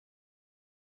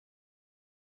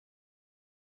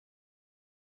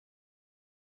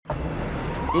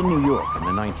In New York in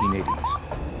the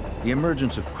 1980s, the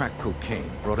emergence of crack cocaine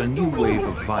brought a new wave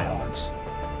of violence.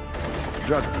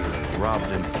 Drug dealers robbed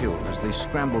and killed as they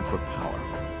scrambled for power.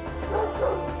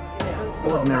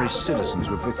 Ordinary citizens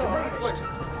were victimized.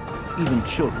 Even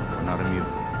children were not immune.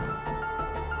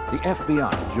 The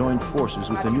FBI joined forces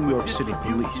with the New York City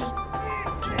police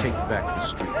to take back the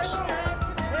streets.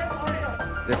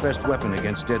 Their best weapon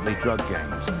against deadly drug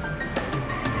gangs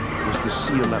was the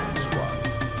SEALOAD squad.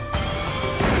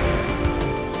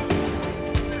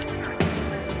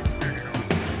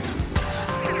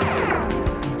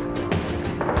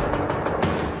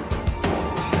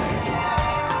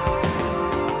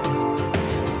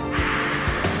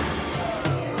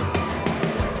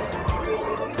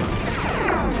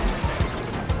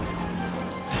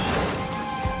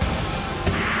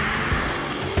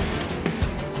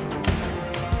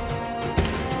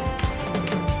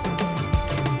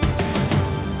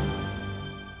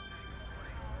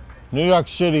 New York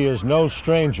City is no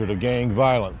stranger to gang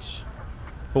violence.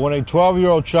 But when a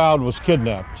 12-year-old child was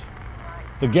kidnapped,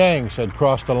 the gangs had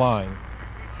crossed the line.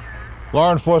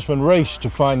 Law enforcement raced to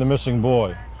find the missing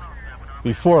boy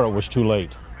before it was too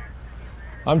late.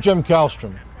 I'm Jim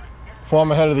Kallstrom,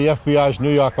 former head of the FBI's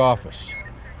New York office.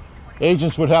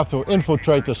 Agents would have to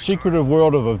infiltrate the secretive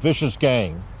world of a vicious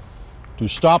gang to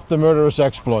stop the murderous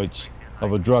exploits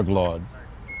of a drug lord.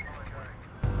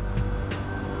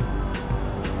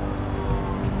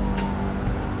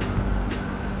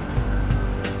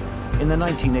 In the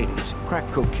 1980s, crack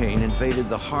cocaine invaded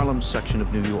the Harlem section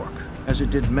of New York, as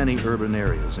it did many urban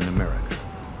areas in America.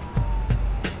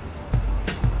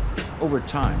 Over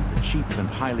time, the cheap and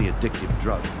highly addictive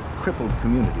drug crippled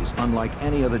communities unlike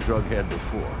any other drug had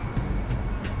before.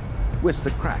 With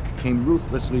the crack came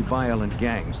ruthlessly violent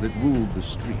gangs that ruled the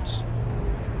streets.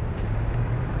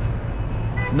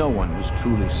 No one was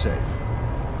truly safe.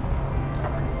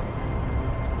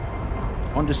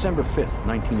 On December 5th,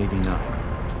 1989,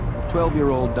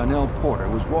 12-year-old Donnell Porter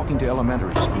was walking to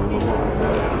elementary school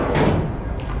alone.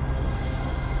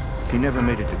 He never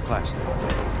made it to class that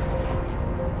day.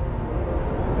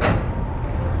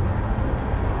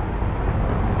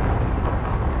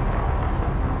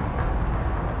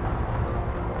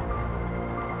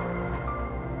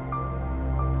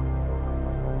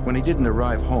 When he didn't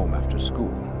arrive home after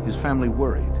school, his family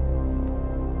worried.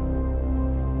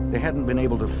 They hadn't been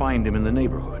able to find him in the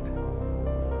neighborhood.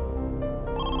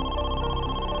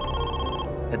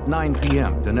 At 9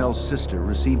 p.m., Donnell's sister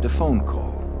received a phone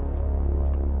call.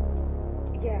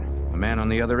 Yeah. A man on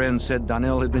the other end said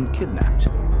Donnell had been kidnapped.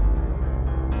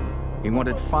 He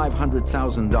wanted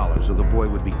 $500,000 or the boy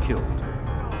would be killed.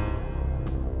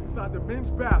 Inside the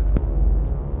men's bathroom.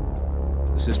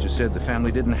 The sister said the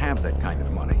family didn't have that kind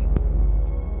of money.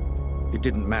 It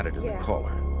didn't matter to the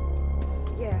caller.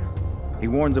 Yeah. He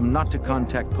warned them not to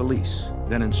contact police,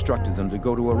 then instructed them to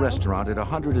go to a restaurant at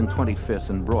 125th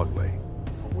and Broadway.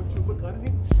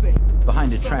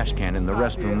 Behind a trash can in the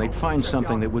restroom, they'd find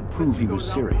something that would prove he was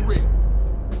serious.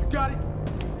 You got it?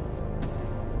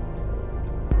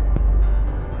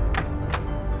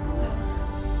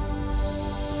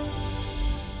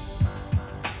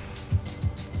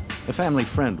 A family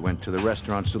friend went to the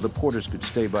restaurant so the Porters could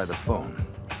stay by the phone.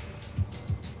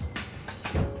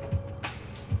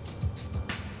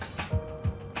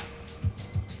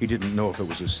 He didn't know if it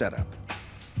was a setup.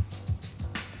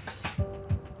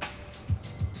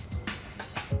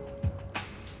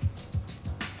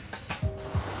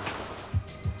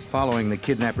 Following the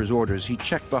kidnapper's orders, he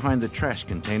checked behind the trash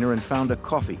container and found a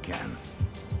coffee can.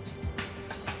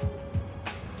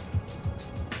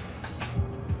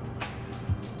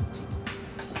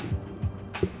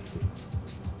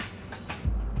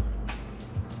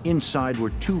 Inside were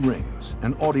 2 rings,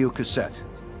 an audio cassette,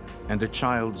 and a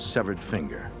child's severed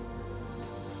finger.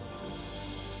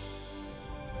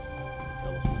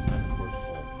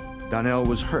 Donnell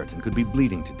was hurt and could be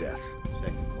bleeding to death.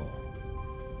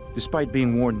 Despite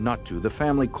being warned not to, the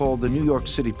family called the New York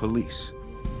City police.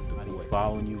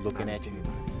 Following you, looking at you.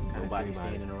 Nobody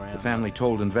standing around. The family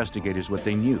told investigators what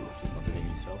they knew.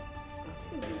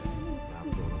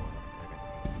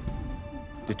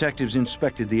 Detectives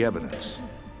inspected the evidence.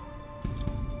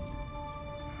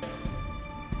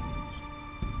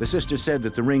 The sister said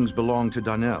that the rings belonged to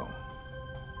Donnell.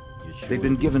 They'd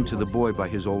been given to the boy by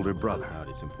his older brother.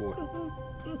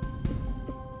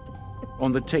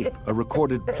 On the tape, a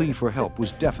recorded plea for help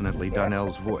was definitely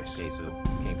Donnell's voice.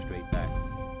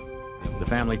 The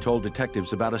family told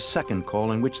detectives about a second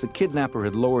call in which the kidnapper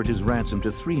had lowered his ransom to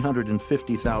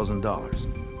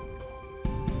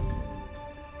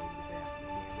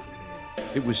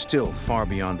 $350,000. It was still far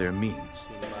beyond their means.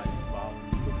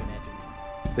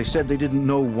 They said they didn't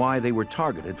know why they were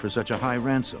targeted for such a high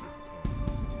ransom.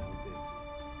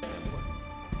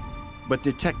 But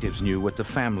detectives knew what the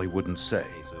family wouldn't say.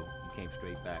 So you came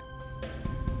straight back.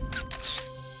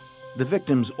 The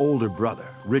victim's older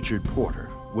brother, Richard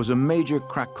Porter, was a major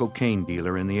crack cocaine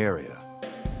dealer in the area.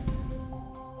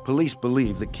 Police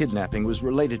believe the kidnapping was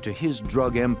related to his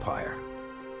drug empire.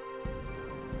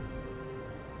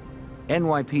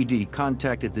 NYPD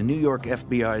contacted the New York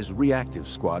FBI's reactive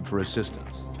squad for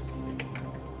assistance.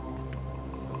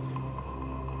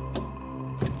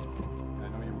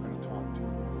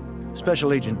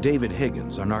 Special Agent David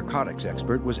Higgins, a narcotics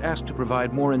expert, was asked to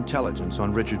provide more intelligence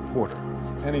on Richard Porter.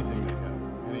 Anything they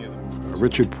have, any of them.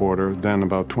 Richard Porter, then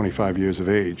about 25 years of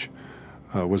age,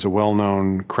 was a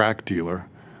well-known crack dealer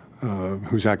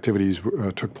whose activities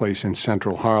took place in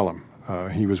central Harlem.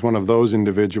 He was one of those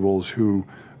individuals who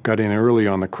got in early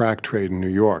on the crack trade in New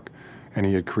York, and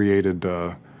he had created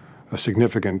a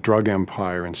significant drug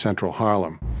empire in central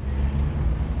Harlem.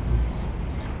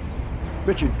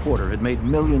 Richard Porter had made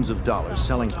millions of dollars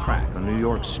selling crack on New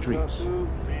York's streets.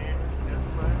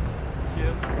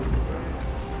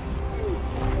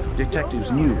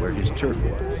 Detectives knew where his turf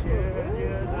was.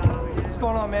 What's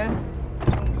going on, man?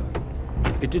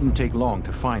 It didn't take long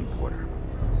to find Porter.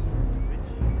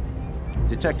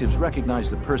 Detectives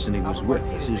recognized the person he was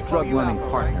with as his drug-running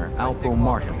partner, Alpo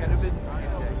Martinez.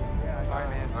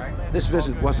 This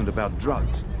visit wasn't about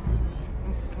drugs.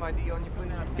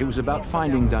 It was about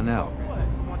finding Donnell.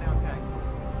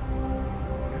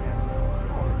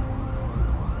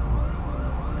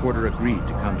 Porter agreed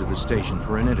to come to the station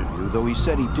for an interview, though he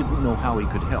said he didn't know how he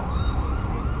could help.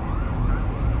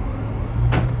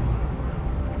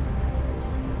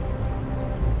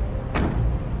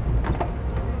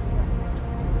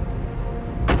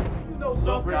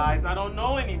 Look, guys, I don't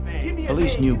know anything.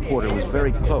 Police knew Porter was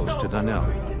very close to Donnell,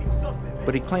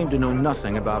 but he claimed to know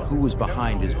nothing about who was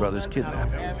behind his brother's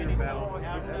kidnapping.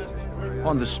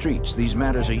 On the streets, these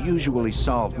matters are usually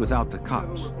solved without the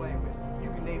cops.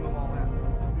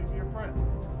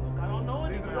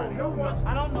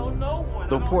 I don't know no one.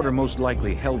 Though Porter most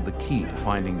likely held the key to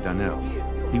finding Donnell,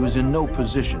 he was in no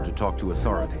position to talk to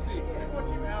authorities.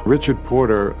 Richard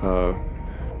Porter,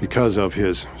 because of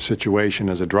his situation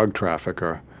as a drug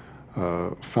trafficker,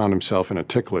 found himself in a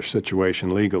ticklish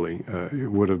situation legally.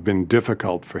 It would have been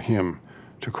difficult for him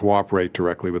to cooperate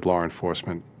directly with law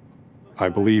enforcement. I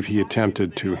believe he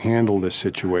attempted to handle this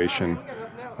situation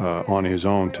on his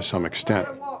own to some extent.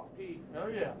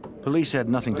 Police had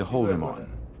nothing to hold him on.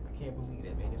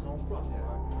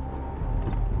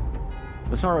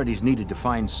 Authorities needed to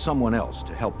find someone else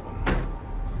to help them.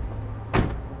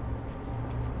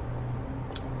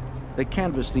 They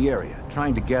canvassed the area,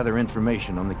 trying to gather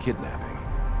information on the kidnapping.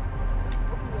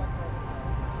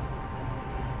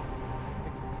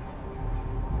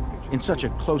 In such a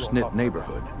close-knit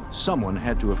neighborhood, someone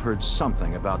had to have heard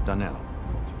something about Donnell.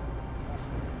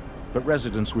 But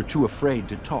residents were too afraid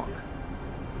to talk.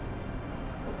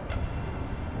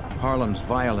 Harlem's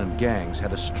violent gangs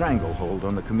had a stranglehold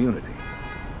on the community.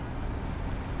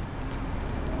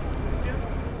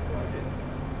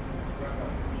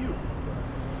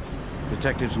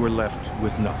 Detectives were left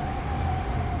with nothing.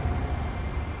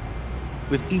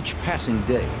 With each passing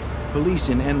day, police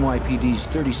in NYPD's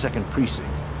 32nd precinct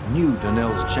knew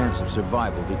Donnell's chance of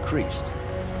survival decreased.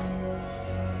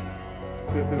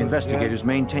 Investigators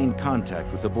maintained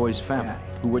contact with the boy's family,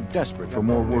 who were desperate for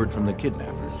more word from the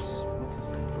kidnappers.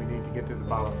 We need to get to the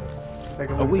bottom of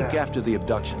this. A week after the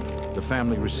abduction, the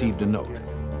family received a note.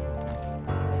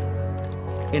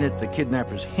 In it, the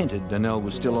kidnappers hinted Donnell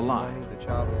was still alive.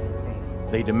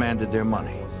 They demanded their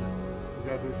money.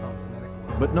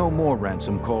 But no more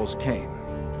ransom calls came.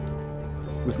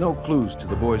 With no clues to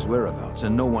the boy's whereabouts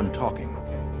and no one talking,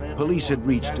 police had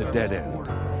reached a dead end.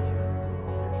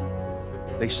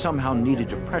 They somehow needed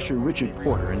to pressure Richard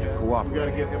Porter into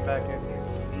cooperating,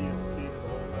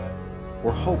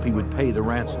 or hope he would pay the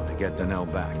ransom to get Donnell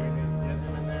back.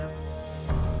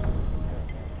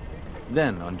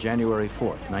 Then, on January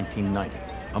 4th, 1990,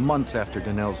 a month after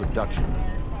Donnell's abduction,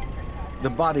 the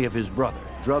body of his brother,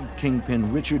 drug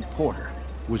kingpin Richard Porter,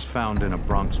 was found in a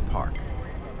Bronx park.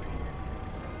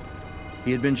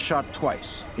 He had been shot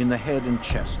twice, in the head and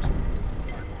chest.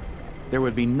 There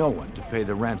would be no one to pay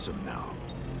the ransom now.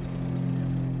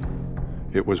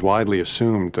 It was widely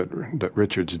assumed that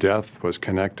Richard's death was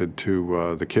connected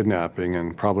to the kidnapping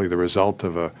and probably the result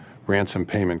of a ransom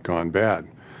payment gone bad.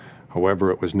 However,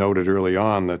 it was noted early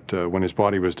on that when his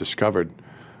body was discovered,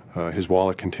 his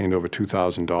wallet contained over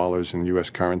 $2,000 in U.S.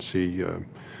 currency.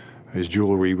 His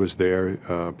jewelry was there.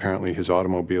 Apparently his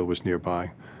automobile was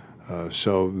nearby.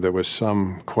 So there was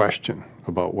some question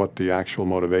about what the actual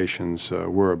motivations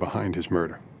were behind his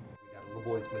murder. We got a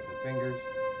little boy's missing fingers.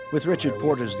 With Richard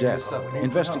Porter's death,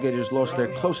 investigators lost their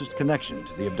closest connection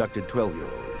to the abducted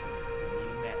 12-year-old.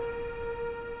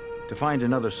 To find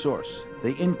another source,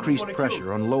 they increased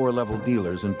pressure on lower-level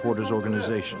dealers in Porter's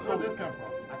organization. Where'd this come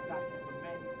from?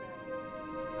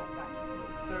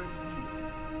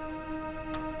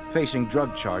 Facing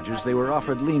drug charges, they were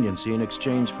offered leniency in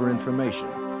exchange for information.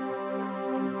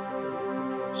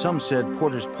 Some said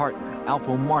Porter's partner,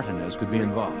 Alpo Martinez, could be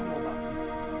involved.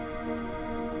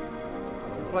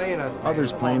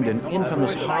 Others claimed an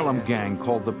infamous Harlem gang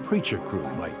called the Preacher Crew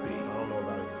might be.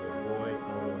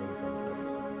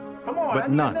 But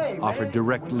none offered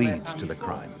direct leads to the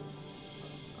crime.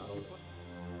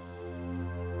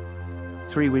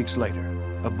 3 weeks later,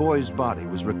 a boy's body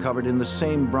was recovered in the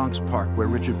same Bronx park where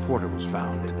Richard Porter was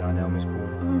found.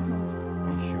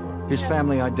 His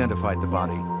family identified the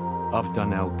body of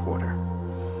Donnell Porter.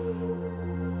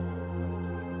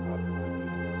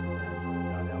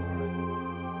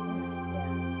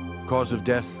 Cause of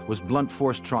death was blunt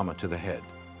force trauma to the head.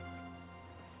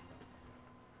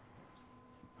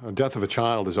 Death of a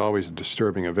child is always a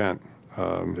disturbing event.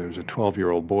 There's a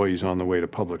 12-year-old boy, he's on the way to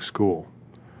public school.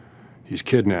 He's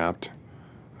kidnapped,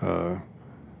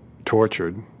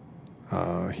 tortured.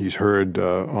 He's heard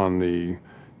on the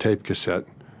tape cassette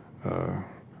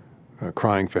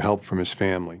crying for help from his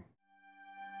family.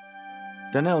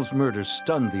 Donnell's murder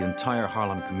stunned the entire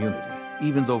Harlem community,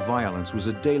 even though violence was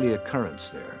a daily occurrence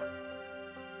there.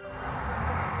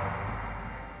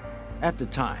 At the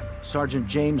time, Sergeant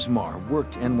James Marr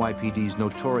worked NYPD's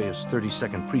notorious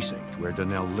 32nd Precinct, where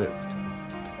Donnell lived.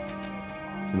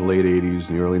 In the late 80s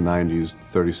and the early 90s,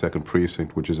 the 32nd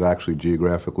Precinct, which is actually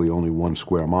geographically only 1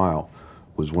 square mile,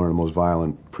 was one of the most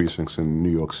violent precincts in New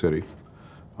York City.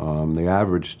 They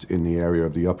averaged in the area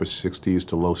of the upper 60s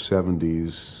to low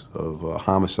 70s of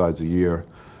homicides a year,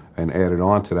 and added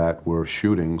on to that were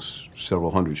shootings,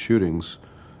 several hundred shootings,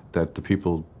 that the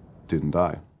people didn't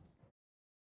die.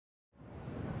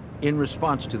 In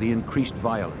response to the increased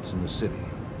violence in the city,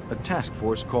 a task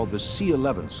force called the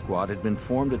C-11 Squad had been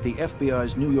formed at the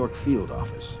FBI's New York field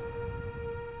office.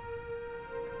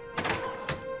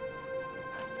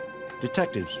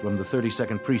 Detectives from the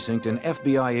 32nd Precinct and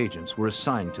FBI agents were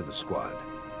assigned to the squad.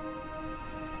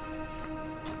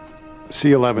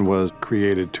 C-11 was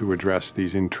created to address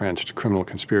these entrenched criminal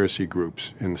conspiracy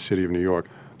groups in the city of New York.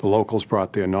 The locals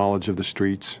brought their knowledge of the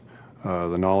streets,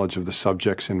 the knowledge of the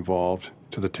subjects involved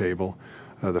to the table.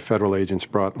 The federal agents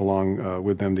brought along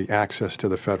with them the access to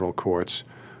the federal courts,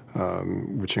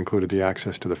 which included the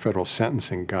access to the federal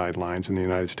sentencing guidelines in the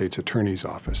United States Attorney's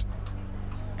Office.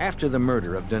 After the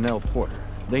murder of Donnell Porter,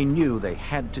 they knew they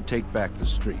had to take back the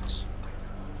streets.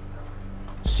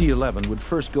 C-11 would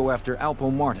first go after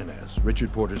Alpo Martinez,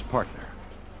 Richard Porter's partner.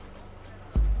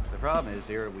 The problem is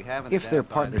here, we haven't. If their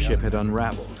partnership had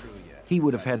unraveled, he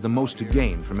would have had the most to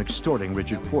gain from extorting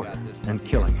Richard Porter and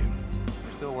killing him.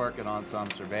 We're still working on some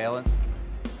surveillance.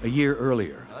 A year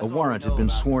earlier, a warrant had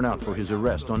been sworn out for his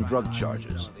arrest on drug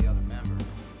charges.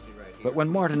 But when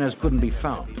Martinez couldn't be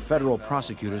found, federal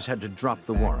prosecutors had to drop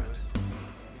the warrant.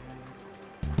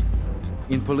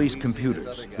 In police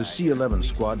computers, the C-11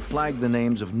 Squad flagged the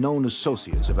names of known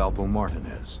associates of Alpo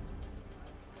Martinez.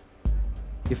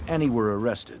 If any were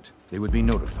arrested, they would be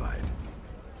notified.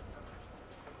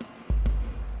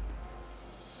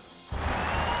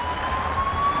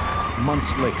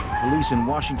 Months later, police in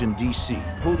Washington, D.C.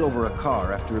 pulled over a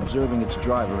car after observing its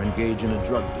driver engage in a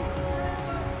drug deal.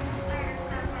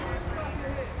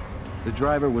 The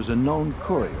driver was a known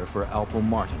courier for Alpo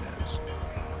Martinez.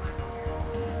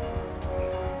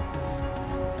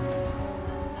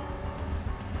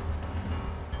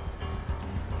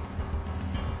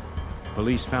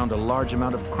 Police found a large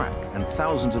amount of crack and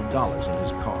thousands of dollars in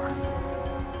his car.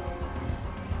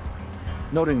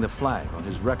 Noting the flag on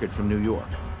his record from New York,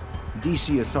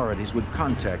 D.C. authorities would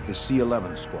contact the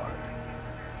C-11 Squad.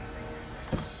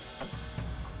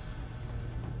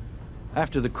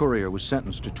 After the courier was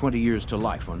sentenced to 20 years to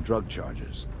life on drug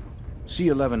charges,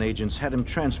 C-11 agents had him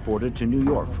transported to New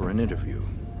York for an interview.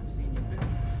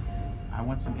 I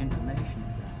want some information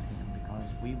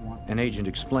because we want... An agent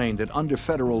explained that under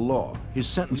federal law, his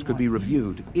sentence could be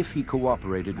reviewed if he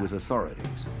cooperated with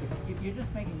authorities. You're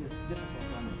just making this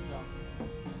difficult on yourself.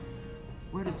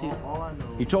 Where does he...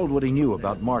 He told what he knew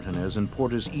about Martinez and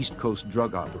Porter's East Coast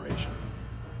drug operation.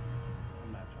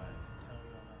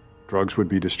 Drugs would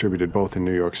be distributed both in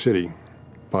New York City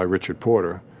by Richard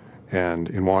Porter and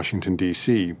in Washington,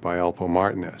 D.C. by Alpo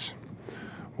Martinez.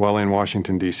 While in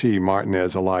Washington, D.C.,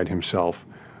 Martinez allied himself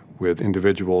with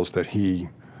individuals that he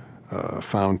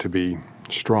found to be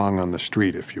strong on the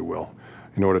street, if you will,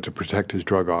 in order to protect his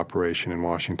drug operation in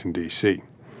Washington, D.C.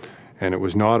 And it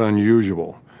was not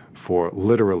unusual for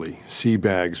literally sea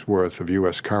bags worth of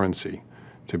U.S. currency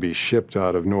to be shipped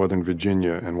out of Northern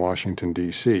Virginia and Washington,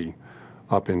 D.C.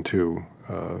 up into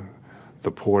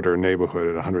the Porter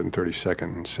neighborhood at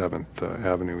 132nd and 7th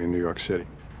Avenue in New York City.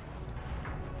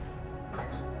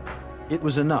 It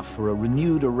was enough for a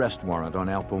renewed arrest warrant on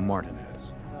Alpo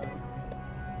Martinez.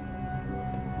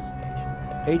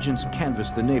 Agents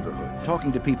canvassed the neighborhood,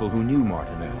 talking to people who knew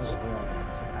Martinez.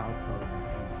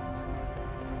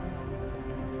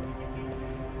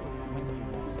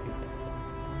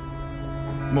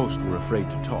 Most were afraid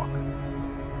to talk.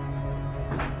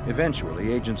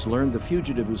 Eventually, agents learned the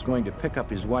fugitive was going to pick up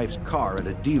his wife's car at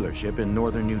a dealership in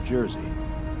northern New Jersey.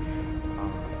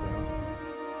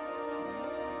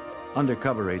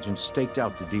 Undercover agents staked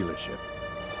out the dealership.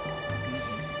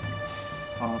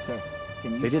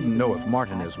 They didn't know if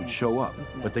Martinez would show up,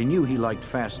 but they knew he liked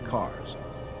fast cars.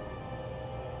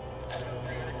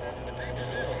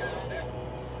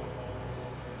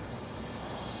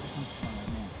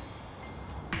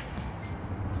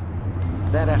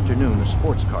 That afternoon, a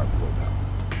sports car pulled up.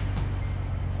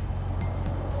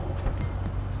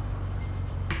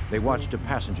 They watched a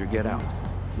passenger get out,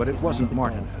 but it wasn't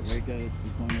Martinez.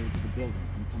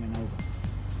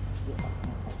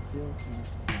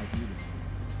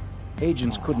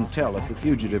 Agents couldn't tell if the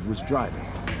fugitive was driving.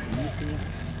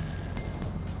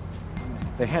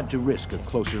 They had to risk a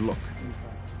closer look.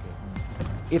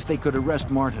 If they could arrest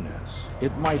Martinez,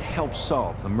 it might help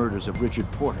solve the murders of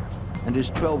Richard Porter and his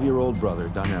 12-year-old brother,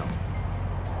 Donnell.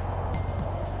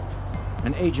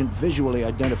 An agent visually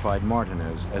identified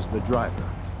Martinez as the driver.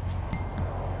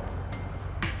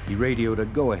 He radioed a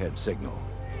go-ahead signal.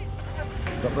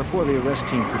 But before the arrest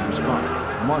team could respond,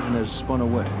 Martinez spun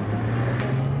away.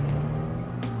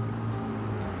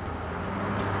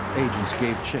 Agents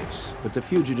gave chase, but the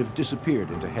fugitive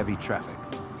disappeared into heavy traffic.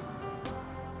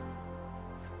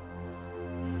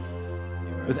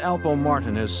 With Alpo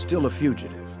Martinez still a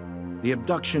fugitive, the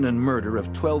abduction and murder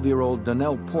of 12-year-old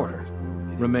Donnell Porter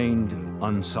remained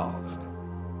unsolved.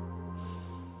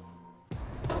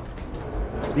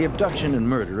 The abduction and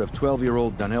murder of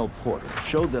 12-year-old Donnell Porter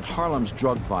showed that Harlem's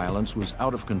drug violence was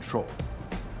out of control.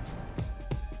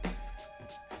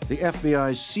 The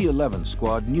FBI's C-11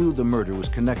 squad knew the murder was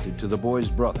connected to the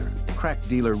boy's brother, crack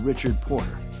dealer Richard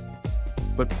Porter.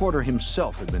 But Porter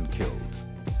himself had been killed.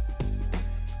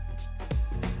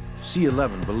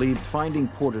 C-11 believed finding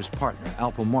Porter's partner,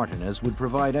 Alpo Martinez, would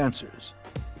provide answers.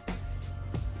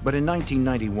 But in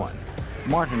 1991,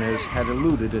 Martinez had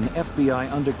eluded an FBI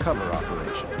undercover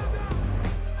operation.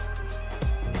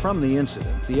 From the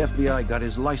incident, the FBI got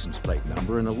his license plate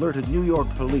number and alerted New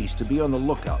York police to be on the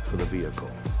lookout for the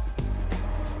vehicle.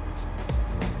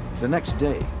 The next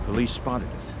day, police spotted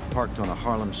it, parked on a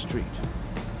Harlem street.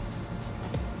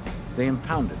 They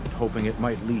impounded it, hoping it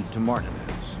might lead to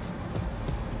Martinez.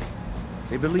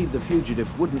 They believed the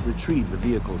fugitive wouldn't retrieve the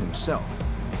vehicle himself,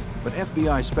 but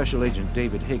FBI Special Agent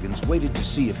David Higgins waited to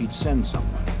see if he'd send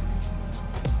someone.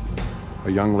 A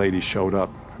young lady showed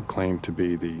up who claimed to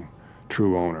be the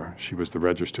true owner. She was the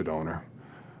registered owner.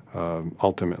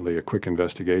 Ultimately, a quick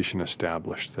investigation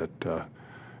established that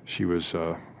she was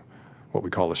what we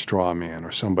call a straw man,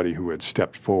 or somebody who had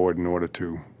stepped forward in order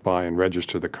to buy and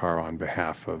register the car on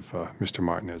behalf of Mr.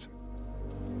 Martinez.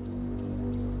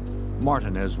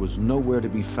 Martinez was nowhere to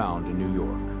be found in New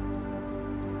York.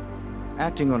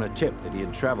 Acting on a tip that he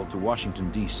had traveled to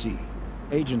Washington, D.C.,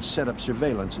 agents set up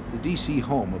surveillance at the D.C.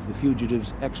 home of the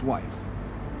fugitive's ex-wife.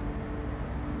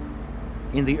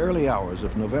 In the early hours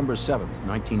of November 7th,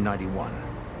 1991,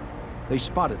 they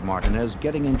spotted Martinez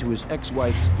getting into his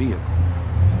ex-wife's vehicle.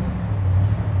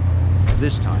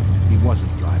 This time, he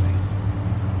wasn't driving.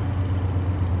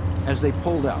 As they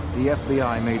pulled out, the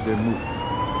FBI made their move.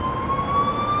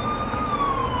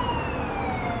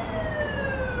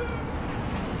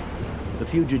 The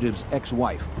fugitive's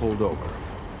ex-wife pulled over.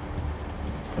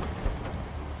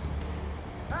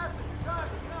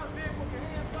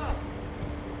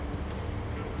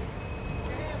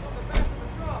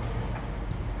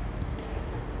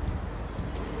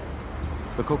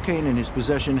 The cocaine in his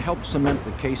possession helped cement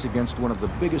the case against one of the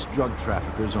biggest drug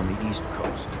traffickers on the East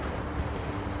Coast.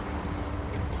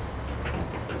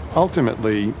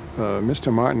 Ultimately,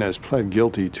 Mr. Martinez pled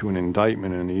guilty to an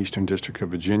indictment in the Eastern District of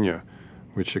Virginia,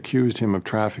 which accused him of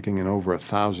trafficking in over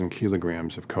 1,000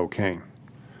 kilograms of cocaine.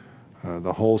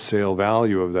 The wholesale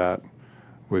value of that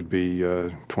would be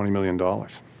 $20 million.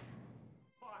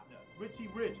 Richie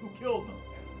Rich, who killed him?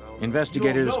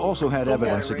 Investigators also had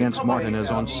evidence against Martinez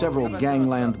on several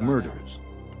gangland murders.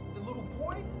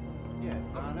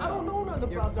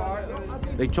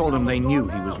 They told him they knew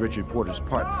he was Richard Porter's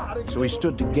partner, so he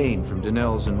stood to gain from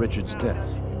Donnell's and Richard's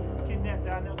death.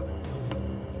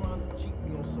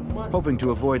 Hoping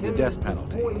to avoid the death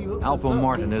penalty, Alpo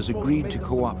Martinez agreed to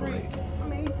cooperate.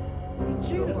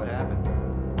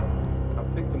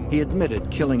 He admitted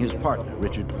killing his partner,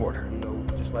 Richard Porter.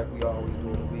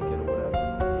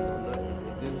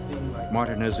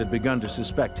 Martinez had begun to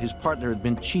suspect his partner had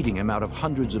been cheating him out of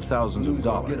hundreds of thousands of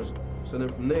dollars.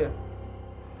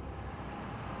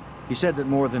 He said that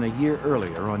more than a year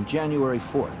earlier, on January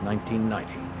 4th,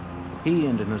 1990, he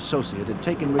and an associate had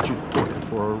taken Richard Porter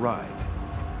for a ride.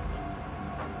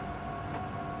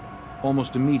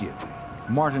 Almost immediately,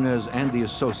 Martinez and the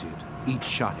associate each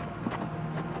shot him.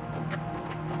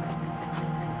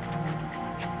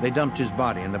 They dumped his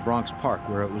body in the Bronx Park,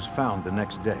 where it was found the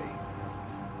next day.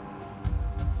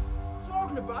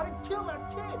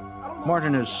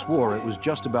 Martinez swore it was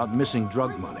just about missing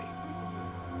drug money.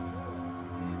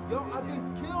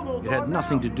 It had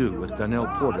nothing to do with Donnell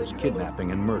Porter's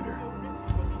kidnapping and murder.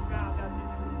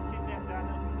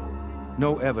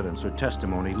 No evidence or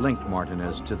testimony linked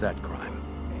Martinez to that crime.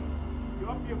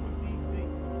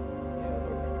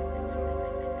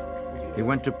 He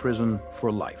went to prison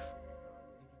for life.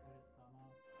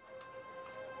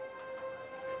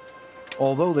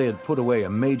 Although they had put away a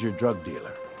major drug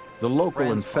dealer, the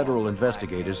local and federal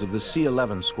investigators of the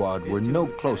C-11 squad were no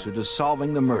closer to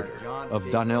solving the murder of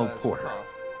Donnell Porter.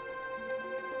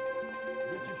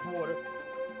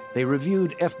 They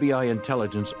reviewed FBI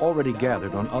intelligence already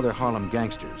gathered on other Harlem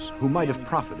gangsters who might have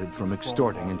profited from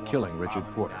extorting and killing Richard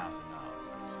Porter.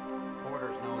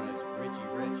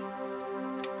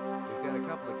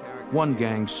 One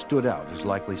gang stood out as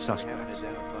likely suspects.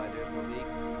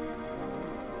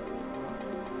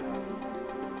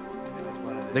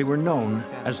 They were known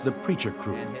as the Preacher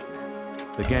Crew.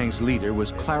 The gang's leader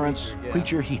was Clarence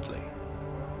Preacher Heatley.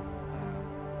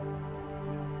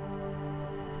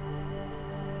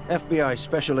 FBI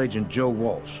Special Agent Joe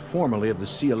Walsh, formerly of the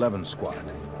C-11 squad,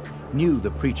 knew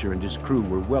the Preacher and his crew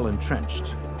were well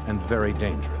entrenched and very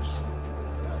dangerous.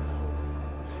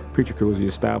 Preacher Crew was the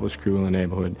established crew in the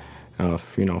neighborhood,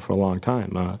 for a long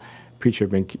time. Preacher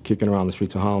had been kicking around the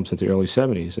streets of Harlem since the early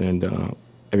 70s, and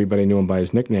everybody knew him by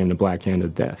his nickname, the Black Hand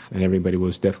of Death, and everybody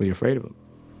was deathly afraid of him.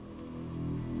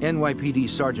 NYPD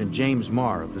Sergeant James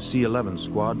Marr of the C-11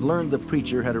 squad learned the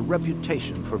Preacher had a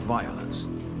reputation for violence.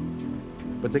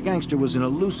 But the gangster was an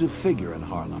elusive figure in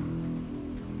Harlem.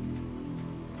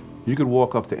 You could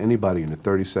walk up to anybody in the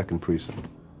 32nd precinct,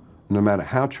 no matter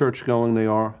how church-going they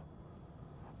are,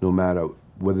 no matter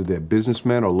whether they're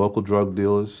businessmen or local drug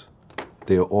dealers,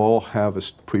 they all have a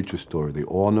Preacher story. They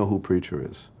all know who Preacher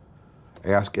is.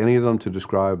 Ask any of them to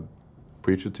describe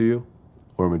Preacher to you,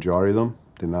 or a majority of them,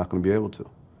 they're not going to be able to.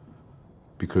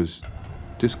 Because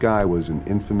this guy was an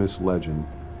infamous legend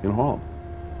in Harlem.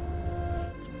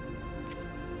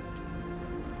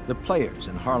 The players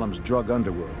in Harlem's drug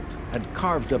underworld had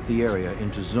carved up the area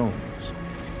into zones.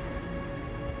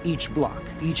 Each block,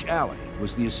 each alley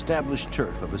was the established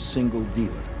turf of a single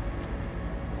dealer.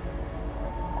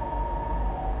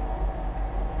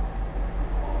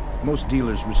 Most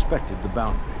dealers respected the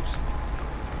boundaries.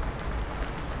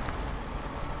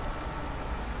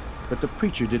 But the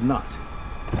Preacher did not.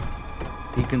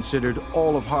 He considered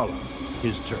all of Harlem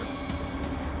his turf.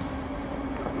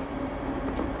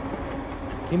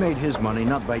 He made his money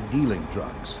not by dealing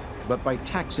drugs, but by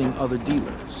taxing other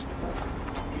dealers.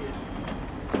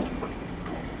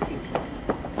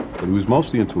 But he was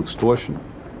mostly into extortion,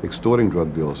 extorting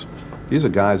drug dealers. These are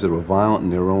guys that were violent in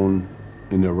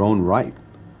their own right.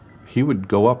 He would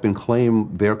go up and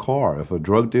claim their car. If a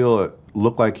drug dealer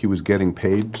looked like he was getting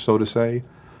paid, so to say,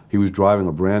 he was driving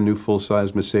a brand new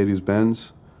full-size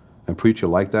Mercedes-Benz, and Preacher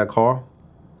liked that car,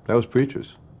 that was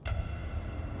Preacher's.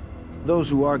 Those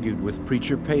who argued with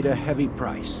Preacher paid a heavy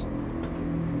price.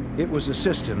 It was a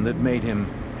system that made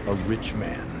him a rich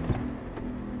man.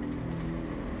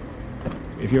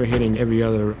 If you're hitting every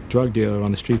other drug dealer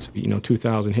on the streets,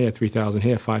 2,000 here, 3,000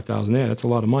 here, 5,000 there, that's a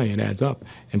lot of money. It adds up.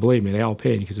 And believe me, they all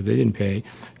paid, because if they didn't pay,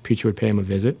 Preacher would pay him a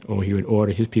visit, or he would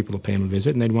order his people to pay him a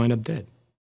visit, and they'd wind up dead.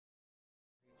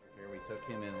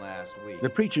 The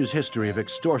Preacher's history of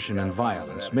extortion and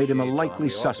violence made him a likely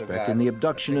suspect in the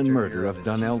abduction and murder of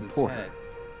Donnell Porter.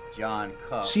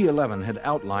 C-11 had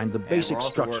outlined the basic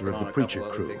structure of the Preacher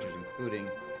crew. Including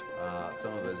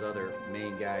some of his other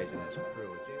main guys in his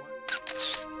crew.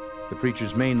 The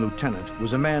Preacher's main lieutenant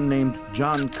was a man named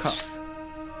John Cuff.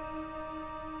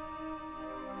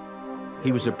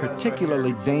 He was a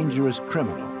particularly dangerous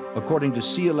criminal, according to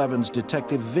C-11's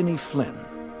detective Vinnie Flynn.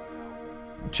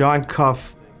 John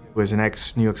Cuff was an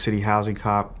ex-New York City housing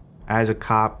cop. As a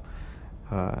cop,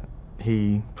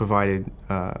 he provided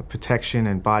protection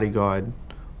and bodyguard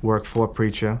work for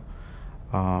Preacher.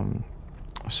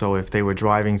 So if they were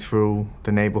driving through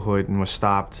the neighborhood and were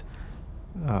stopped,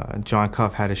 John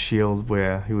Cuff had a shield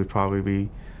where he would probably be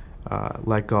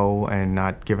let go and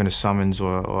not given a summons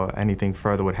or anything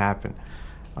further would happen.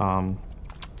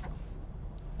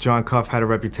 John Cuff had a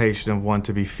reputation of one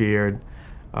to be feared,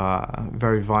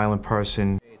 very violent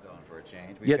person.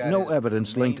 Yet no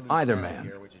evidence linked either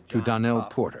man to Donnell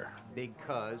Porter.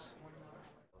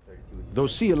 Though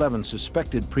C-11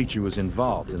 suspected Preacher was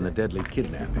involved in the deadly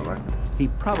kidnapping, he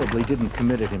probably didn't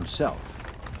commit it himself.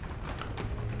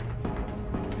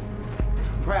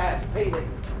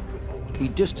 He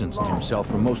distanced himself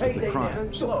from most of the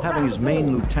crimes, having his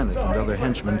main lieutenant and other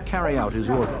henchmen carry out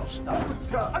his orders.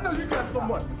 I know you got so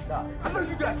much. I know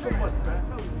you got so much, man.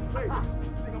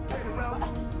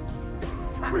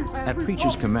 At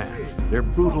Preacher's command, their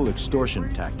brutal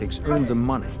extortion tactics earned them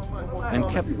money and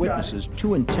kept witnesses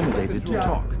too intimidated to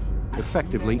talk,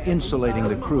 effectively insulating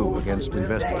the crew against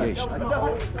investigation.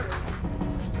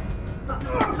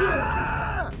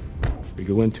 We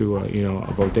go into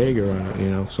a bodega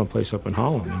or someplace up in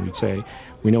Holland, and we'd say,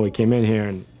 we know he came in here,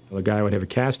 and the guy would have a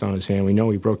cast on his hand. We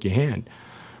know he broke your hand,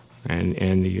 and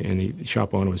the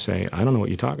shop owner would say, I don't know what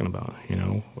you're talking about,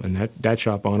 and that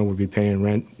shop owner would be paying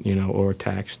rent, or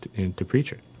tax to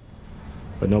Preacher,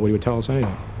 but nobody would tell us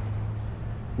anything.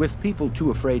 With people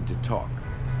too afraid to talk,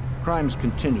 crimes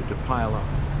continued to pile up.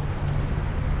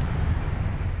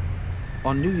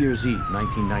 On New Year's Eve,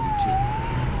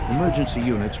 1992, emergency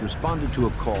units responded to a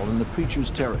call in the Preacher's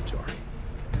territory.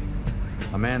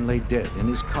 A man lay dead in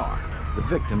his car, the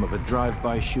victim of a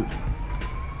drive-by shooting.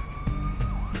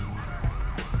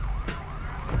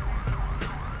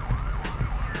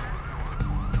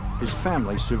 His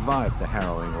family survived the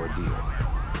harrowing ordeal.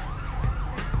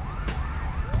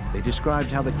 They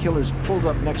described how the killers pulled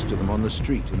up next to them on the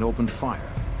street and opened fire.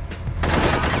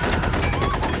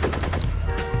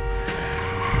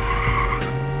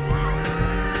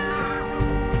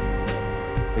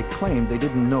 They claimed they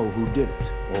didn't know who did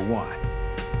it or why.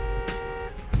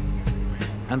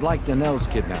 And like Donnell's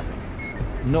kidnapping,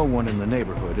 no one in the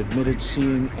neighborhood admitted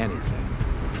seeing anything.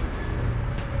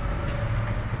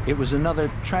 It was another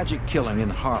tragic killing in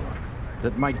Harlem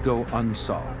that might go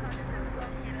unsolved.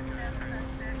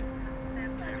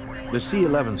 The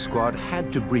C-11 squad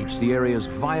had to breach the area's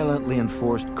violently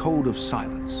enforced code of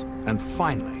silence and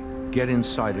finally get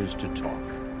insiders to talk.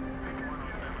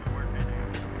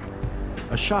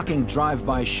 A shocking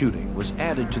drive-by shooting was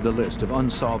added to the list of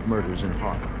unsolved murders in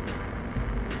Harlem.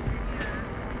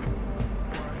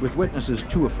 With witnesses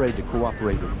too afraid to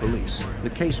cooperate with police, the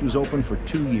case was open for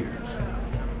 2 years.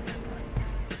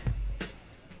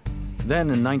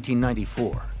 Then in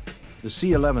 1994, the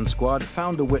C-11 squad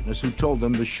found a witness who told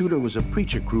them the shooter was a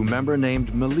Preacher crew member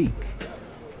named Malik.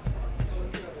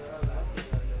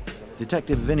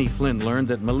 Detective Vinnie Flynn learned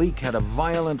that Malik had a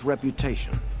violent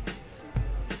reputation.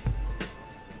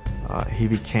 He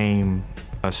became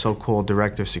a so-called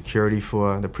director of security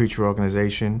for the Preacher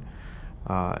organization.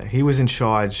 He was in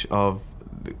charge of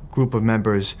the group of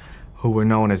members who were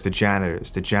known as the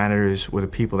janitors. The janitors were the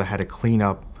people that had to clean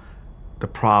up the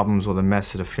problems or the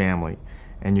mess of the family.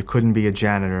 And you couldn't be a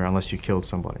janitor unless you killed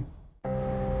somebody.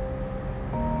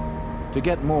 To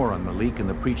get more on Malik and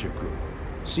the Preacher crew,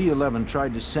 C-11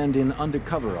 tried to send in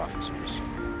undercover officers.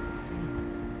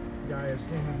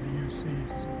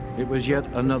 It was yet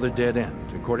another dead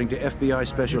end, according to FBI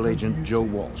Special Agent Joe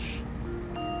Walsh.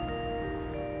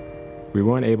 We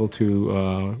weren't able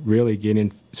to really get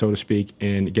in, so to speak,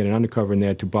 and get an undercover in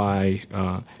there to buy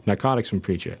narcotics from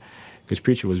Preacher, because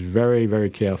Preacher was very, very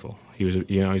careful. He was,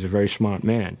 he's a very smart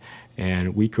man,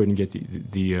 and we couldn't get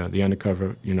the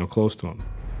undercover, close to him.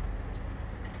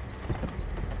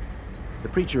 The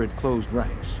Preacher had closed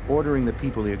ranks, ordering the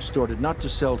people he extorted not to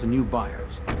sell to new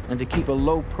buyers and to keep a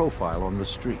low profile on the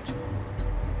street.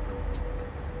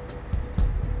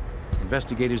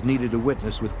 Investigators needed a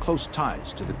witness with close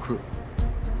ties to the crew.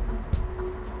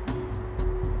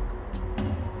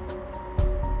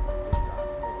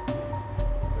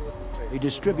 They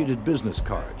distributed business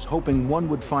cards, hoping one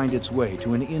would find its way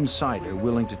to an insider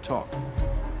willing to talk.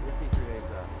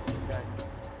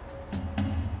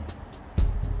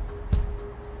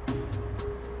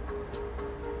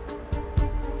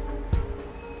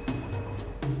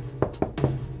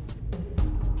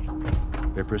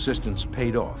 Their persistence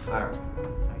paid off.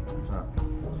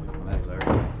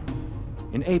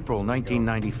 In April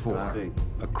 1994,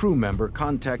 a crew member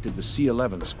contacted the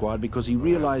C-11 squad because he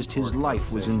realized his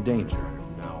life was in danger.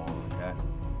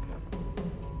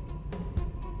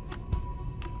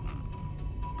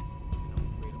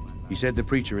 He said the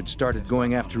preacher had started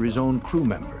going after his own crew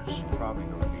members.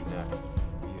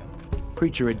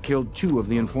 Preacher had killed 2 of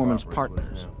the informant's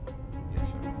partners.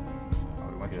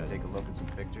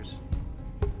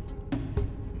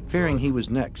 Fearing he was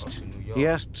next, he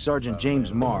asked Sergeant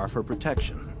James Marr for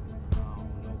protection.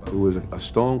 It was a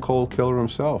stone-cold killer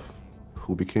himself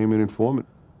who became an informant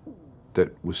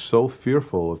that was so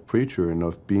fearful of Preacher and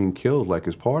of being killed like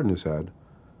his partners had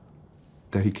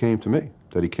that he came to me,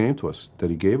 that he came to us, that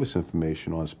he gave us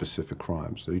information on specific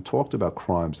crimes, that he talked about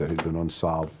crimes that had been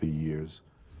unsolved for years.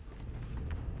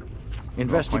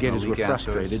 Investigators were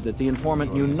frustrated that the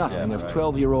informant knew nothing of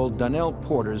 12-year-old Donnell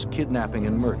Porter's kidnapping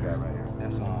and murder.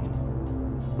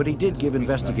 But he did give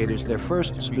investigators their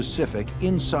first specific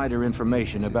insider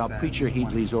information about Preacher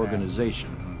Heatley's organization.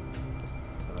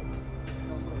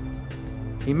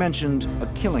 He mentioned a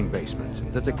killing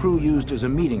basement that the crew used as a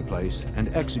meeting place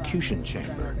and execution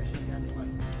chamber.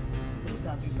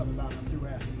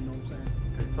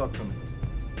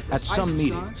 At some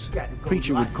meetings,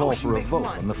 Preacher would call for a vote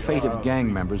on the fate of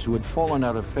gang members who had fallen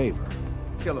out of favor.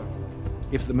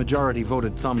 If the majority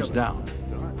voted thumbs down,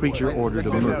 Preacher ordered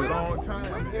a murder.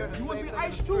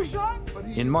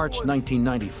 In March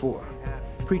 1994,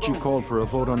 Preacher called for a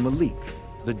vote on Malik,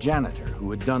 the janitor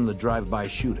who had done the drive-by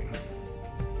shooting.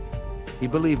 He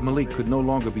believed Malik could no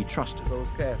longer be trusted.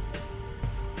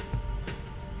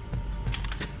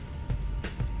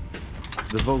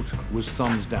 The vote was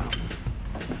thumbs down.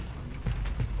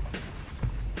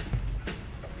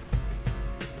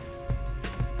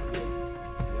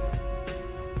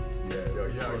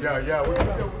 Yeah,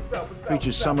 what's up?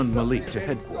 Preacher summoned Malik to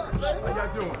headquarters. How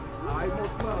y'all doing? All right,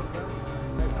 most love, man.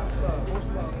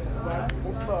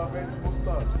 Most love, man. Most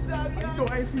love. How you doing?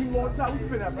 I ain't seen you in a long time. What you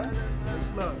been at, man?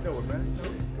 Most love. Know it, man.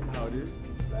 How it is?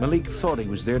 Malik thought he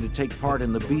was there to take part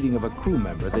in the beating of a crew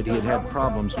member that he had had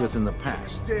problems with in the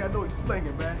past. Jay, I know he's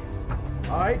slinging, man.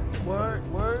 All right, word.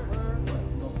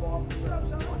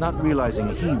 Not realizing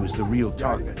he was the real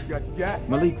target,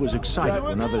 Malik was excited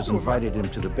when others invited him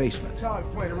to the basement.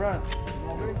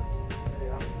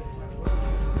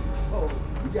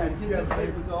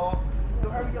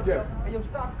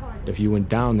 If you went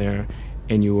down there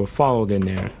and you were followed in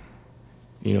there,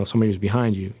 you know, somebody was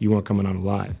behind you, you weren't coming out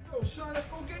alive. Yo, son, let's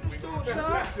go get this dude,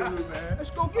 son. Let's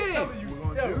go get him.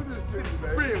 We're gonna do this to you,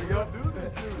 man. Real, yo. Do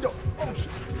this to you. Yo, oh shit.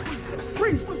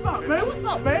 Preach, what's up, man? What's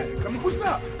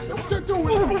up? What you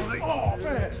doing? Oh,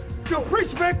 man. Yo,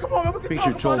 Preach, man, come on, man.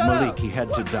 Preacher told Malik he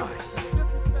had to die.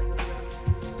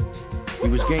 He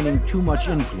was gaining too much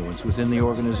influence within the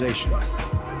organization.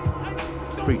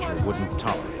 Preacher wouldn't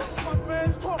tolerate it.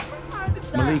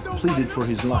 Malik pleaded for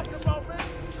his life.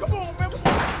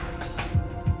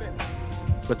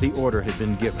 But the order had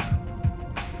been given.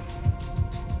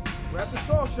 Grab the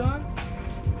saw, son.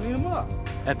 Clean him up.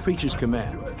 At Preacher's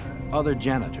command, other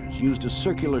janitors used a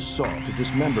circular saw to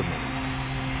dismember Malik.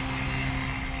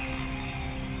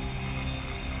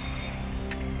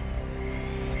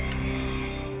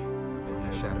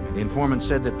 The informant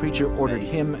said that Preacher ordered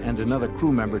him and another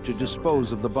crew member to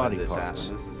dispose of the body parts.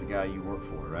 This is the guy you work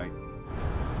for, right?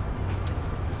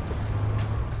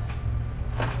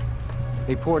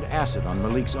 They poured acid on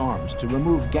Malik's arms to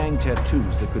remove gang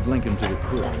tattoos that could link him to the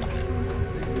crew.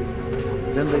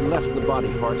 Then they left the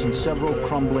body parts in several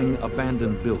crumbling,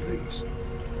 abandoned buildings.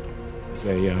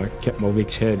 They kept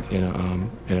Malik's head in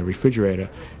a refrigerator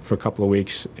for a couple of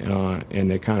weeks, and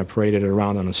they kind of paraded it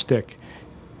around on a stick.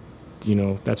 You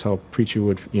know, that's how Preacher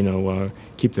would, you know,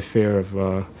 keep the fear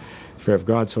of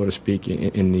God, so to speak,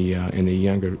 in the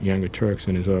younger Turks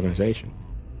in his organization.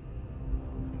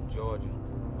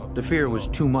 The fear was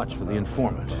too much for the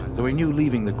informant, though he knew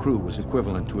leaving the crew was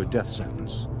equivalent to a death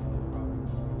sentence.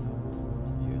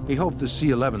 He hoped the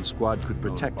C-11 squad could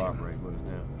protect him.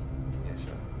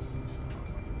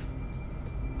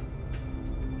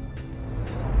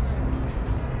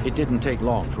 It didn't take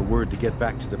long for word to get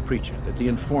back to the Preacher that the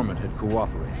informant had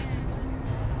cooperated.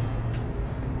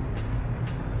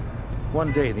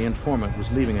 One day, the informant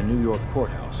was leaving a New York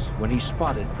courthouse when he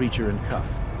spotted Preacher in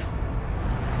cuff.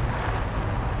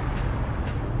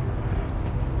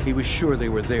 He was sure they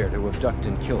were there to abduct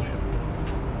and kill him.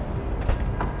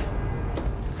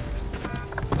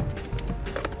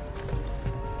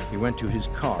 He went to his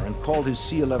car and called his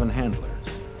C-11 handlers.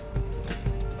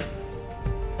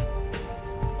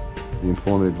 The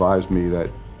informant advised me that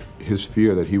his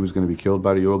fear that he was going to be killed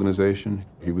by the organization,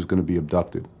 he was going to be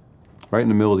abducted, right in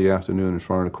the middle of the afternoon in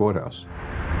front of the courthouse.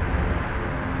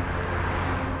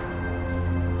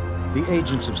 The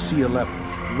agents of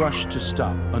C-11 rushed to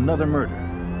stop another murder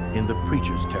in the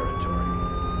preacher's territory.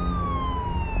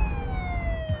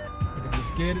 I'm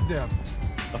scared to death.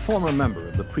 A former member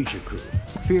of the preacher crew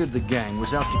feared the gang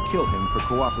was out to kill him for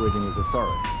cooperating with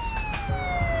authorities.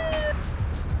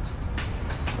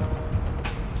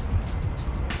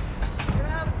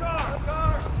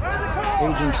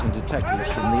 Agents and detectives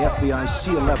from the FBI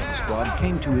C-11 squad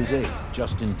came to his aid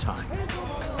just in time.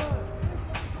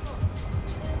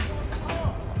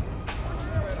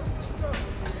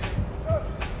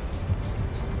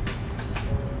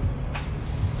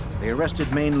 They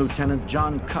arrested Maine Lieutenant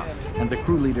John Cuff and the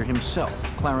crew leader himself,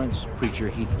 Clarence Preacher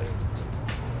Heatley.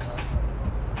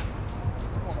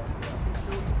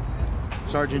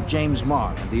 Sergeant James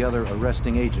Marr and the other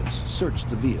arresting agents searched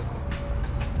the vehicle.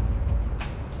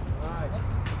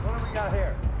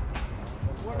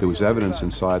 There was evidence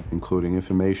inside, including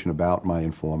information about my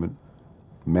informant,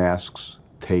 masks,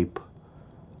 tape.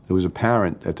 It was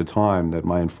apparent at the time that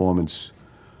my informant's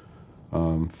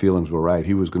feelings were right.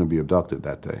 He was going to be abducted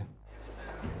that day.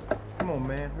 Come on,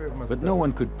 man. But no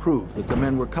one could prove that the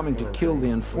men were coming to kill the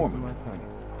informant.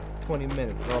 20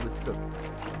 minutes is all it took.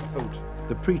 I told you.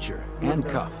 The preacher and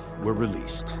Cuff were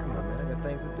released. Come on, man. I got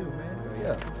things to do, man. Hurry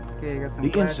up.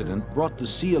 The incident brought the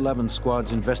C-11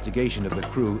 squad's investigation of the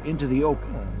crew into the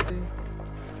open. 20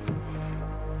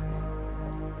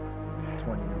 minutes,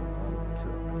 all it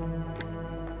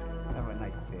took. Have a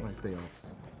nice day. Nice day, officer.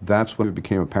 That's when it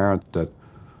became apparent that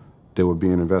they were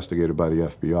being investigated by the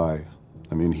FBI.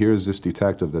 I mean, here's this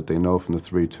detective that they know from the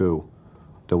 3-2,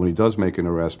 that when he does make an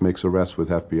arrest, makes arrests with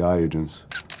FBI agents.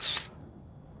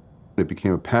 It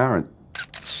became apparent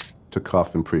to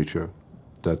Cuff and Preacher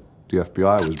that the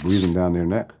FBI was breathing down their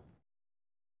neck.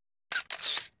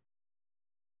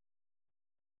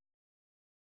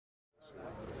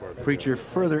 Preacher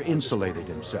further insulated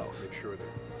himself.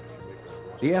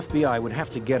 The FBI would have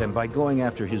to get him by going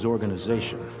after his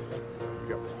organization.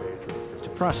 To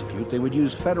prosecute, they would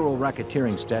use federal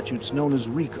racketeering statutes known as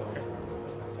RICO.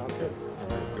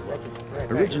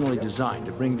 Originally designed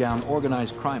to bring down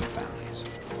organized crime families,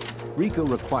 RICO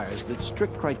requires that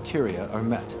strict criteria are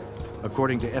met,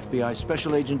 according to FBI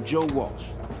Special Agent Joe Walsh.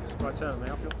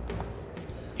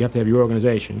 You have to have your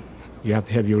organization, you have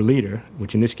to have your leader,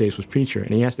 which in this case was Preacher,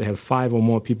 and he has to have 5 or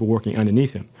more people working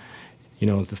underneath him, you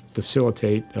know, to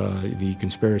facilitate the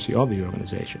conspiracy of the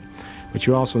organization. But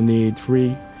you also need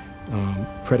 3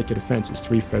 predicate offenses,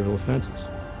 3 federal offenses.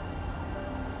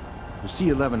 The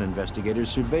C-11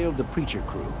 investigators surveilled the Preacher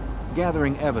crew,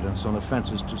 gathering evidence on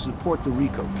offenses to support the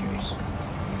RICO case.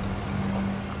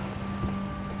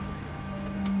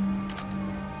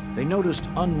 They noticed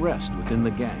unrest within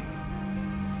the gang.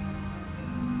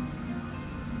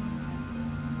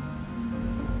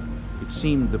 It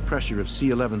seemed the pressure of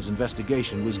C-11's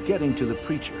investigation was getting to the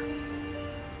Preacher.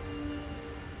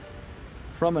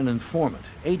 From an informant,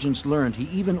 agents learned he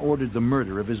even ordered the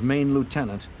murder of his Maine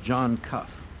lieutenant, John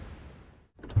Cuff.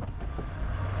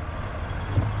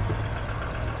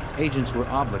 Agents were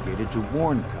obligated to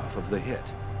warn Cuff of the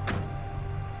hit.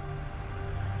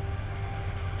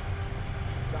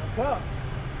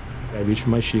 I reached for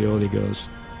my shield. He goes,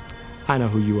 "I know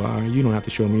who you are. You don't have to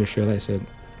show me your shield." I said,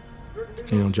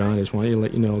 "You know, John, I just want to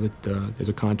let you know that there's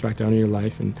a contract out in your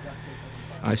life, and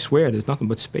I swear there's nothing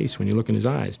but space when you look in his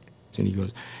eyes." And he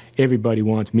goes, "Everybody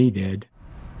wants me dead."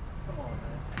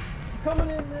 Coming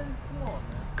in, man. Come on, man.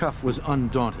 Cuff was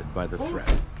undaunted by the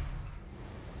threat.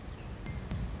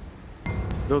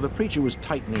 Though the Preacher was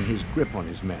tightening his grip on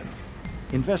his men,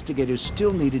 investigators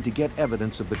still needed to get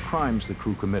evidence of the crimes the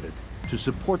crew committed to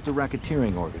support the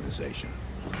racketeering organization.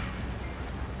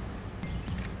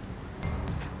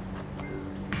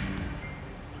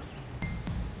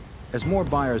 As more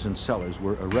buyers and sellers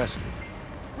were arrested,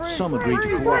 some agreed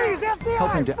to cooperate,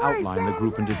 helping to outline the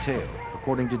group in detail,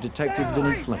 according to Detective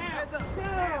Vinnie Flynn.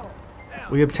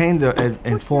 We obtained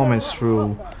informants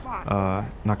through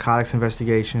narcotics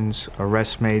investigations,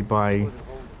 arrests made by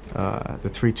the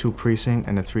 3-2 precinct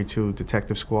and the 3-2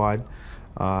 detective squad,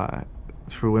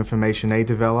 through information they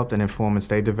developed and informants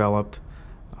they developed.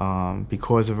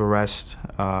 Because of arrest,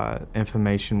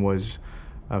 information was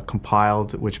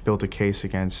compiled, which built a case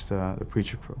against the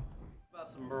Preacher crew.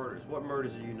 About some murders. What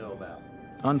murders do you know about?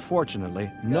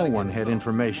 Unfortunately, no one had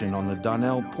information on the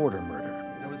Donnell Porter murder.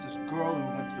 There was this girl who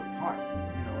went to the park,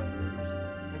 you know,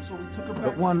 and so we took her back.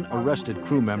 But one arrested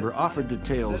crew member offered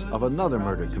details of another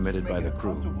murder committed by the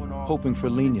crew, hoping for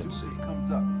leniency.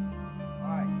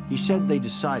 He said they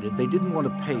decided they didn't want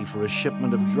to pay for a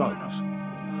shipment of drugs.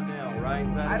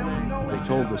 They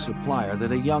told the supplier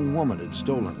that a young woman had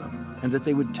stolen them and that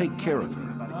they would take care of her.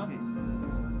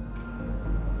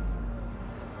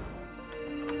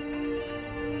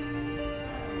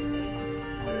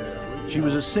 She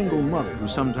was a single mother who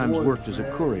sometimes worked as a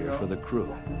courier for the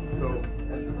crew. So,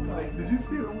 did you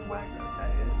see when we whacked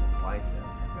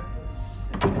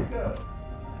her?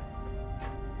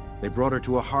 They brought her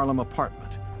to a Harlem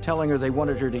apartment, telling her they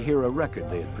wanted her to hear a record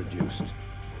they had produced.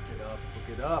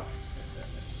 Look it up.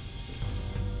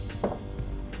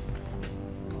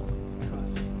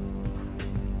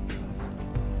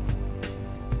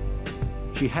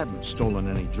 She hadn't stolen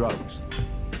any drugs.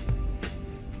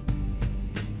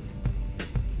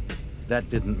 That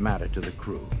didn't matter to the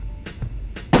crew.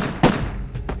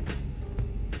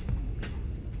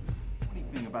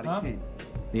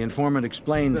 The informant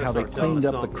explained how they cleaned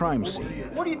up the crime scene,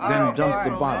 then dumped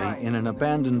the body in an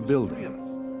abandoned building.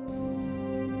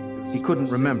 He couldn't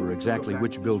remember exactly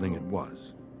which building it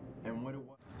was.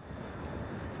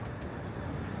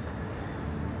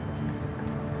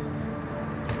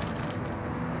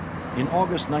 In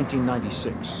August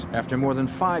 1996, after more than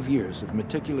 5 years of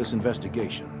meticulous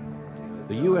investigation,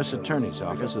 the U.S. Attorney's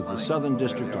Office of the Southern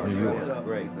District of New York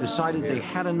decided they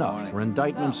had enough for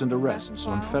indictments and arrests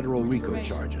on federal RICO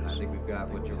charges.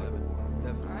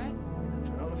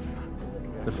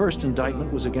 The first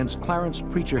indictment was against Clarence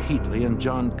Preacher Heatley and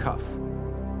John Cuff.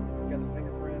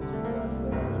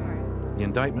 The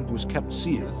indictment was kept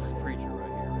sealed.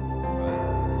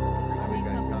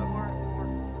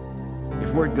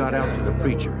 If word got out to the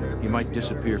preacher, he might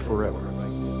disappear forever.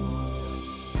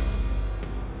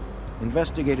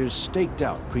 Investigators staked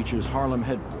out Preacher's Harlem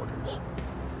headquarters.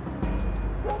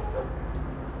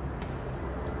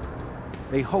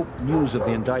 They hoped news of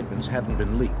the indictments hadn't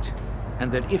been leaked,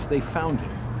 and that if they found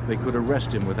him, they could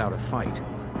arrest him without a fight.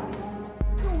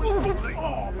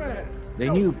 They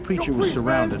knew Preacher was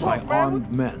surrounded by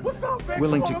armed men,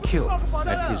 willing to kill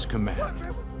at his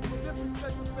command.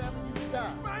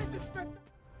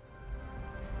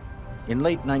 In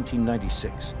late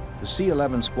 1996, the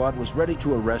C-11 squad was ready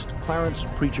to arrest Clarence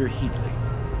Preacher Heatley.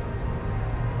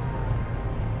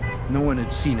 No one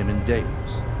had seen him in days.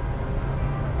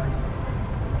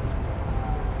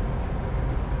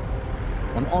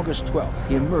 On August 12th,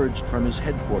 he emerged from his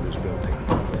headquarters building.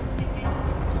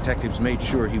 Detectives made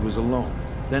sure he was alone,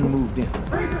 then moved in.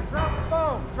 Preacher, drop the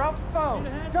phone! Drop the phone!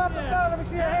 Drop the phone! Let me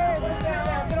see your hands!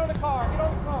 Get on the car! Get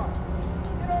on the car!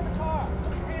 Get on the car! Hands on the car!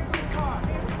 Hands on the car!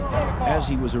 As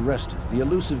he was arrested, the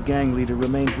elusive gang leader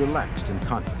remained relaxed and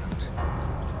confident.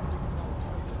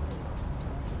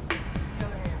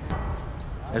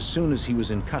 As soon as he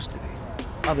was in custody,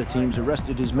 other teams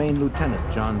arrested his main lieutenant,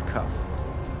 John Cuff.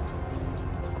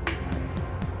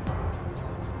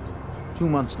 2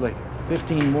 months later,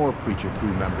 15 more Preacher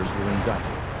crew members were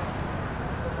indicted.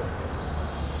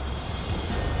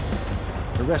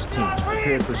 Arrest teams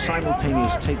prepared for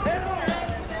simultaneous takedowns.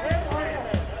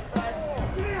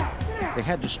 They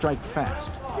had to strike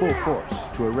fast, full force,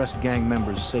 to arrest gang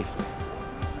members safely.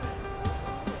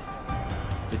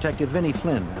 Detective Vinnie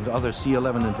Flynn and other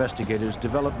C-11 investigators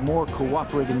developed more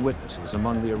cooperating witnesses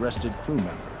among the arrested crew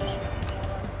members.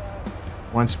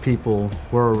 Once people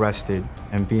were arrested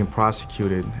and being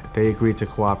prosecuted, they agreed to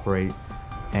cooperate,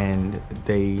 and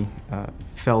they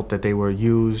felt that they were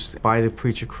used by the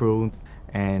Preacher crew,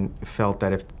 and felt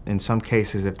that if, in some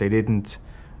cases, if they didn't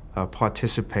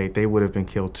participate, they would have been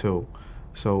killed too.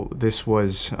 So this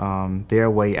was their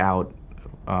way out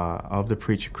of the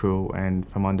Preacher crew and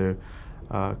from under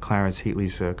Clarence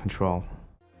Heatley's control.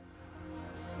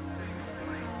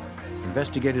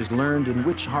 Investigators learned in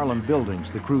which Harlem buildings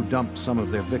the crew dumped some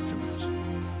of their victims.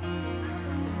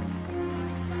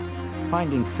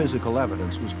 Finding physical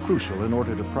evidence was crucial in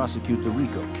order to prosecute the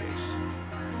RICO case.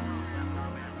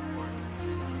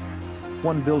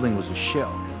 One building was a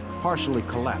shell, partially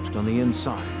collapsed on the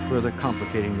inside, further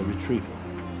complicating the retrieval.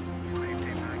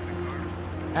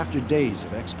 After days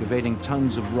of excavating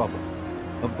tons of rubble,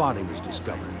 a body was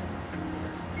discovered.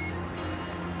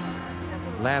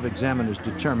 Lab examiners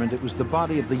determined it was the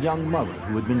body of the young mother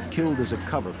who had been killed as a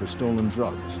cover for stolen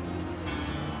drugs.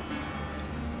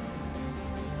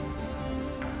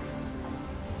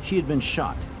 She had been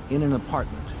shot in an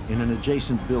apartment in an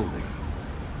adjacent building.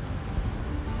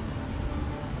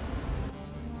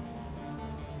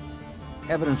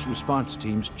 Evidence response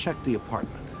teams checked the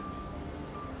apartment.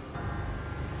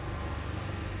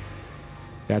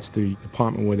 That's the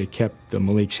apartment where they kept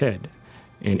Malik's head.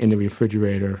 And in the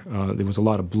refrigerator, there was a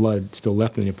lot of blood still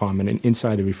left in the apartment. And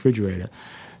inside the refrigerator,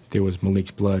 there was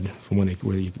Malik's blood from where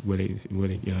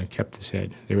they kept his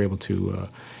head. They were able to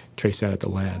trace that at the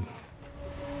lab.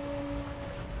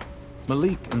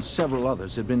 Malik and several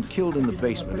others had been killed in the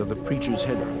basement of the Preacher's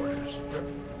headquarters.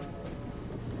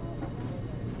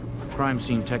 Crime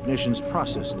scene technicians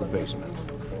processed the basement.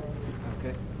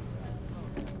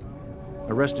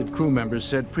 Arrested crew members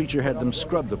said Preacher had them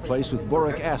scrub the place with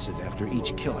boric acid after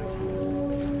each killing.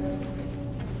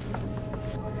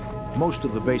 Most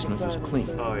of the basement was clean.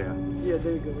 Oh, yeah. Yeah,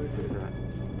 there you go, right there.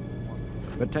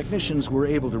 But technicians were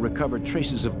able to recover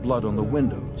traces of blood on the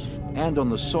windows and on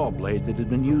the saw blade that had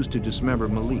been used to dismember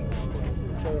Malik.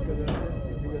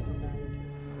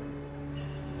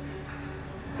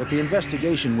 But the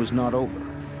investigation was not over.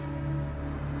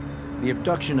 The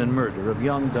abduction and murder of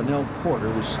young Donnell Porter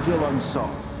was still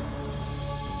unsolved.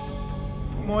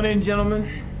 Come on in, gentlemen.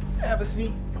 Have a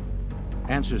seat.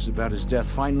 Answers about his death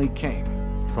finally came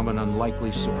from an unlikely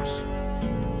source.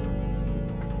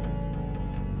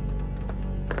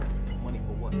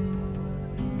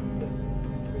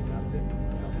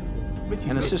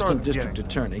 An assistant district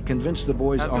attorney convinced the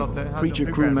boy's uncle,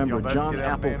 preacher crew member John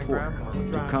Apple Porter,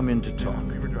 to come in to talk.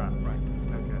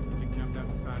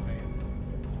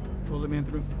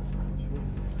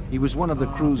 He was one of the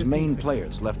crew's main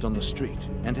players left on the street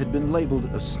and had been labeled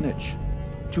a snitch.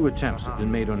 2 attempts had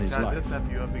been made on his life.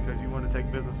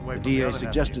 The DA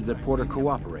suggested that Porter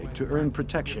cooperate to earn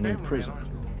protection in prison.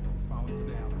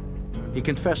 He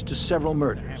confessed to several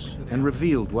murders and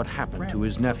revealed what happened to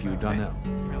his nephew Donnell.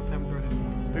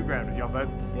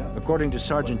 According to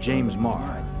Sergeant James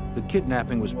Marr, the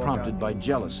kidnapping was prompted by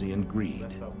jealousy and greed.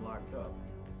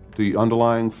 The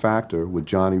underlying factor with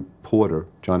Johnny Porter,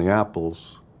 Johnny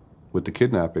Apples, with the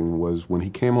kidnapping was when he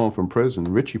came home from prison,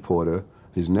 Richie Porter,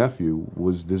 his nephew,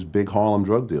 was this big Harlem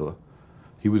drug dealer.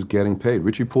 He was getting paid.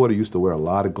 Richie Porter used to wear a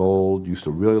lot of gold, used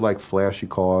to really like flashy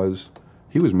cars.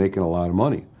 He was making a lot of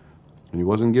money, and he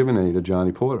wasn't giving any to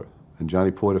Johnny Porter. And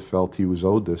Johnny Porter felt he was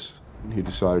owed this, and he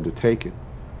decided to take it.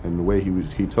 And the way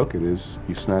he took it is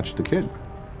he snatched the kid.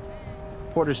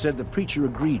 Porter said the preacher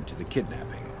agreed to the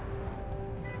kidnapping.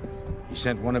 He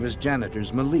sent one of his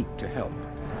janitors, Malik, to help.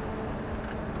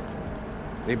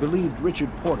 They believed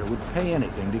Richard Porter would pay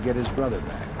anything to get his brother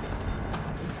back.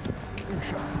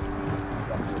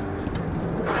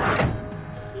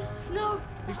 No.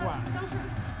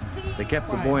 They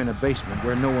kept the boy in a basement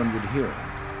where no one would hear him.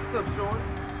 What's up, Sean?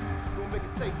 We'll make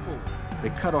a take for us. They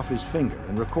cut off his finger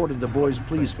and recorded the boy's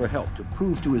pleas for help to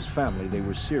prove to his family they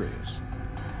were serious.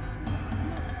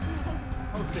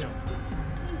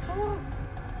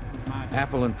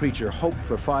 Apple and Preacher hoped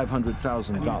for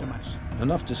 $500,000,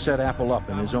 enough to set Apple up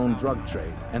in his own drug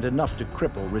trade and enough to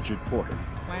cripple Richard Porter.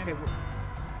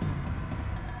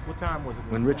 What time was it?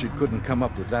 When Richard couldn't come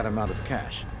up with that amount of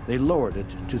cash, they lowered it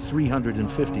to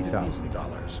 $350,000.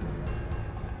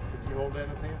 Did you hold that in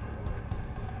his hand?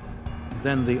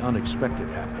 Then the unexpected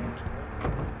happened.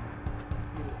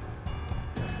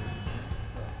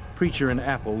 Preacher and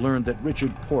Apple learned that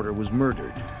Richard Porter was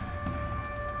murdered.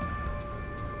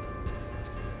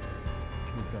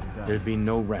 There'd be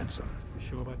no ransom. You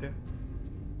sure about that?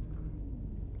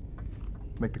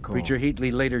 Make the call. Preacher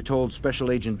Heatley later told Special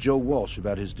Agent Joe Walsh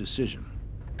about his decision.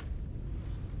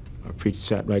 Preacher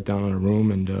sat right down in a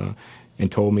room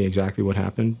and told me exactly what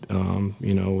happened.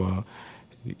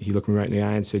 He looked me right in the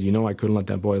eye and said, I couldn't let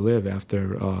that boy live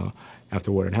after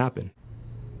what had happened.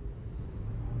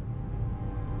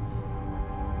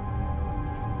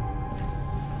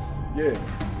 Yeah.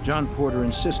 John Porter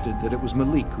insisted that it was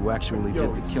Malik who actually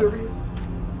did the killing.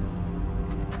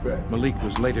 Malik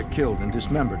was later killed and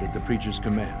dismembered at the preacher's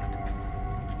command.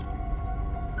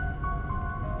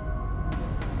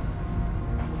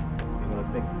 You want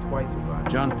to think twice about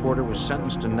it? John Porter was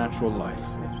sentenced to natural life.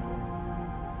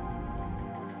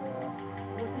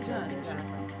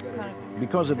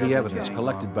 Because of the evidence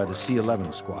collected by the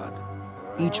C-11 squad,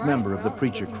 each member of the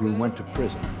preacher crew went to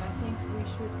prison.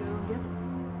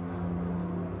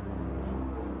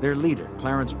 Their leader,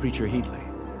 Clarence Preacher Heatley,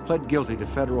 pled guilty to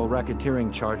federal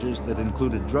racketeering charges that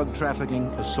included drug trafficking,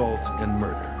 assault, and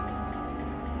murder.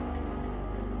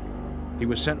 He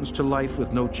was sentenced to life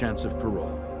with no chance of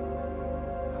parole.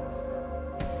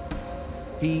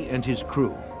 He and his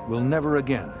crew will never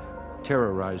again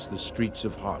terrorize the streets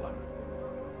of Harlem.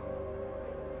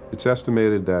 It's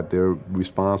estimated that they're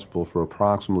responsible for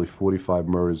approximately 45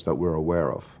 murders that we're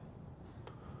aware of.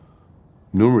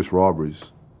 Numerous robberies.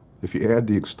 If you add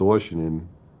the extortion in,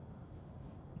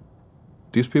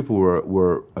 these people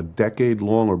were a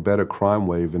decade-long or better crime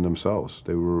wave in themselves.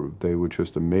 They were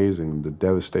just amazing, the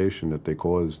devastation that they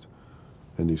caused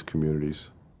in these communities.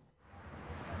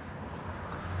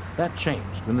 That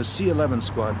changed when the C-11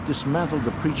 squad dismantled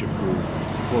the preacher crew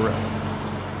forever.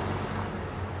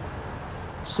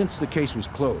 Since the case was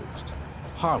closed,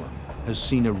 Harlem has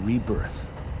seen a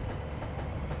rebirth.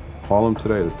 Harlem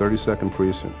today, the 32nd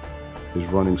precinct, is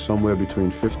running somewhere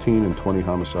between 15 and 20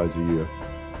 homicides a year,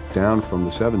 down from the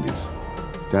 70s.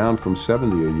 down from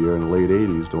 70 a year in the late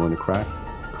 80s during the crack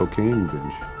cocaine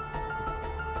binge.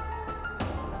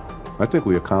 I think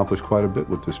we accomplished quite a bit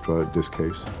with this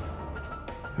case.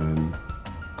 And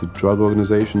the drug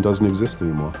organization doesn't exist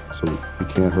anymore, so we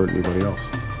can't hurt anybody else.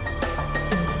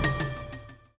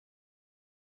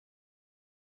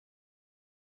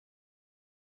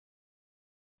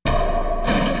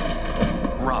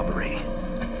 Robbery,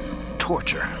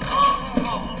 torture,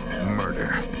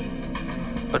 murder.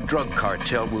 A drug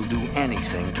cartel will do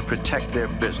anything to protect their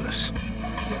business,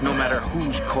 no matter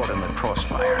who's caught in the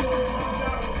crossfire.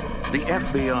 The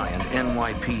FBI and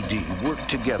NYPD work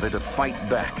together to fight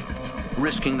back,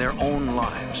 risking their own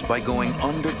lives by going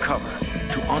undercover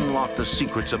to unlock the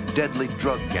secrets of deadly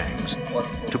drug gangs,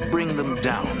 to bring them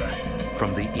down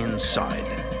from the inside.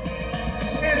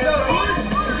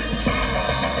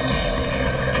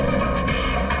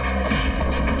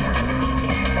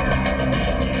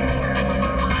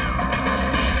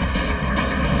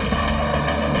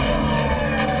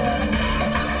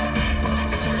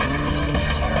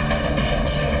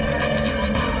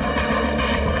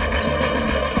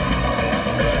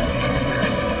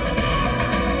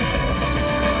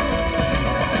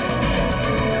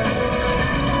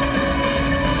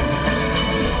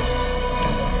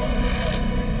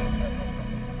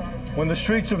 When the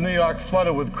streets of New York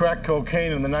flooded with crack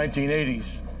cocaine in the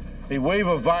 1980s, a wave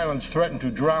of violence threatened to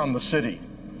drown the city.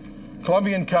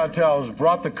 Colombian cartels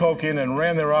brought the coke in and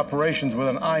ran their operations with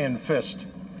an iron fist.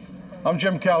 I'm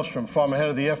Jim Kallstrom, former head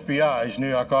of the FBI's New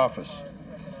York office.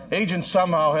 Agents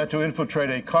somehow had to infiltrate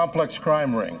a complex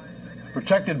crime ring,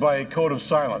 protected by a code of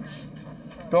silence.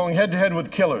 Going head-to-head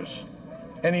with killers,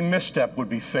 any misstep would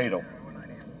be fatal.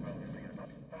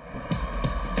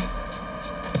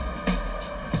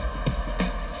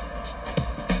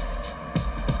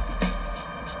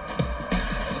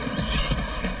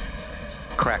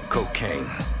 Crack cocaine.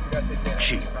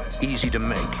 Cheap, easy to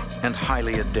make, and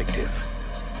highly addictive.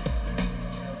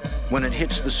 When it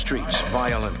hits the streets,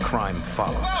 violent crime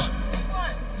follows.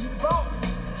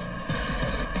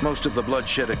 Most of the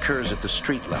bloodshed occurs at the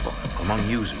street level, among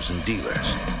users and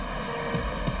dealers.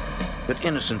 But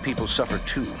innocent people suffer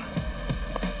too.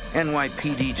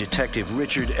 NYPD detective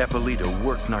Richard Eppolito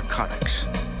worked narcotics.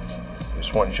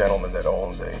 There's one gentleman that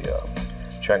owned a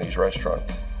Chinese restaurant.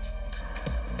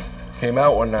 Came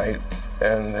out one night,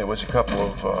 and there was a couple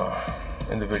of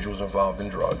individuals involved in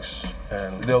drugs,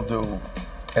 and they'll do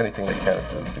anything they can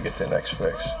do to get their next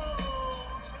fix.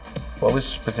 Well,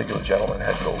 this particular gentleman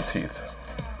had gold teeth,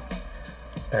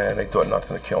 and they thought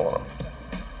nothing of killing him.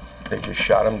 They just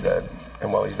shot him dead,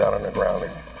 and while he's down on the ground, they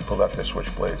pulled out their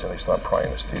switchblades and they started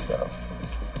prying his teeth out.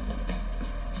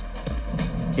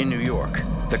 In New York,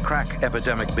 the crack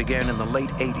epidemic began in the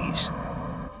late 80s.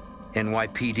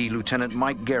 NYPD Lieutenant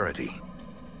Mike Garrity.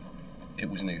 It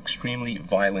was an extremely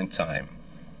violent time.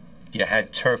 You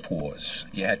had turf wars.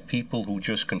 You had people who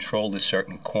just controlled a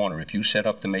certain corner. If you set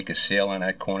up to make a sale on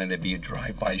that corner, there'd be a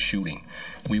drive-by shooting.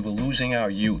 We were losing our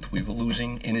youth. We were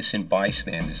losing innocent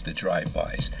bystanders to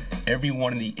drive-bys. Every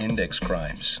one of the index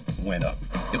crimes went up.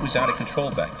 It was out of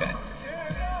control back then.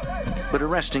 But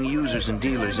arresting users and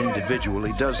dealers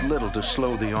individually does little to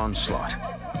slow the onslaught.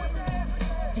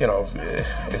 You know,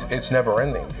 it's never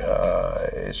ending.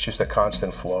 It's just a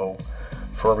constant flow.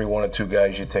 For every one or two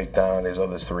guys you take down, there's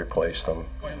others to replace them.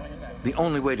 The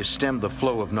only way to stem the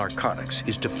flow of narcotics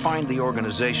is to find the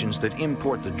organizations that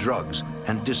import the drugs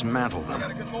and dismantle them.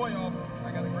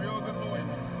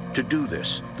 To do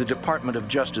this, the Department of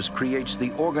Justice creates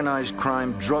the Organized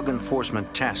Crime Drug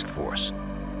Enforcement Task Force.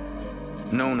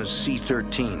 Known as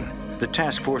C-13, the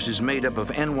task force is made up of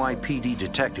NYPD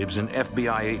detectives and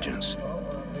FBI agents.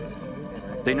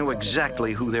 They know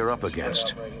exactly who they're up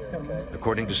against,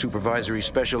 according to Supervisory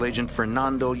Special Agent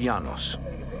Fernando Llanos.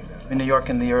 In New York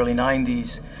in the early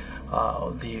 90s,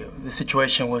 the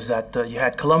situation was that you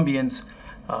had Colombians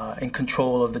in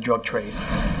control of the drug trade.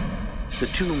 The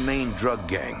two main drug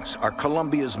gangs are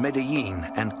Colombia's Medellin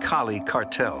and Cali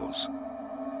cartels.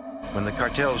 When the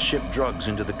cartels ship drugs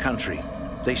into the country,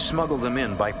 they smuggle them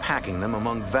in by packing them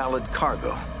among valid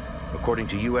cargo, according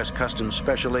to U.S. Customs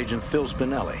Special Agent Phil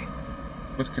Spinelli.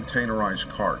 With containerized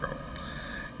cargo,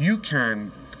 you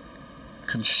can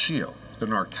conceal the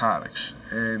narcotics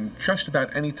in just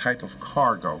about any type of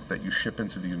cargo that you ship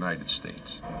into the United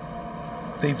States.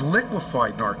 They've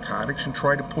liquefied narcotics and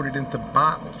tried to put it into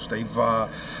bottles.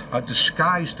 They've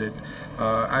disguised it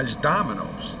as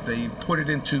dominoes. They've put it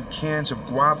into cans of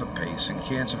guava paste and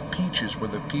cans of peaches where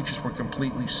the peaches were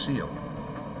completely sealed.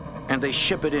 And they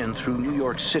ship it in through New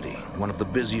York City, one of the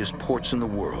busiest ports in the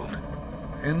world.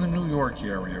 In the New York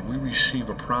area, we receive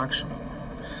approximately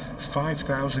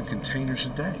 5,000 containers a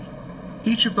day.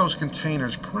 Each of those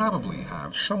containers probably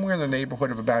have somewhere in the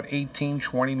neighborhood of about 18,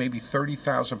 20, maybe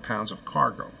 30,000 pounds of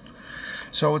cargo.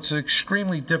 So it's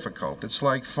extremely difficult. It's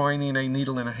like finding a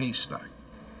needle in a haystack.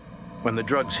 When the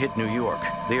drugs hit New York,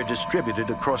 they are distributed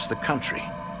across the country.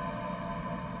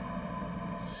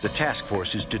 The task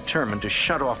force is determined to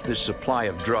shut off this supply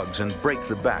of drugs and break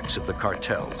the backs of the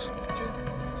cartels.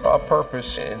 Our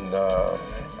purpose in the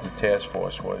task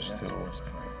force was to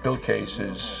build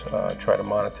cases, try to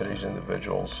monitor these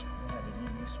individuals,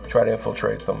 try to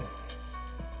infiltrate them,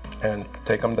 and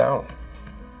take them down.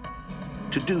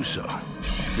 To do so,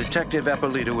 Detective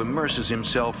Eppolito immerses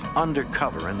himself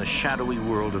undercover in the shadowy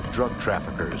world of drug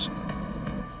traffickers,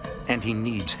 and he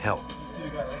needs help.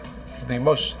 The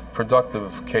most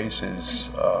productive cases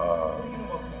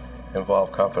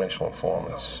involve confidential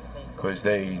informants because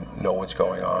they know what's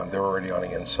going on. They're already on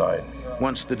the inside.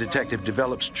 Once the detective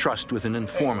develops trust with an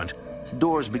informant,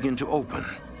 doors begin to open.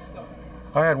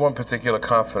 I had one particular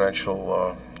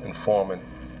confidential informant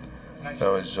that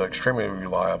was extremely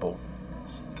reliable.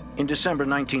 In December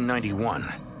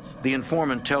 1991, the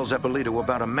informant tells Eppolito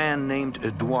about a man named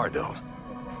Eduardo.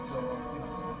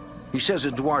 He says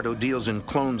Eduardo deals in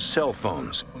cloned cell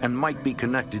phones and might be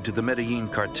connected to the Medellin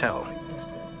cartel.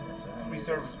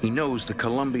 He knows the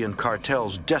Colombian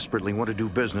cartels desperately want to do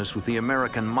business with the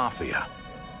American mafia.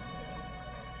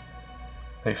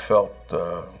 They felt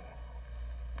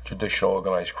traditional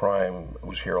organized crime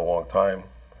was here a long time.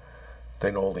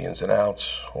 They know all the ins and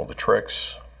outs, all the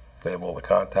tricks. They have all the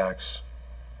contacts.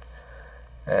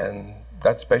 And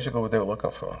that's basically what they were looking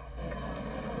for.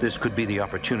 This could be the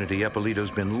opportunity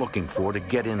Eppolito's been looking for to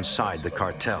get inside the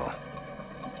cartel.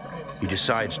 He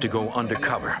decides to go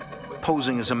undercover,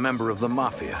 posing as a member of the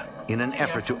mafia in an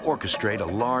effort to orchestrate a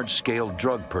large-scale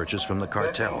drug purchase from the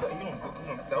cartel.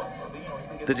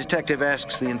 The detective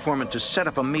asks the informant to set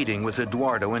up a meeting with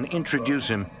Eduardo and introduce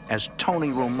him as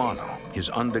Tony Romano, his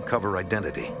undercover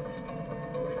identity.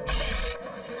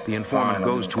 The informant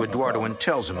goes to Eduardo and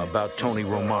tells him about Tony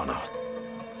Romano.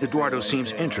 Eduardo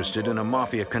seems interested in a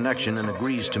mafia connection and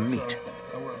agrees to meet.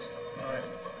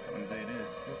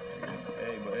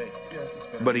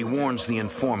 But he warns the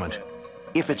informant,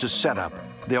 if it's a setup,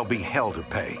 there'll be hell to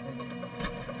pay.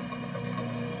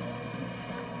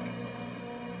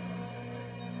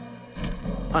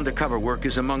 Undercover work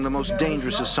is among the most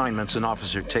dangerous assignments an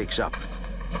officer takes up.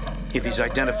 If he's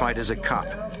identified as a cop,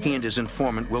 he and his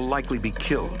informant will likely be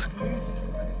killed.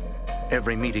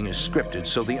 Every meeting is scripted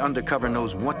so the undercover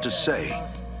knows what to say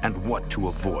and what to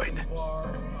avoid.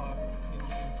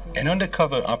 An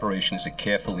undercover operation is a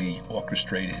carefully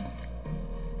orchestrated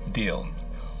deal.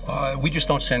 We just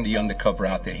don't send the undercover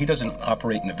out there. He doesn't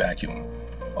operate in a vacuum.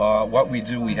 What we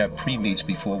do, we have pre-meets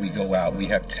before we go out. We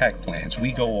have tack plans.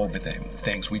 We go over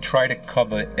things. We try to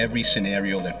cover every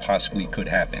scenario that possibly could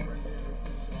happen.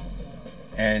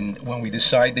 And when we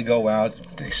decide to go out,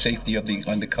 the safety of the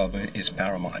undercover is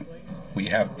paramount. We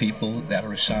have people that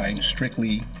are assigned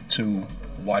strictly to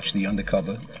watch the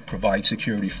undercover, provide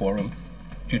security for them.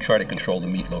 You try to control the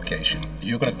meet location.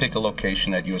 You're going to pick a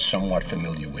location that you're somewhat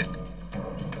familiar with.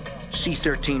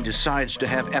 C-13 decides to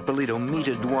have Eppolito meet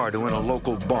Eduardo in a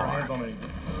local bar.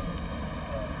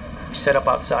 We set up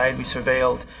outside, we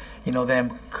surveilled,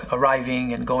 them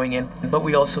arriving and going in, but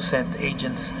we also sent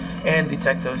agents and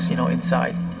detectives,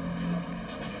 inside.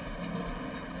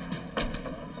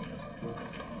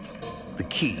 The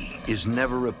key is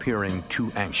never appearing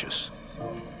too anxious.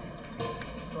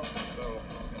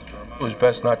 It was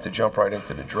best not to jump right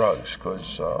into the drugs,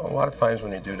 because a lot of times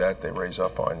when you do that, they raise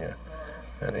up on you,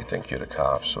 and they think you're the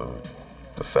cops or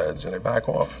the feds, and they back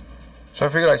off. So I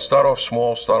figured I'd start off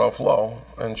small, start off low,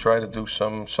 and try to do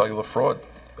some cellular fraud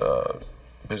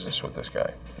business with this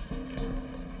guy.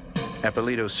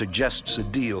 Eppolito suggests a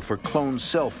deal for cloned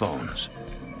cell phones,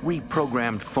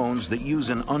 reprogrammed phones that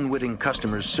use an unwitting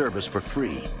customer's service for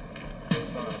free.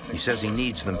 He says he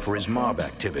needs them for his mob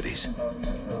activities.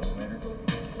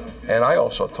 And I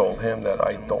also told him that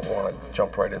I don't want to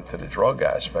jump right into the drug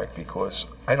aspect because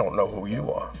I don't know who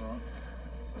you are.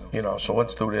 So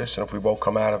let's do this, and if we both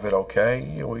come out of it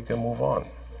okay, we can move on.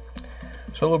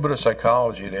 So a little bit of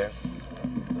psychology there.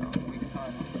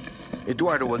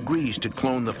 Eduardo agrees to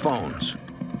clone the phones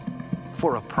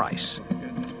for a price.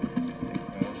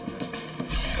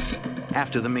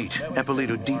 After the meet,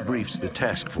 Eppolito debriefs the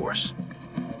task force.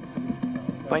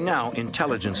 By now,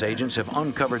 intelligence agents have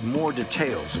uncovered more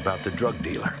details about the drug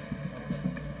dealer.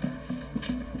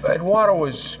 Eduardo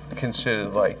was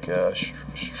considered like a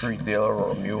street dealer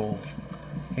or a mule.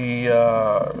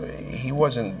 He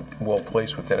wasn't well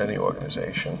placed within any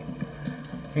organization.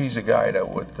 He's a guy that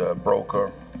would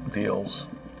broker deals,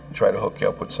 try to hook you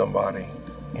up with somebody,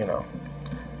 you know,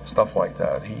 stuff like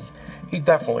that. He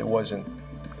definitely wasn't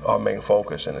our main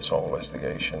focus in this whole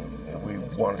investigation. We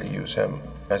wanted to use him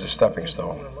as a stepping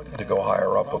stone to go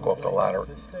higher up or go up the ladder.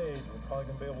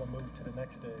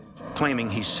 Claiming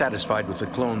he's satisfied with the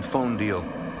clone phone deal,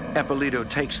 Ippolito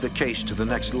takes the case to the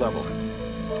next level.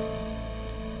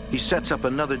 He sets up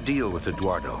another deal with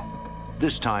Eduardo,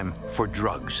 this time for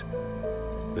drugs.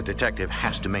 The detective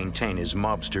has to maintain his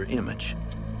mobster image.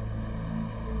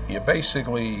 You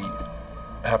basically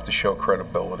have to show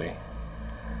credibility.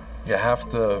 You have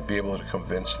to be able to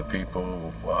convince the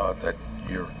people that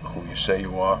you're who you say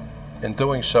you are. In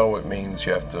doing so, it means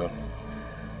you have to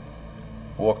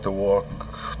walk the walk,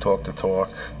 talk the talk.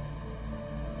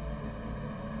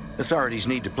 Authorities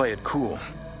need to play it cool.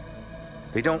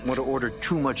 They don't want to order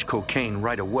too much cocaine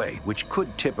right away, which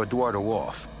could tip Eduardo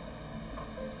off.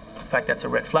 In fact, that's a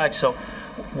red flag. So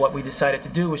what we decided to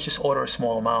do was just order a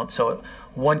small amount. So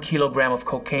 1 kilogram of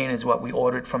cocaine is what we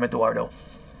ordered from Eduardo.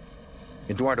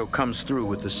 Eduardo comes through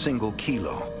with a single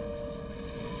kilo.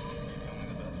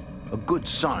 A good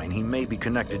sign he may be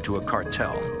connected to a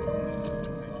cartel.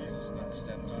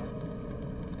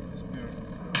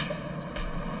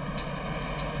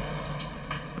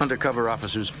 Undercover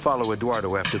officers follow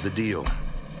Eduardo after the deal.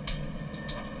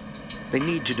 They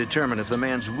need to determine if the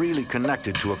man's really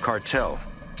connected to a cartel.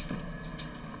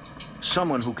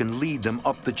 Someone who can lead them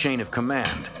up the chain of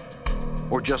command,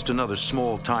 or just another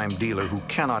small-time dealer who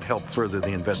cannot help further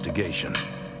the investigation.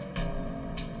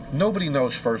 Nobody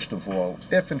knows, first of all,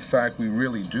 if in fact we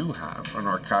really do have a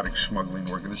narcotic smuggling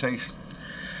organization.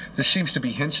 There seems to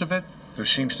be hints of it, there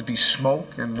seems to be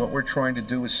smoke, and what we're trying to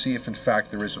do is see if in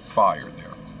fact there is a fire there.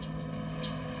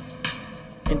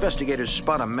 Investigators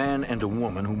spot a man and a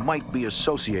woman who might be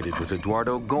associated with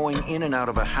Eduardo going in and out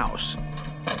of a house.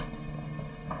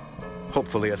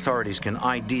 Hopefully, authorities can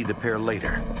ID the pair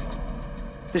later.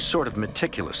 This sort of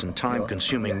meticulous and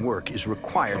time-consuming work is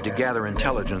required to gather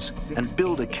intelligence and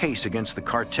build a case against the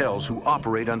cartels who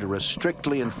operate under a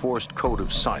strictly enforced code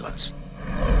of silence.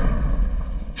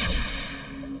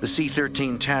 The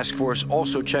C-13 task force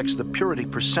also checks the purity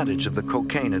percentage of the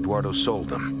cocaine Eduardo sold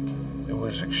them. It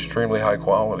was extremely high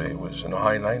quality. It was in the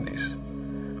high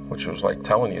 90s, which was like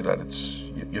telling you that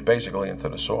you're basically into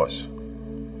the source,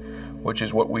 which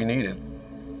is what we needed.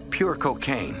 Pure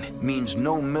cocaine means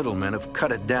no middlemen have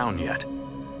cut it down yet.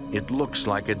 It looks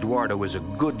like Eduardo is a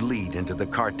good lead into the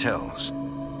cartels.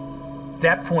 At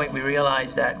that point, we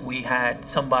realized that we had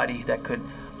somebody that could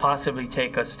possibly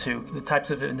take us to the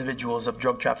types of individuals, of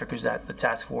drug traffickers that the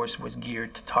task force was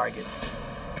geared to target.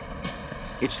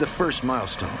 It's the first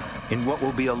milestone in what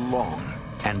will be a long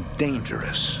and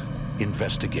dangerous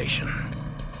investigation.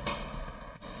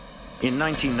 In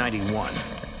 1991,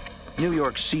 New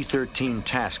York's C-13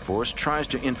 task force tries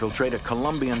to infiltrate a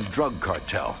Colombian drug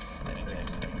cartel,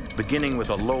 beginning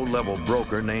with a low-level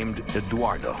broker named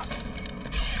Eduardo.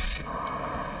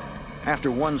 After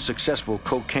one successful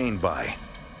cocaine buy,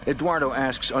 Eduardo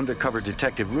asks undercover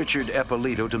detective Richard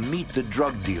Ippolito to meet the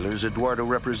drug dealers Eduardo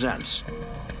represents.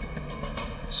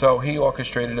 So he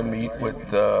orchestrated a meet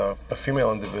with a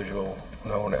female individual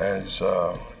known as,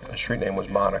 her street name was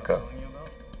Monica.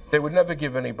 They would never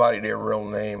give anybody their real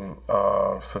name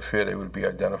for fear they would be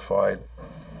identified.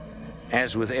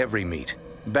 As with every meet,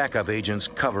 backup agents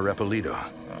cover Ippolito.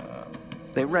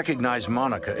 They recognize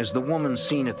Monica as the woman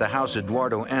seen at the house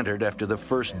Eduardo entered after the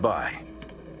first buy.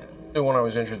 When I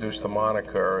was introduced to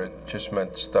Monica, it just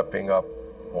meant stepping up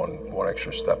one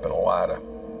extra step in a ladder.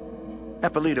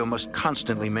 Ippolito must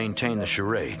constantly maintain the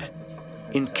charade,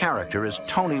 in character as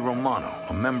Tony Romano,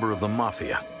 a member of the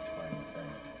Mafia.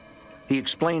 He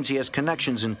explains he has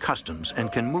connections in customs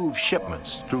and can move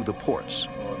shipments through the ports.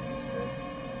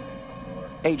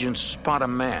 Agents spot a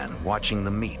man watching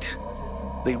the meet.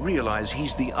 They realize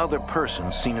he's the other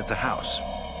person seen at the house,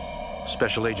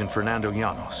 Special Agent Fernando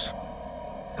Llanos.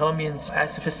 Colombians,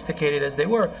 as sophisticated as they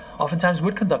were, oftentimes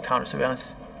would conduct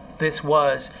counter-surveillance. This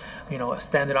was, a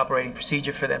standard operating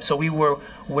procedure for them. So we were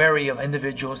wary of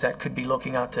individuals that could be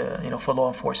looking out to, for law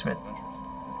enforcement.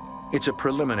 It's a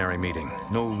preliminary meeting.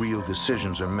 No real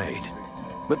decisions are made.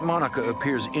 But Monica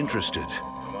appears interested.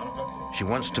 She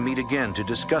wants to meet again to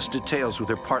discuss details with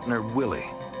her partner, Willie.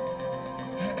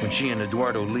 When she and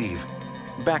Eduardo leave,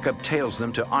 backup tails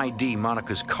them to ID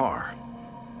Monica's car.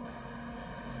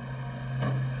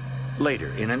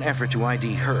 Later, in an effort to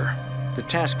ID her, the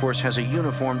task force has a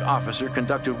uniformed officer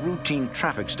conduct a routine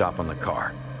traffic stop on the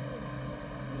car.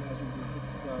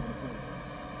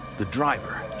 The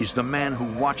driver is the man who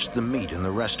watched the meet in the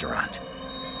restaurant.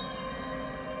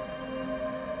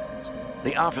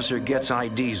 The officer gets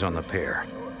IDs on the pair,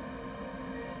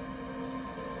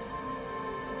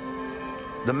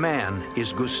 The man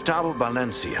is Gustavo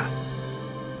Valencia,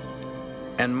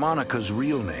 and Monica's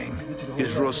real name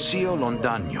is Rocio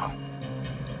Londaño.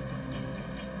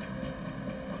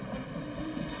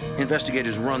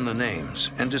 Investigators run the names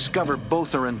and discover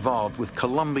both are involved with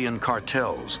Colombian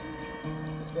cartels,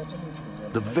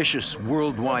 the vicious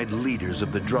worldwide leaders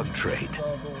of the drug trade.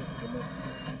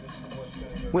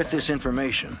 With this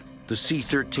information, the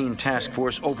C-13 task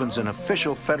force opens an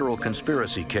official federal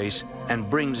conspiracy case and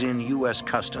brings in U.S.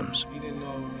 Customs.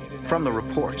 From the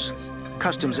reports,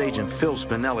 Customs agent Phil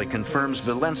Spinelli confirms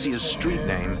Valencia's street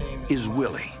name is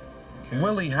Willie.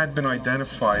 Willie had been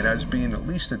identified as being at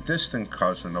least a distant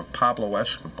cousin of Pablo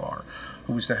Escobar,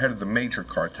 who was the head of the major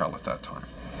cartel at that time.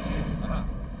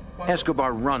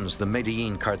 Escobar runs the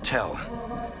Medellin cartel,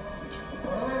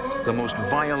 the most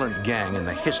violent gang in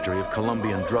the history of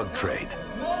Colombian drug trade.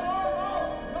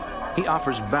 He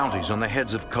offers bounties on the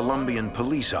heads of Colombian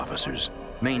police officers,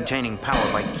 maintaining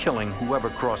power by killing whoever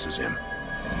crosses him.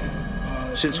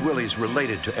 Since Willie's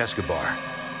related to Escobar,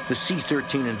 the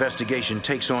C-13 investigation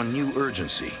takes on new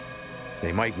urgency.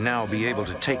 They might now be able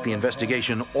to take the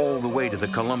investigation all the way to the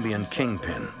Colombian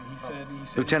kingpin.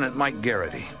 Lieutenant Mike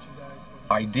Garrity.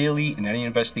 Ideally, in any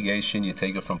investigation, you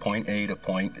take it from point A to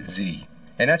point Z.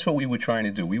 And that's what we were trying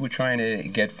to do. We were trying to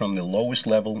get from the lowest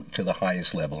level to the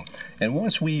highest level. And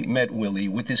once we met Willie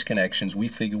with his connections, we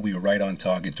figured we were right on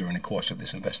target during the course of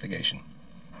this investigation.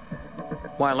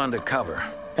 While undercover,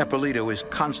 Eppolito is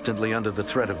constantly under the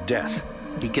threat of death.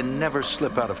 He can never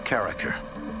slip out of character.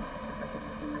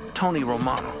 Tony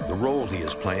Romano, the role he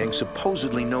is playing,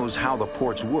 supposedly knows how the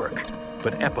ports work,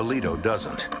 but Eppolito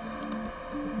doesn't.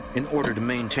 In order to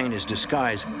maintain his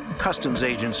disguise, customs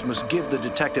agents must give the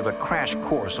detective a crash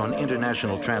course on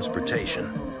international transportation.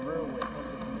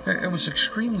 It was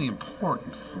extremely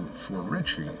important for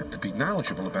Richie to be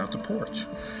knowledgeable about the ports.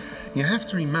 You have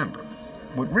to remember,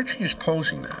 what Richie is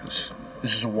posing as,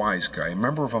 this is a wise guy, a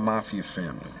member of a mafia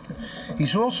family.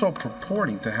 He's also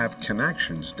purporting to have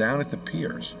connections down at the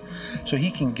piers, so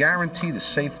he can guarantee the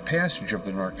safe passage of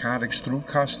the narcotics through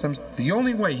customs. The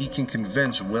only way he can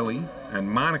convince Willie and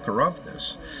Monica of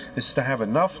this is to have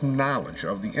enough knowledge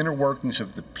of the inner workings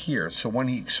of the pier, so when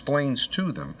he explains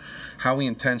to them how he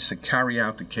intends to carry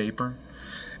out the caper,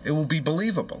 it will be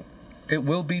believable. It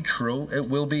will be true. It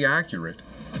will be accurate.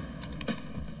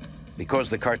 Because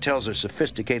the cartels are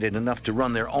sophisticated enough to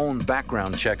run their own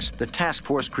background checks, the task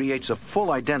force creates a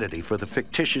full identity for the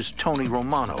fictitious Tony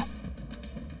Romano,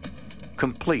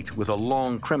 complete with a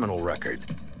long criminal record.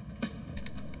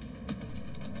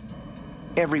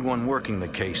 Everyone working the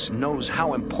case knows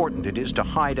how important it is to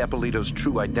hide Eppolito's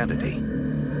true identity.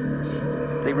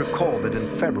 They recall that in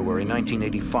February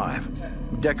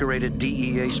 1985, decorated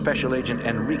DEA Special Agent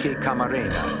Enrique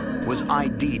Camarena was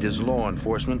ID'd as law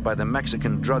enforcement by the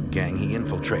Mexican drug gang he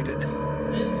infiltrated.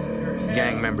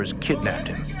 Gang members kidnapped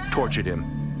him, tortured him,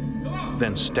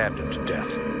 then stabbed him to death.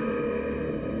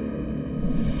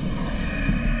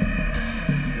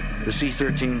 The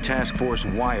C-13 task force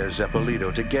wires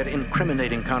Eppolito to get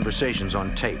incriminating conversations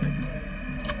on tape.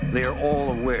 They are all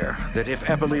aware that if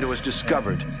Eppolito is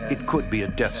discovered, it could be a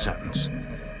death sentence.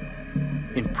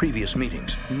 In previous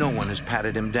meetings, no one has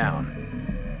patted him down.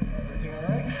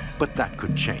 But that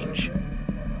could change.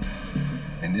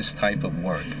 In this type of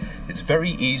work, it's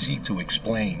very easy to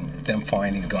explain them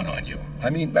finding a gun on you.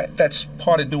 I mean, that's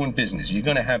part of doing business. You're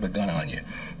going to have a gun on you.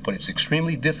 But it's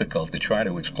extremely difficult to try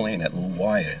to explain that little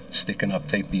wire sticking up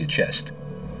tape to your chest.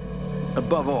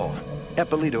 Above all,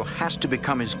 Eppolito has to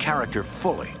become his character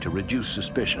fully to reduce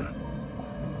suspicion.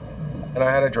 And I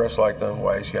had to dress like the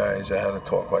wise guys. I had to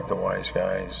talk like the wise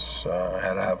guys. I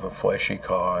had to have a flashy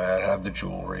car. I had to have the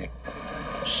jewelry.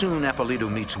 Soon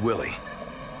Eppolito meets Willie.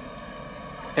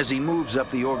 As he moves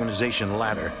up the organization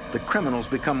ladder, the criminals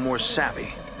become more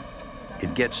savvy.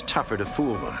 It gets tougher to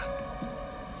fool them.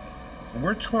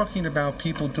 We're talking about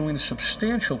people doing a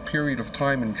substantial period of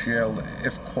time in jail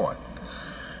if caught.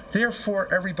 Therefore,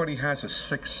 everybody has a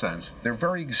sixth sense. Their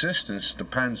very existence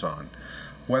depends on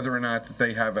whether or not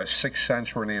they have a sixth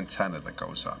sense or an antenna that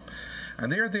goes up.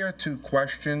 And they're there to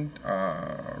question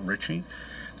Richie.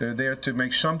 They're there to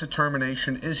make some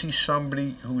determination. Is he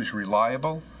somebody who is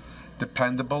reliable,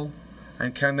 dependable,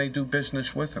 and can they do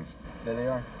business with him? There they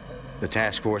are. The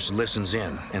task force listens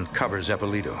in and covers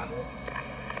Eppolito.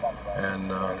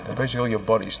 And they're basically your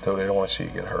buddies, too. They don't want to see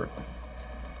you get hurt.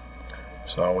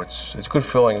 So it's a good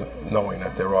feeling knowing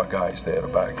that there are guys there to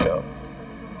back you up.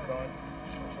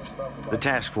 The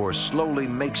task force slowly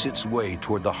makes its way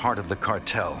toward the heart of the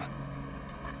cartel,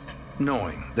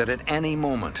 knowing that at any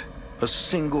moment, a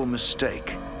single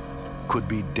mistake could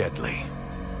be deadly.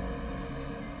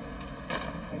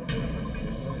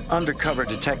 Undercover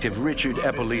detective Richard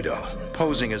Ippolito,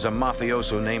 posing as a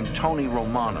mafioso named Tony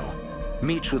Romano,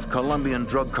 meets with Colombian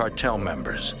drug cartel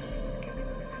members.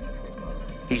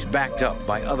 He's backed up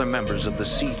by other members of the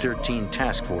C-13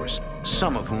 task force,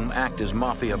 some of whom act as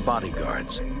mafia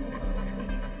bodyguards.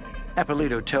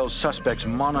 Ippolito tells suspects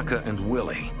Monica and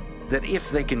Willie that if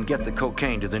they can get the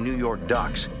cocaine to the New York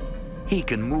docks, he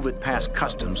can move it past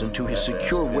customs into his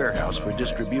secure warehouse for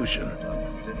distribution.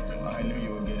 I knew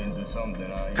you would get into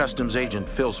something. Customs agent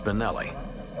Phil Spinelli.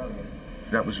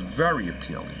 That was very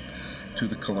appealing to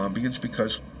the Colombians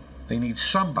because they need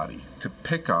somebody to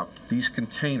pick up these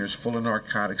containers full of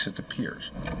narcotics at the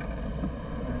piers.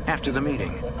 After the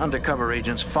meeting, undercover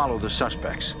agents follow the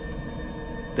suspects.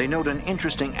 They note an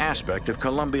interesting aspect of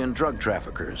Colombian drug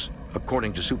traffickers,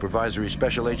 according to Supervisory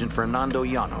Special Agent Fernando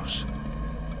Llanos.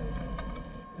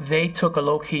 They took a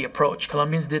low-key approach.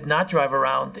 Colombians did not drive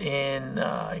around in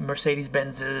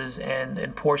Mercedes-Benzes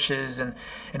and Porsches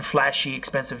and flashy,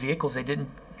 expensive vehicles. They didn't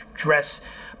dress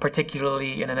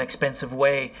particularly in an expensive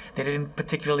way. They didn't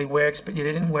particularly wear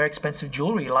expensive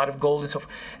jewelry, a lot of gold and so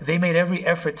forth. They made every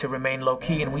effort to remain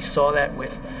low-key, and we saw that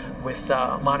with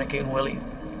Monica and Willie.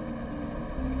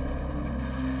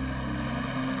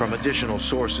 From additional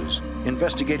sources,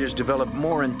 investigators developed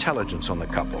more intelligence on the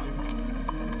couple.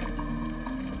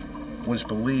 It was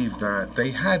believed that they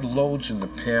had loads in the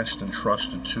past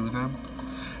entrusted to them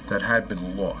that had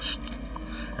been lost,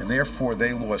 and therefore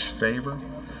they lost favor,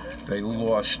 they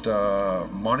lost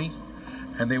money,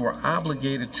 and they were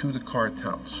obligated to the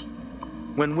cartels.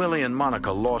 When Willie and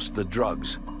Monica lost the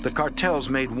drugs, the cartels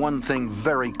made one thing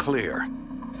very clear: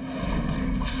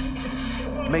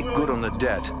 make good on the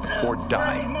debt or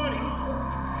die.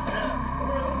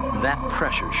 That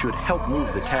pressure should help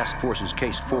move the task force's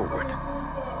case forward.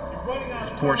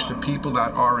 Of course, the people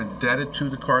that are indebted to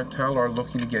the cartel are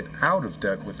looking to get out of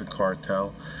debt with the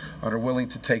cartel and are willing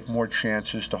to take more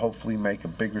chances to hopefully make a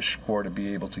bigger score to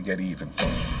be able to get even.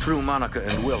 Through Monica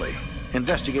and Willie,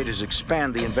 investigators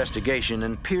expand the investigation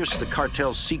and pierce the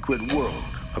cartel's secret world,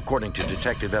 according to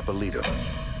Detective Ippolito.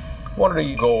 One of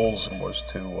the goals was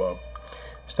to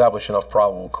establish enough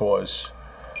probable cause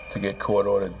to get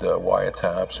court-ordered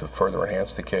wiretaps to further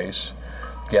enhance the case,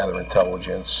 gather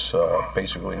intelligence,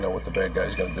 basically know what the bad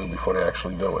guy's going to do before they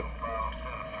actually do it.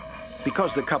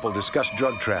 Because the couple discussed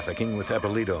drug trafficking with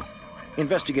Ippolito,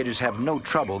 investigators have no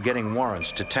trouble getting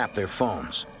warrants to tap their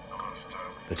phones.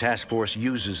 The task force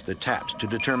uses the taps to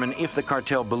determine if the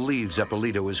cartel believes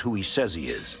Ippolito is who he says he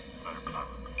is.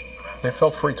 They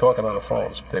felt free talking on the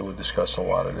phones. They would discuss a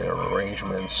lot of their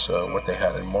arrangements, what they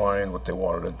had in mind, what they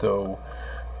wanted to do,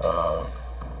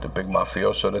 the big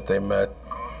mafioso that they met.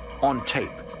 On tape,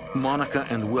 Monica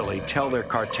and Willie tell their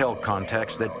cartel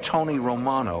contacts that Tony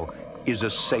Romano is a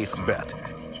safe bet.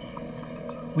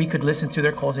 We could listen to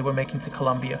their calls they were making to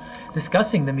Colombia,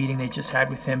 discussing the meeting they just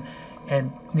had with him,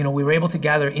 and we were able to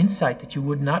gather insight that you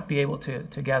would not be able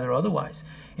to gather otherwise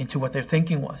into what their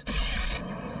thinking was.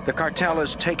 The cartel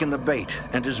has taken the bait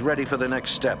and is ready for the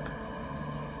next step.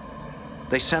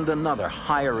 They send another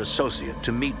higher associate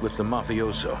to meet with the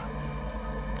mafioso.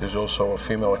 There's also a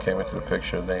female that came into the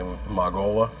picture named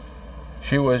Magola.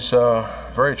 She was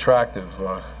very attractive,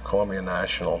 Colombian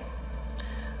national.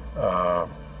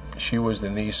 She was the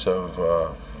niece of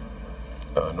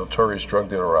a notorious drug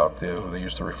dealer out there who they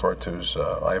used to refer to as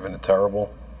Ivan the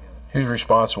Terrible. He was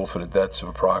responsible for the deaths of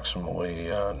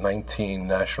approximately 19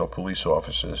 national police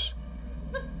officers.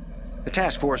 The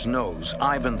task force knows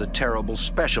Ivan the Terrible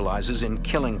specializes in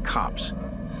killing cops.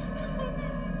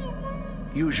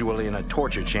 Usually in a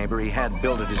torture chamber he had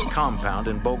built at his compound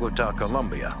in Bogota,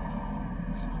 Colombia.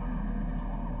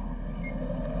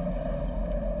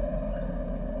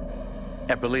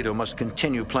 Ippolito must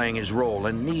continue playing his role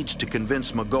and needs to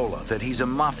convince Magola that he's a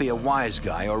mafia wise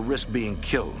guy or risk being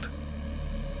killed.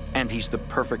 And he's the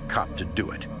perfect cop to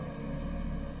do it.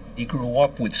 He grew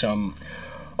up with some,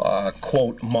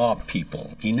 quote, mob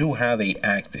people. He knew how they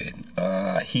acted.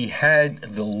 He had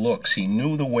the looks. He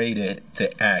knew the way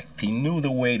to act. He knew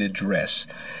the way to dress.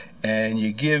 And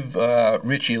you give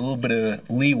Richie a little bit of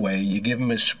leeway. You give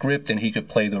him a script and he could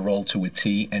play the role to a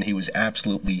T, and he was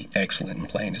absolutely excellent in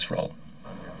playing his role.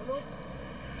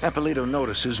 Ippolito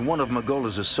notices one of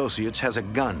Magola's associates has a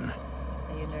gun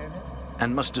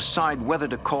and must decide whether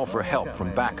to call for help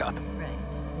from backup.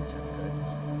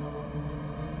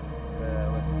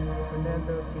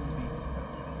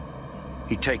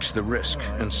 He takes the risk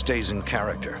and stays in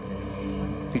character.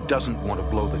 He doesn't want to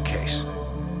blow the case.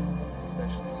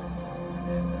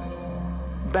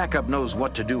 Backup knows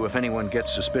what to do if anyone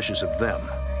gets suspicious of them.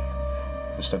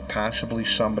 Is that possibly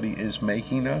somebody is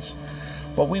making us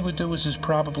what we would do is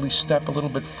probably step a little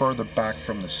bit further back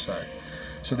from the set.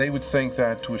 So they would think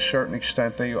that to a certain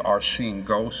extent they are seeing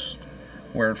ghosts,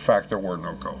 where in fact there were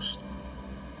no ghosts.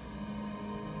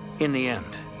 In the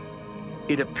end,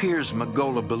 it appears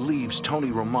Magola believes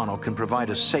Tony Romano can provide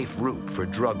a safe route for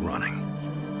drug running.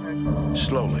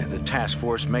 Slowly, the task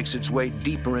force makes its way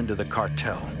deeper into the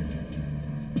cartel.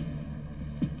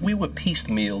 We were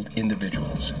piecemealed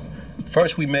individuals.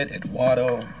 First we met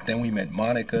Eduardo, then we met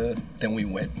Monica, then we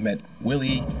met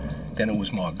Willie, then it was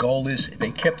Margolis.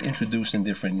 They kept introducing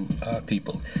different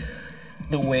people.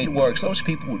 The way it works, those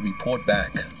people would report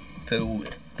back to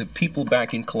the people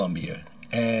back in Colombia,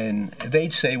 and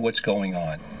they'd say what's going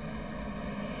on.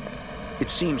 It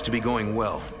seems to be going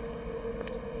well.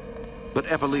 But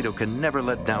Eppolito can never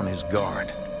let down his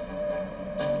guard.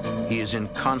 He is in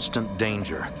constant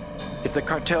danger. If the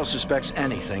cartel suspects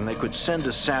anything, they could send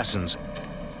assassins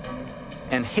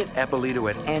and hit Eppolito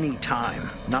at any time,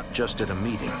 not just at a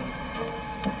meeting.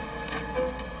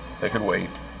 They could wait,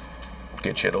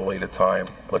 get you at a later time,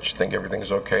 let you think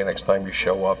everything's okay. Next time you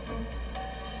show up,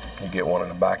 you get one in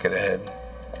the back of the head.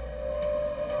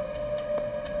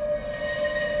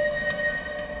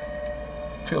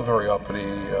 I feel very uppity,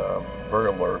 very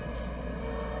alert.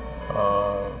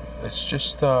 It's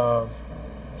just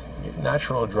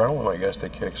natural adrenaline, I guess,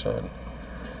 that kicks in.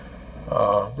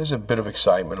 There's a bit of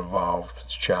excitement involved.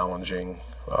 It's challenging,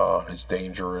 it's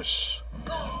dangerous.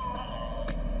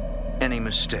 Any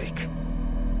mistake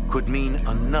could mean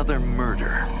another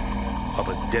murder of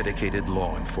a dedicated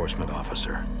law enforcement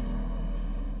officer.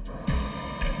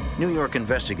 New York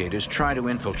investigators try to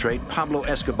infiltrate Pablo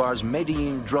Escobar's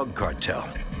Medellin drug cartel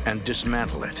and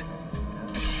dismantle it.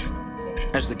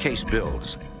 As the case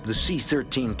builds, the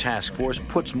C-13 task force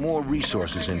puts more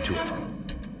resources into it,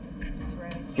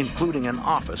 including an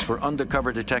office for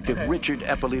undercover detective Richard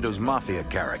Eppolito's mafia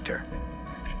character.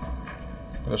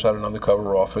 We also had an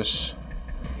undercover office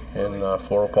in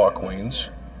Floral Park, Queens.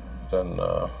 Then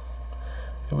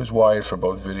it was wired for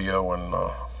both video and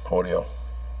audio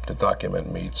to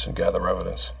document meets and gather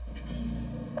evidence.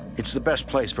 It's the best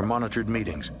place for monitored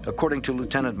meetings, according to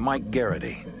Lieutenant Mike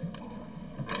Garrity.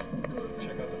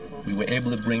 We were able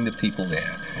to bring the people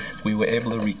there. We were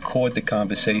able to record the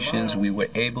conversations. We were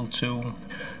able to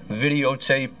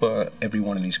videotape every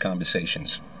one of these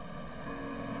conversations.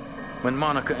 When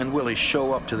Monica and Willie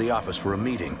show up to the office for a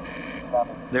meeting,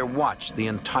 they're watched the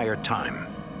entire time.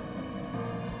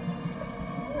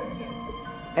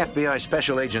 FBI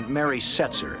Special Agent Mary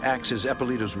Setzer acts as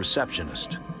Eppolito's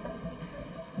receptionist.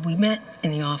 We met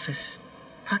in the office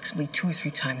approximately 2 or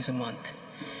 3 times a month.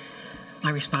 My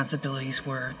responsibilities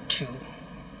were to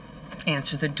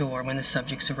answer the door when the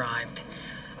subjects arrived,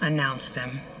 announce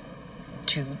them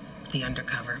to the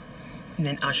undercover, and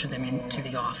then usher them into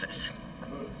the office.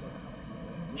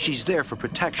 She's there for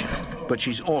protection, but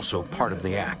she's also part of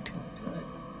the act.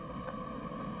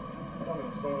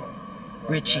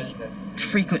 Richie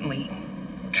frequently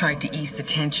tried to ease the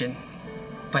tension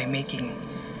by making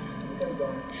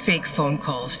fake phone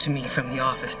calls to me from the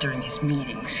office during his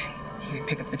meetings. He would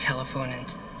pick up the telephone and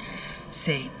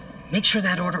say, "Make sure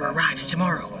that order arrives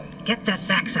tomorrow. Get that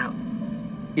fax out."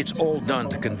 It's all done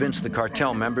to convince the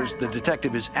cartel members the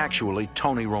detective is actually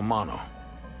Tony Romano.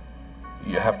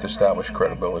 You have to establish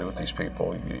credibility with these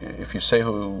people. If you say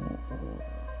who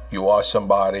you are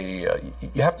somebody,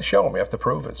 you have to show them, you have to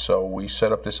prove it. So we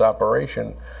set up this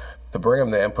operation to bring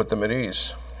them there and put them at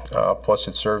ease. Plus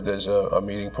it served as a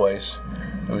meeting place.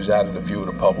 It was out of the view of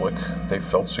the public. They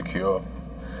felt secure,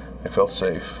 they felt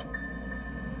safe.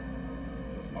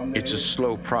 It's a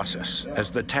slow process as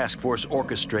the task force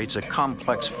orchestrates a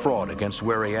complex fraud against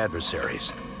wary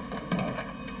adversaries.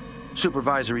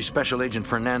 Supervisory Special Agent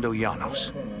Fernando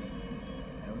Llanos.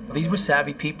 These were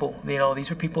savvy people, you know, these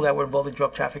were people that were involved in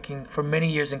drug trafficking for many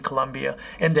years in Colombia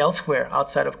and elsewhere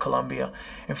outside of Colombia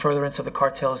in furtherance of the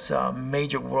cartel's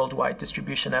major worldwide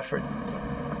distribution effort.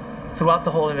 Throughout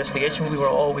the whole investigation, we were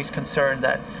always concerned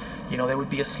that, you know, there would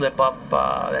be a slip-up,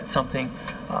 that something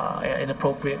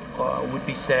inappropriate would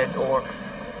be said, or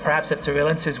perhaps that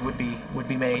surveillances would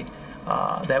be made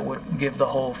that would give the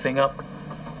whole thing up.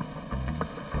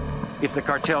 If the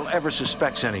cartel ever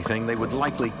suspects anything, they would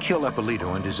likely kill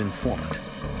Eppolito and his informant.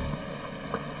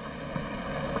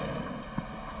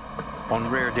 On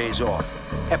rare days off,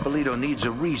 Eppolito needs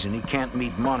a reason he can't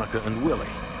meet Monica and Willie.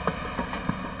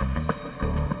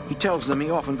 He tells them he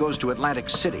often goes to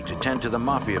Atlantic City to tend to the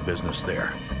mafia business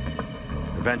there.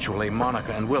 Eventually,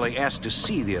 Monica and Willie ask to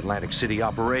see the Atlantic City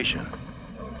operation.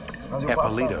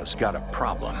 Eppolito's got a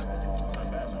problem.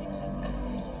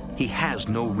 He has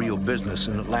no real business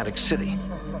in Atlantic City.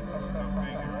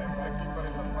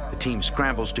 The team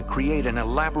scrambles to create an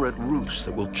elaborate ruse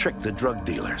that will trick the drug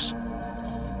dealers.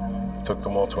 Took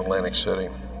them all to Atlantic City.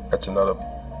 That's another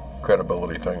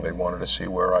credibility thing. They wanted to see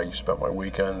where I spent my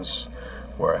weekends,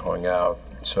 where I hung out.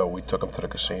 So we took them to the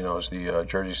casinos. The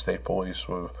Jersey State Police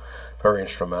were very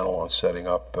instrumental on setting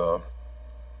up the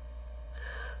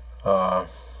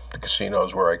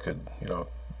casinos where I could, you know,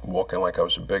 walk in like I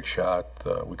was a big shot.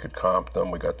 We could comp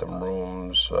them. We got them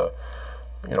rooms.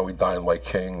 You know, we dined like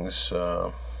kings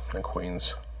and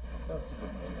queens.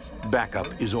 Backup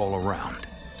is all around.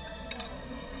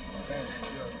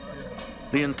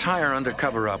 The entire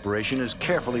undercover operation is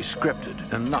carefully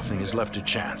scripted, and nothing is left to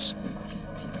chance.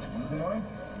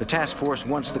 The task force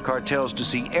wants the cartels to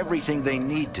see everything they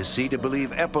need to see to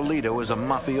believe Ippolito is a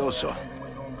mafioso.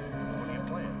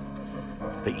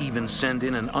 They even send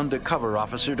in an undercover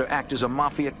officer to act as a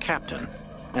mafia captain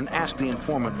and ask the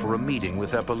informant for a meeting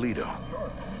with Ippolito.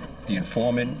 The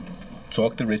informant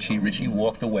talked to Richie. Richie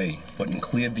walked away, but in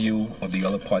clear view of the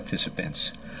other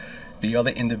participants. The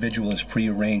other individual is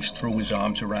prearranged, threw his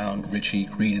arms around Richie,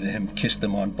 greeted him, kissed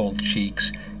him on both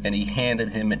cheeks, and he handed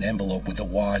him an envelope with a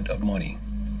wad of money.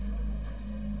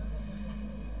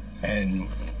 And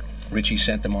Richie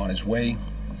sent him on his way,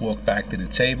 walked back to the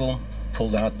table,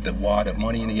 pulled out the wad of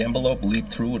money in the envelope,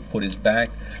 leaped through it, put his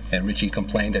back, and Richie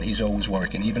complained that he's always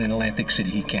working. Even in Atlantic City,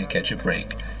 he can't catch a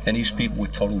break. And these people were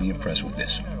totally impressed with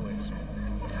this.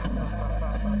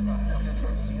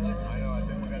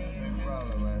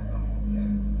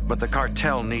 But the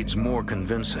cartel needs more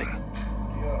convincing.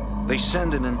 They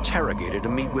send an interrogator to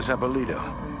meet with Ippolito.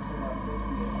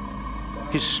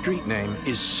 His street name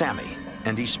is Sammy,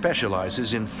 and he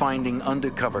specializes in finding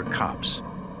undercover cops.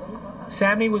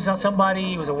 Sammy was somebody,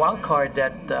 he was a wild card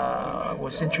that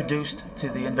was introduced to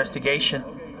the investigation.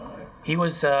 He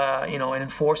was, you know, an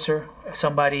enforcer,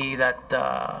 somebody that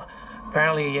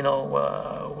apparently, you know,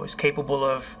 was capable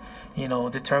of, you know,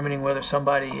 determining whether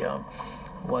somebody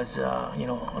was, you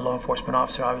know, a law enforcement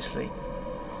officer, obviously.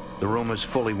 The room is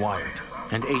fully wired,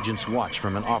 and agents watch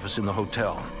from an office in the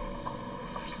hotel.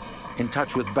 In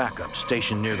touch with backup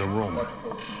stationed near the room.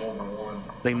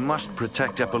 They must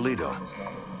protect Ippolito,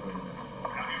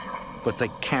 but they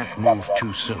can't move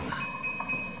too soon.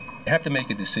 You have to make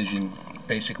a decision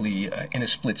basically in a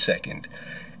split second.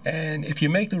 And if you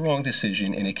make the wrong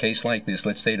decision in a case like this,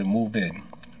 let's say to move in,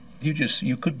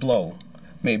 you could blow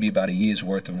maybe about a year's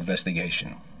worth of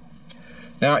investigation.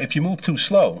 Now, if you move too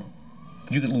slow,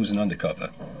 you could lose an undercover.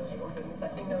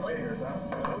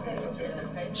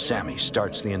 Sammy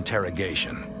starts the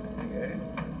interrogation.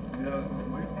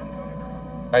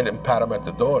 I didn't pat him at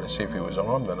the door to see if he was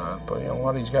armed or not, but you know, a lot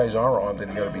of these guys are armed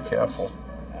and you gotta be careful.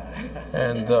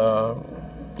 And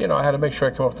you know, I had to make sure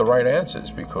I came up with the right answers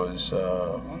because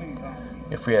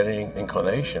if we had any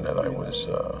inclination that I was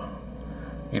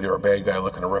either a bad guy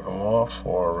looking to rip him off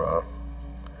or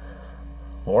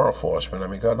law enforcement, I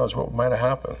mean, God knows what might have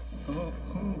happened.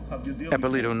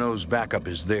 Ippolito knows backup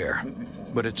is there,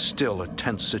 but it's still a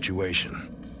tense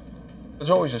situation. There's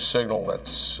always a signal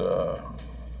that's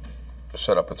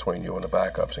set up between you and the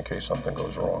backups in case something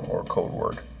goes wrong, or a code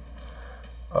word.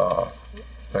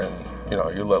 And, you know,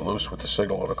 you let loose with the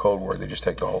signal or the code word, they just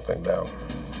take the whole thing down.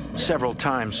 Several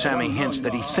times, Sammy hints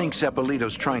that he thinks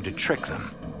Ippolito's trying to trick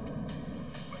them.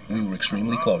 We were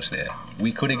extremely close there.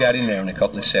 We could have got in there in a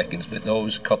couple of seconds, but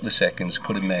those couple of seconds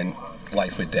could have meant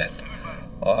life or death.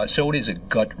 So it is a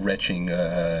gut-wrenching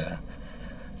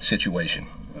situation.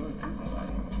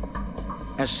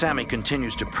 As Sammy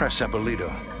continues to press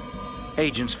Ippolito,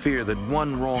 agents fear that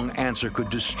one wrong answer could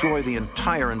destroy the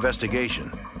entire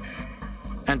investigation,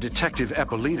 and Detective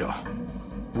Ippolito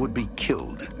would be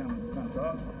killed.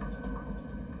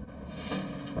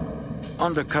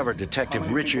 Undercover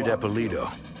Detective Richard Ippolito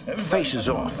faces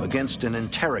off against an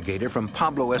interrogator from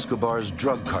Pablo Escobar's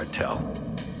drug cartel,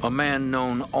 a man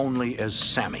known only as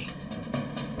Sammy.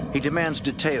 He demands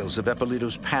details of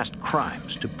Ippolito's past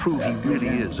crimes to prove he really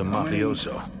is a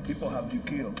mafioso.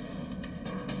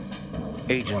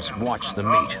 Agents watch the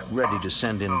meet, ready to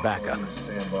send in backup.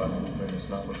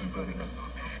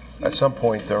 At some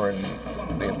point during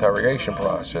the interrogation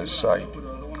process,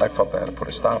 I felt I had to put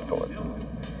a stop to it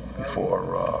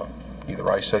before either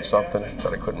I said something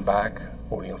that I couldn't back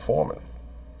or the informant.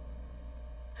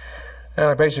 And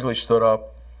I basically stood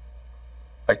up.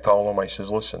 I told him, I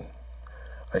says, listen,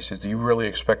 I says, do you really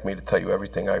expect me to tell you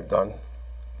everything I've done?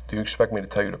 Do you expect me to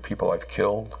tell you the people I've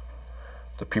killed?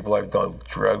 The people I've dealt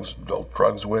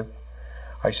drugs with?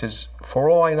 I says, for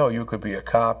all I know, you could be a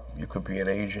cop, you could be an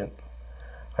agent.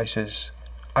 I says,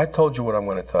 I told you what I'm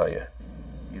going to tell you.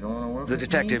 The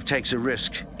detective takes a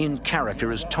risk, in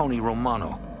character as Tony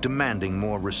Romano, demanding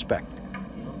more respect.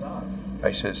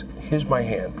 I says, here's my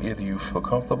hand. Either you feel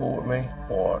comfortable with me,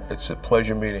 or it's a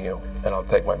pleasure meeting you, and I'll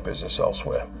take my business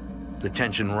elsewhere. The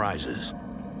tension rises.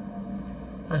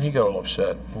 And he got all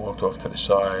upset. He walked off to the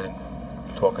side,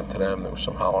 talking to them. There was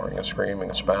some hollering and screaming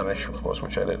in Spanish, of course,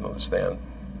 which I didn't understand.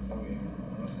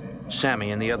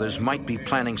 Sammy and the others might be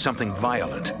planning something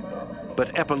violent,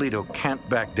 but Eppolito can't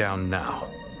back down now.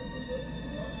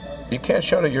 You can't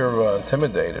show that you're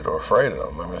intimidated or afraid of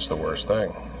them. I mean, that's the worst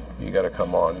thing. You got to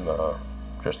come on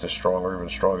just as strong or even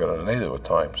stronger than they do at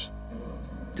times.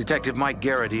 Detective Mike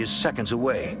Garrity is seconds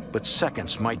away, but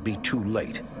seconds might be too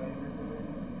late.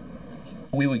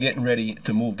 We were getting ready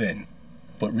to move in,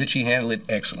 but Richie handled it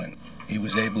excellent. He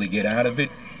was able to get out of it.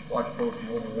 Watch post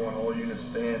 1-1, all units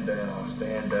stand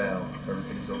down,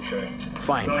 everything's okay.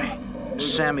 Finally,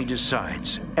 Sammy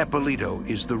decides Eppolito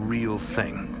is the real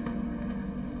thing.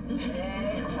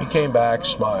 He came back,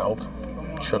 smiled,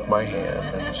 shook my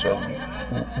hand, and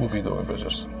said, we'll be doing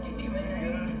business.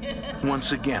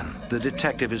 Once again, the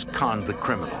detective has conned the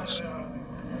criminals.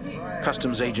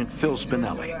 Customs agent Phil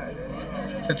Spinelli.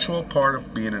 It's all part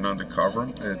of being an undercover.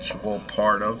 It's all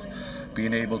part of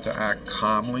being able to act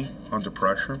calmly under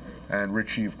pressure. And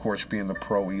Richie, of course, being the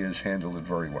pro he is, handled it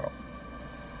very well.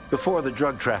 Before the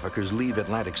drug traffickers leave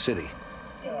Atlantic City,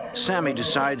 Sammy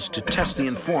decides to test the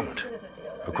informant,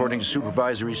 according to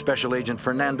Supervisory Special Agent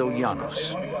Fernando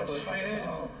Llanos.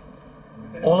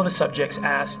 All of the subjects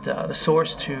asked the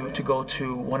source to go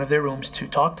to one of their rooms to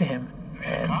talk to him.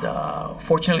 And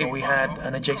fortunately, we had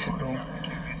an adjacent room,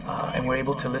 and we're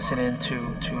able to listen in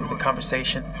to the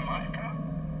conversation.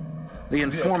 The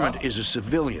informant is a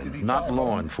civilian, not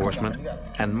law enforcement,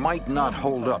 and might not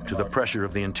hold up to the pressure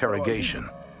of the interrogation.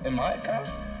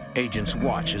 Agents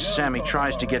watch as Sammy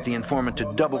tries to get the informant to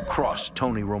double-cross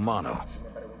Tony Romano.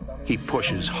 He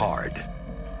pushes hard.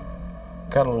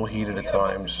 Got a little heated at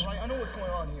times.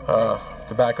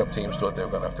 The backup teams thought they were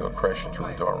going to have to go crashing through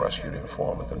the door and rescue the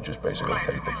informant and just basically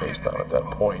take the case down at that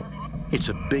point. It's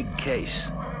a big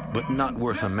case, but not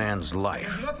worth a man's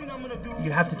life.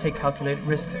 You have to take calculated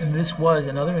risks, and this was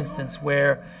another instance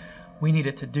where we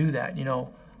needed to do that. You know,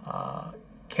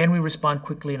 can we respond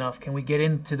quickly enough? Can we get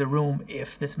into the room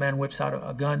if this man whips out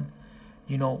a gun,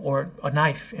 you know, or a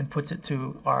knife and puts it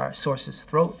to our source's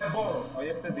throat?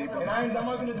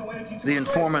 The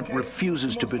informant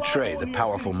refuses to betray the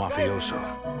powerful mafioso.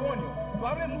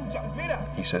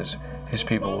 He says, his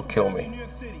people will kill me.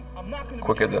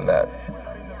 Quicker than that.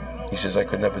 He says, I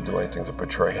could never do anything to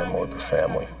betray him or the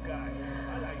family.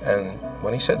 And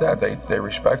when he said that, they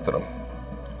respected him.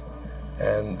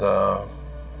 And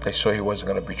they saw he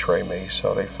wasn't going to betray me,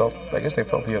 so I guess they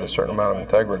felt he had a certain amount of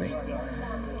integrity.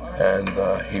 And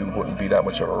he wouldn't be that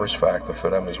much of a risk factor for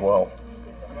them as well.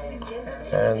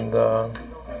 And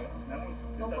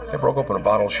they broke open a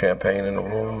bottle of champagne in the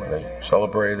room, and they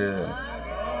celebrated. And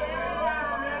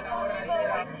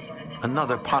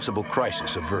another possible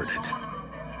crisis averted.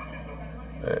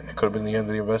 It could have been the end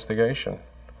of the investigation,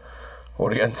 or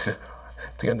the end of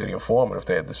the informant if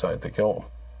they had decided to kill him.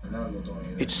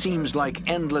 It seems like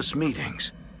endless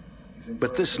meetings,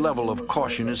 but this level of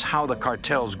caution is how the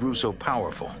cartels grew so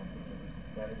powerful.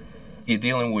 You're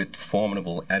dealing with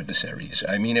formidable adversaries.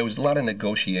 I mean, there was a lot of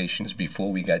negotiations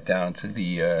before we got down to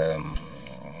the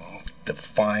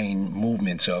fine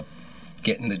movements of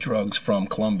getting the drugs from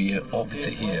Colombia over to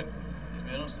here.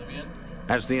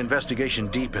 As the investigation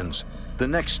deepens, the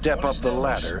next step up the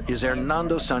ladder is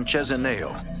Hernando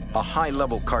Sanchez-Eneo, a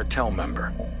high-level cartel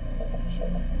member.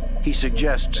 He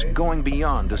suggests going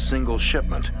beyond a single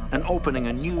shipment and opening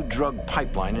a new drug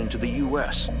pipeline into the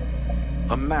U.S.,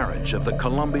 a marriage of the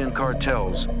Colombian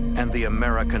cartels and the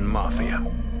American mafia.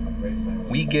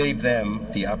 We gave them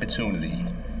the opportunity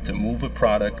to move a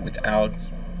product without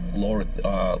law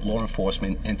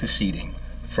enforcement interceding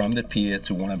from the pier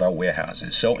to one of our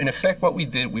warehouses. So in effect, what we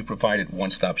did, we provided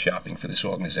one-stop shopping for this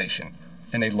organization,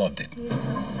 and they loved it.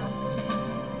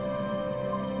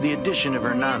 The addition of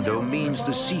Hernando means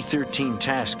the C-13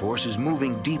 task force is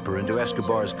moving deeper into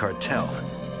Escobar's cartel.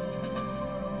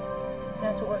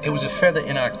 It was a feather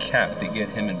in our cap to get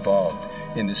him involved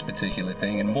in this particular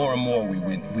thing, and more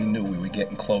we knew we were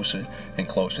getting closer and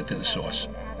closer to the source.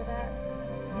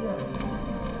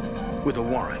 With a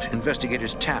warrant,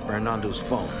 investigators tap Hernando's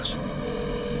phones.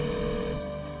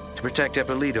 To protect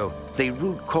Eppolito, they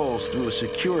route calls through a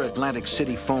secure Atlantic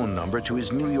City phone number to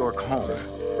his New York home.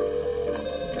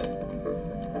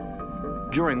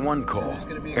 During one call,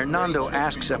 Hernando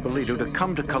asks Eppolito to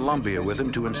come to Colombia with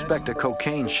him to inspect a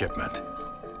cocaine shipment.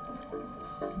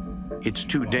 It's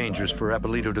too dangerous for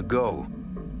Eppolito to go.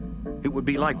 It would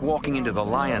be like walking into the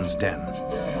lion's den.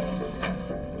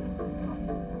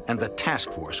 and the task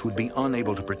force would be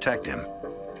unable to protect him.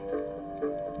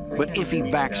 But if he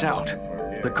backs out,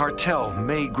 the cartel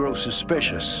may grow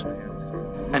suspicious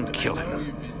and kill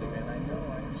him.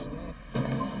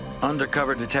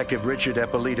 Undercover detective Richard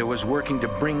Eppolito was working to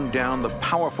bring down the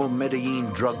powerful Medellin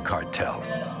drug cartel.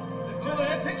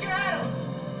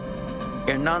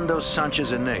 Hernando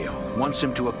Sanchez Aneo wants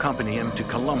him to accompany him to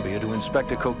Colombia to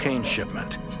inspect a cocaine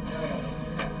shipment.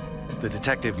 The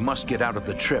detective must get out of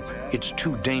the trip. It's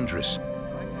too dangerous.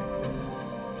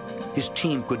 His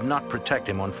team could not protect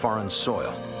him on foreign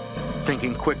soil.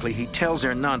 Thinking quickly, he tells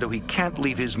Hernando he can't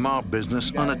leave his mob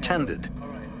business unattended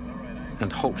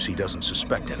and hopes he doesn't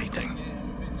suspect anything.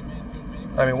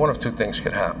 I mean, one of two things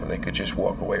could happen. They could just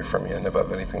walk away from you and never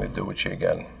have anything to do with you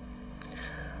again.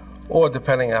 Or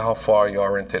depending on how far you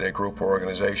are into their group or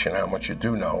organization, how much you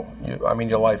do know,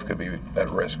 your life could be at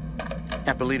risk.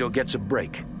 Eppolito gets a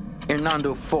break.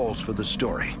 Hernando falls for the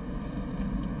story.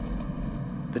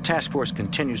 The task force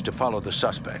continues to follow the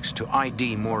suspects to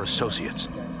ID more associates.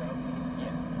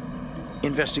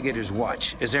 Investigators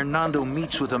watch as Hernando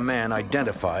meets with a man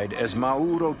identified as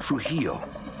Mauro Trujillo,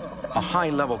 a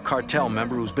high-level cartel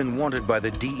member who's been wanted by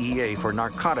the DEA for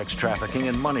narcotics trafficking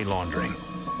and money laundering.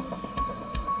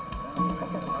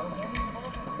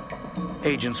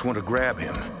 Agents want to grab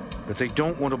him, but they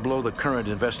don't want to blow the current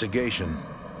investigation,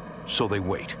 so they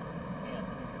wait.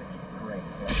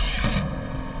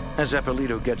 As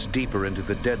Eppolito gets deeper into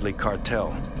the deadly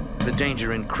cartel, the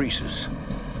danger increases.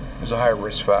 There's a higher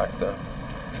risk factor.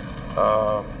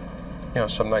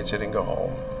 Some nights I didn't go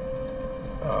home.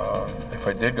 If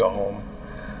I did go home,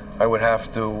 I would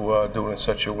have to do it in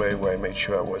such a way where I made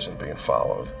sure I wasn't being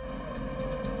followed.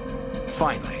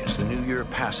 Finally, as the new year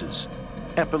passes,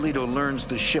 Eppolito learns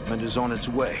the shipment is on its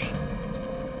way.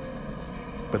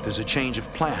 But there's a change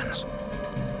of plans.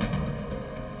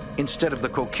 Instead of the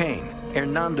cocaine,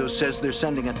 Hernando says they're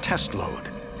sending a test load.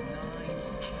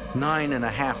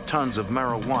 9.5 tons of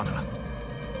marijuana.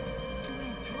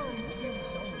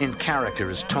 In character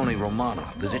as Tony Romano,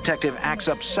 the detective acts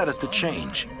upset at the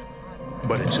change.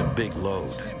 But it's a big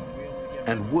load,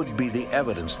 and would be the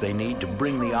evidence they need to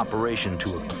bring the operation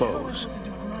to a close.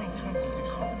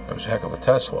 It was a heck of a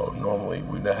test load. Normally,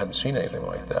 we hadn't seen anything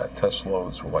like that. Test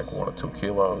loads were like 1 or 2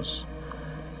 kilos.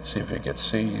 See if it gets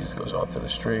seized, goes onto the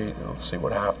street, and let's see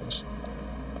what happens.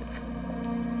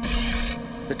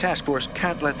 The task force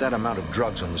can't let that amount of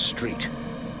drugs on the street.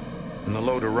 When the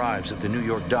load arrives at the New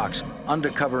York docks,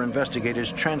 undercover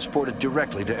investigators transport it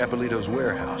directly to Eppolito's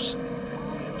warehouse.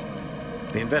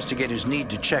 The investigators need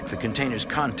to check the container's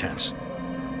contents.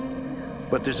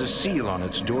 But there's a seal on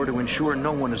its door to ensure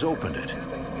no one has opened it.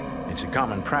 It's a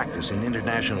common practice in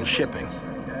international shipping.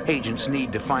 Agents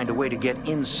need to find a way to get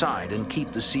inside and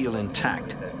keep the seal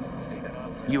intact.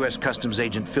 U.S. Customs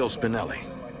Agent Phil Spinelli.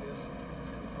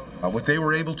 What they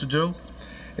were able to do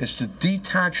is to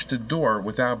detach the door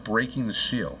without breaking the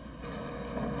seal.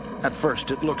 At first,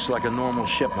 it looks like a normal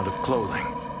shipment of clothing.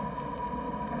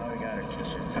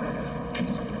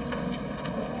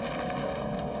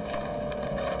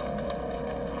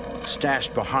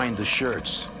 Stashed behind the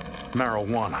shirts,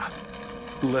 marijuana.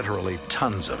 Literally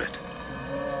tons of it.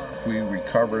 We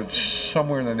recovered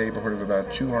somewhere in the neighborhood of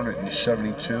about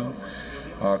 272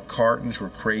 cartons or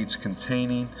crates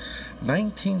containing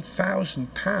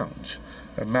 19,000 pounds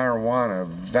of marijuana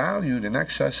valued in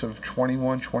excess of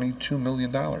 $22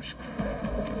 million.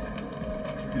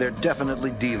 They're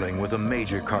definitely dealing with a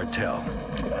major cartel.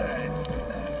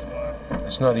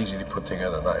 It's not easy to put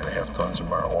together 9.5 tons of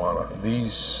marijuana.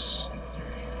 These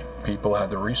people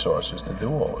had the resources to do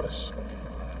all this.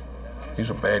 These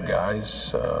were bad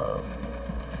guys,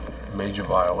 major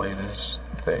violators.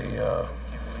 They,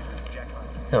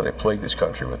 they plagued this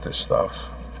country with this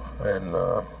stuff, and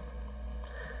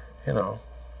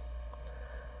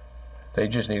they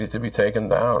just needed to be taken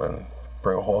down and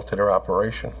bring a halt to their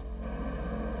operation.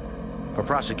 For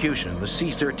prosecution, the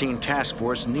C-13 task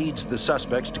force needs the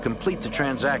suspects to complete the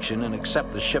transaction and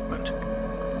accept the shipment.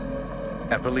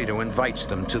 Eppolito invites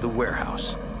them to the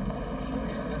warehouse.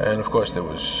 And of course there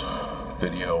was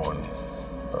video and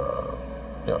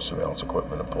surveillance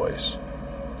equipment in place.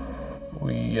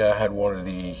 We had one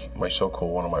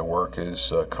of my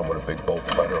workers come with a big bolt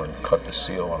cutter and cut the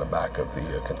seal on the back of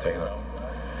the container.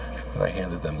 And I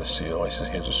handed them the seal. I said,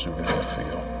 here's a souvenir for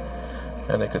you.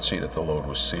 And they could see that the load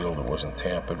was sealed. It wasn't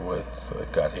tampered with.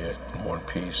 It got here in one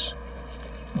piece.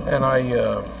 And I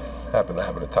happened to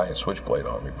have an Italian switchblade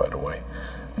on me, by the way.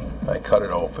 I cut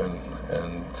it open,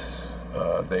 and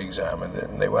they examined it,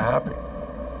 and they were happy.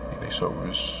 They saw it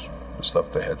was the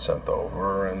stuff they had sent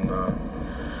over, and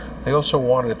they also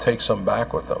wanted to take some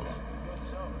back with them.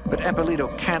 But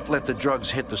Eppolito can't let the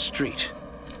drugs hit the street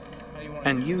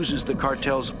and uses the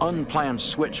cartel's unplanned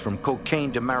switch from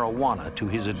cocaine to marijuana to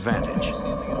his advantage.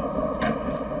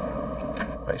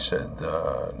 I said,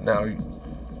 now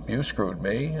you screwed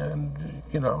me, and,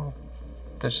 you know,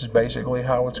 this is basically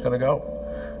how it's going to go.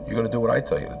 You're going to do what I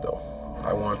tell you to do.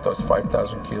 I want those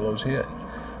 5,000 kilos here.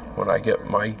 When I get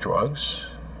my drugs,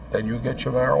 then you get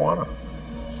your marijuana.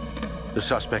 The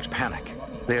suspects panic.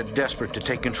 They are desperate to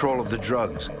take control of the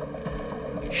drugs.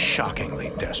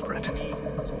 Shockingly desperate.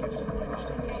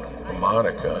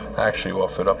 Monica actually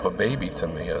offered up her baby to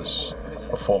me as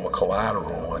a form of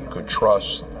collateral and good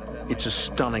trust. It's a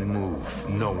stunning move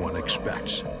no one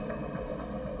expects.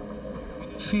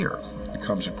 Fear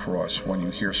comes across when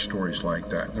you hear stories like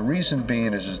that. And the reason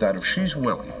being is that if she's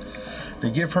willing,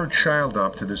 they give her child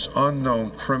up to this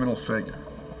unknown criminal figure.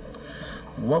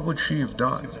 What would she have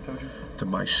done to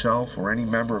myself or any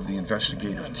member of the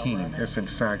investigative team if in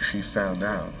fact she found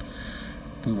out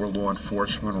we were law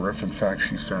enforcement, or if in fact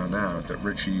she found out that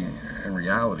Richie in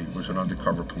reality was an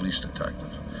undercover police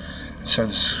detective? It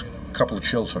sends a couple of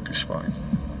chills up your spine.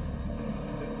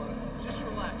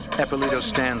 Eppolito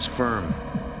stands firm.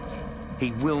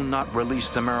 He will not release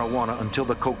the marijuana until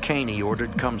the cocaine he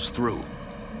ordered comes through.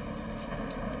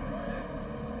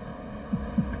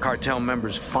 The cartel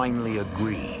members finally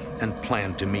agree and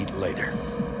plan to meet later.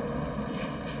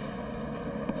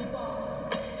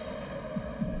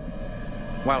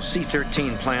 While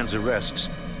C-13 plans arrests,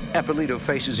 Eppolito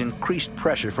faces increased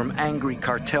pressure from angry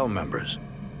cartel members.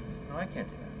 No, I can't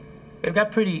do that. It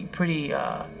got pretty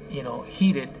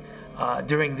heated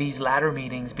during these latter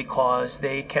meetings because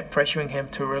they kept pressuring him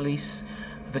to release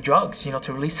the drugs,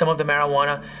 to release some of the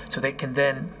marijuana so they could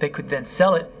then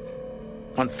sell it.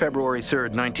 On February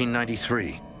 3rd,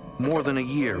 1993, more than a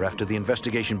year after the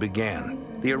investigation began,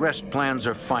 the arrest plans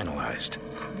are finalized.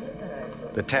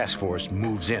 The task force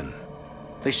moves in.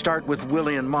 They start with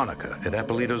Willie and Monica at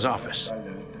Eppolito's office.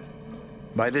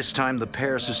 By this time, the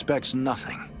pair suspects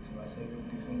nothing.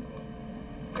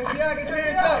 Get your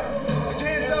hands up! Get your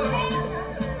hands up!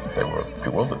 They were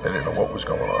bewildered. They didn't know what was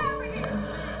going on.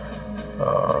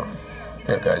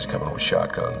 Guys coming with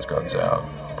shotguns, guns out,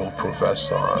 bulletproof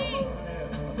vests on.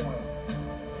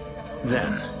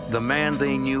 Then, the man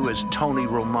they knew as Tony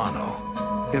Romano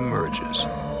emerges.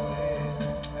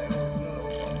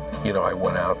 I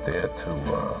went out there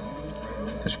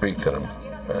to speak to them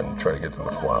and try to get them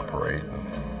to cooperate.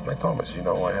 And I told them, I said, you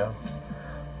know who I am?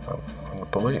 I'm the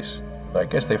police. And I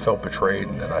guess they felt betrayed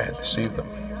and that I had deceived them,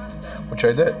 which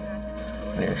I did,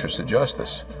 in the interest of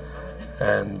justice.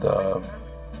 And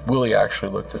Willie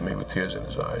actually looked at me with tears in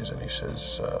his eyes and he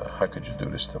says, how could you do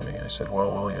this to me? I said,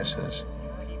 well, Willie, I says,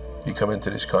 you come into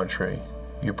this country,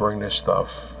 you bring this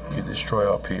stuff, you destroy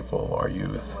our people, our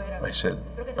youth. I said,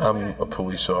 I'm a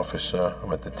police officer,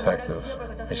 I'm a detective.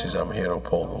 I says, I'm here to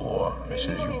uphold the law. I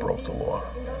says, you broke the law.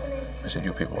 I said,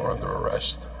 you people are under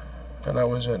arrest. And I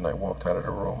was in, I walked out of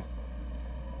the room.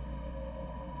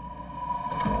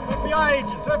 FBI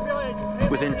agents, FBI agents.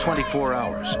 Within 24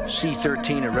 hours,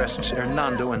 C-13 arrests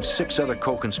Hernando and 6 other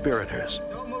co-conspirators.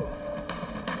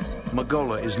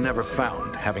 Magola is never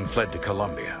found, having fled to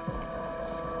Colombia.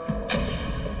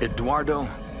 Eduardo,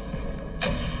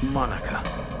 Monica,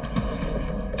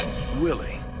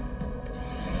 Willie,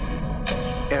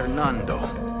 Hernando,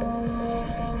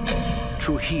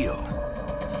 Trujillo,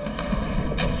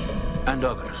 and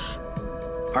others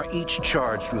are each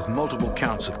charged with multiple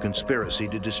counts of conspiracy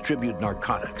to distribute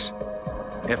narcotics.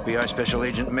 FBI Special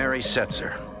Agent Mary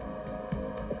Setzer.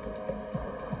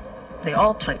 They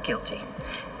all pled guilty.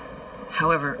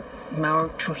 However, Mauro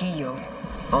Trujillo,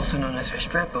 also known as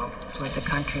Restrepo, fled the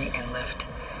country and left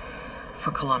for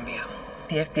Colombia.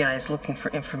 The FBI is looking for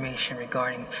information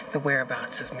regarding the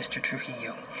whereabouts of Mr.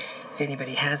 Trujillo. If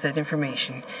anybody has that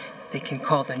information, they can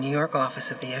call the New York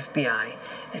office of the FBI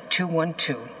at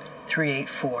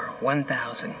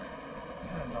 212-384-1000.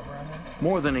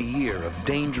 More than a year of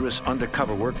dangerous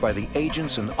undercover work by the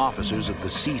agents and officers of the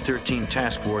C-13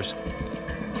 task force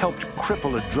helped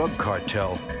cripple a drug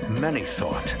cartel many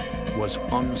thought was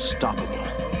unstoppable.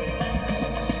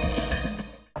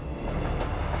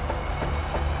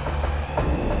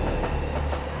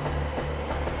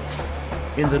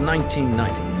 In the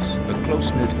 1990s, a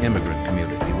close-knit immigrant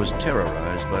community was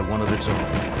terrorized by one of its own.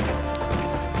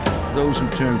 Those who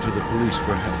turned to the police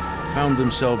for help found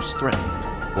themselves threatened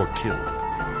or killed.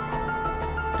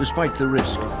 Despite the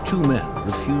risk, 2 men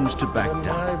refused to back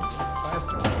down.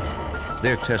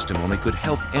 Their testimony could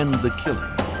help end the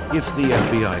killing if the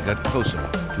FBI got close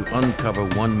enough to uncover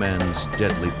one man's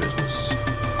deadly business.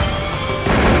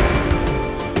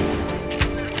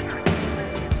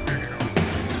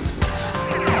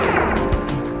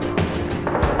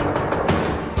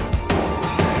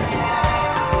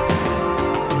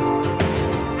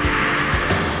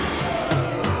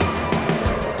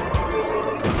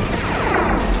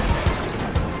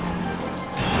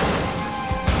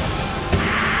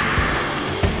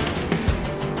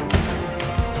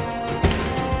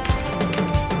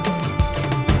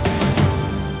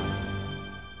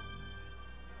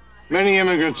 Many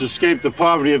immigrants escape the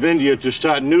poverty of India to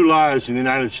start new lives in the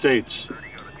United States.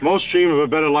 Most dream of a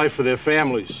better life for their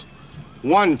families.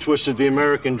 One twisted the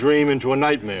American dream into a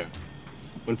nightmare.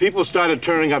 When people started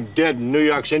turning up dead in New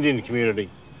York's Indian community,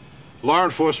 law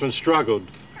enforcement struggled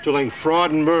to link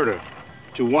fraud and murder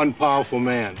to one powerful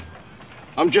man.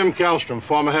 I'm Jim Kallstrom,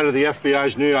 former head of the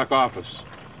FBI's New York office.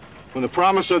 When the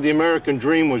promise of the American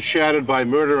dream was shattered by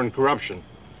murder and corruption,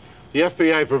 the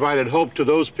FBI provided hope to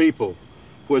those people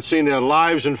who had seen their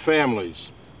lives and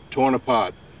families torn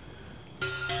apart.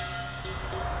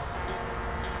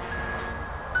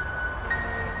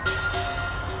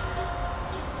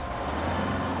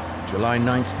 July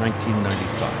 9th,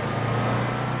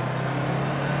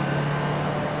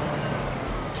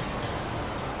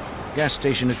 1995. Gas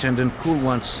station attendant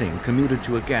Kulwant Singh commuted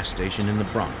to a gas station in the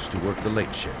Bronx to work the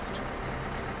late shift.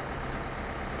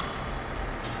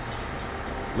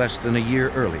 Less than a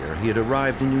year earlier, he had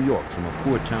arrived in New York from a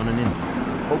poor town in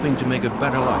India, hoping to make a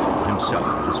better life for himself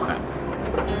and his family.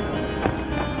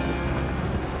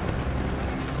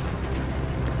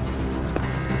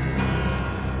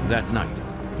 That night,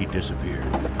 he disappeared.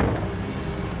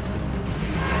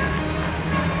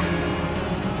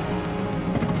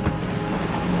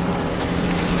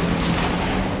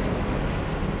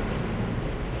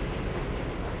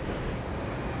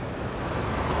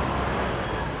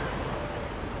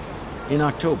 In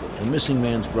October, the missing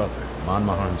man's brother,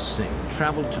 Manmohan Singh,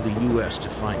 traveled to the U.S. to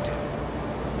find him.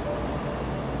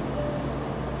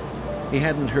 He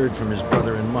hadn't heard from his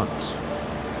brother in months.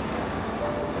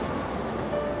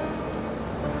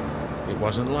 It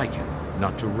wasn't like him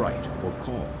not to write or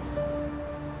call.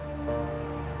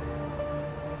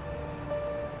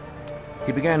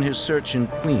 He began his search in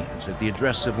Queens at the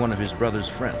address of one of his brother's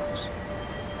friends.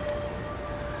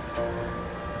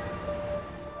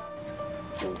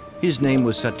 His name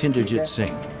was Satyendra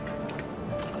Singh.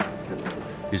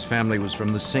 His family was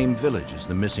from the same village as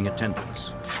the missing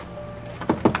attendants.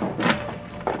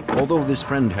 Although this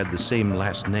friend had the same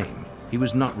last name, he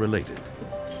was not related.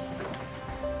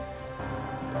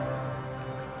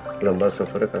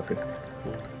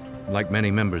 Like many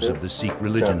members of the Sikh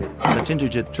religion,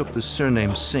 Satyendra took the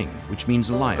surname Singh, which means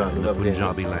lion in the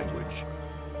Punjabi language.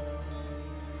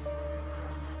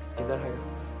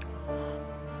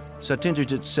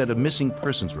 Satyendra said a missing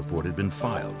persons report had been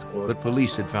filed, but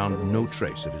police had found no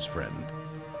trace of his friend.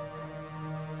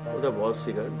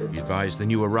 He advised the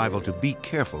new arrival to be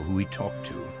careful who he talked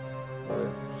to.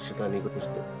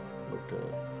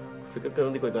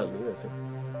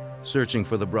 Searching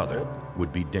for the brother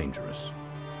would be dangerous.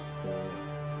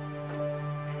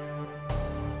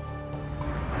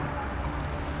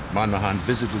 Manmohan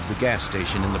visited the gas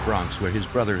station in the Bronx where his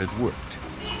brother had worked.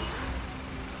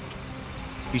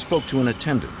 He spoke to an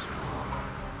attendant,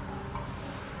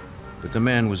 but the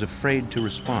man was afraid to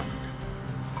respond.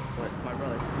 My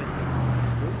brother's missing.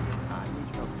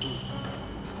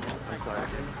 I'm sorry.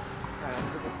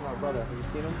 I'm looking for my brother. Have you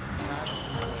seen him?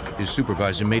 His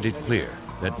supervisor made it clear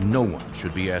that no one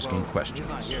should be asking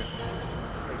questions.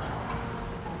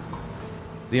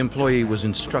 The employee was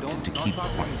instructed to keep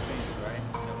quiet.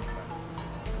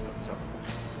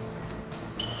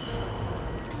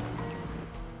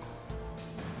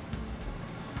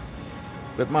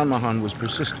 But Manmohan was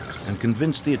persistent and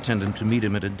convinced the attendant to meet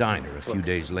him at a diner a few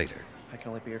days later. I can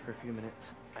only be here for a few minutes.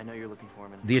 I know you're looking for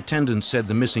him. The attendant said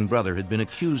the missing brother had been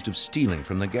accused of stealing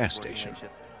from the gas station.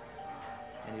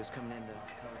 And he was coming in to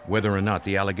cover. Whether or not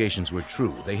the allegations were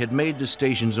true, they had made the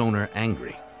station's owner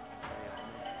angry.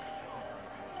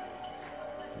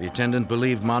 The attendant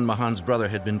believed Manmohan's brother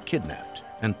had been kidnapped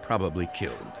and probably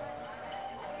killed.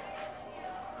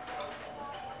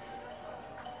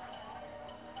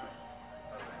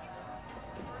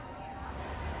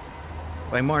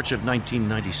 By March of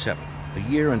 1997, a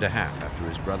year and a half after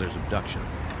his brother's abduction,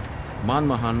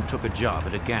 Manmohan took a job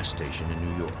at a gas station in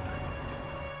New York.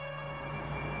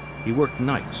 He worked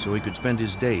nights so he could spend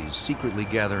his days secretly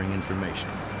gathering information.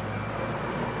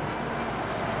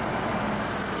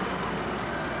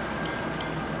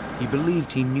 He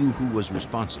believed he knew who was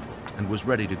responsible and was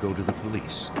ready to go to the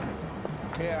police.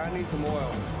 Yeah, I need some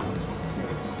oil.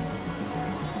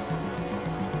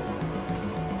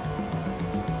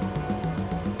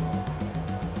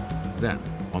 Then,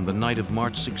 on the night of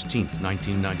March 16,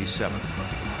 1997,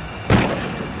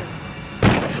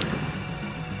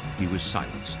 he was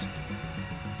silenced.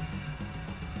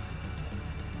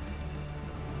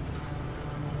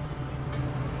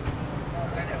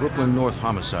 Brooklyn North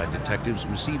homicide detectives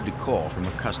received a call from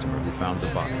a customer who found the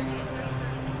body.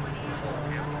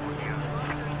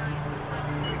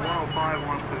 105,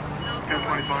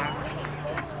 1025.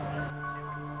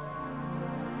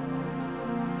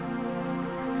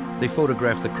 They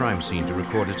photographed the crime scene to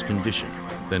record its condition,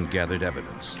 then gathered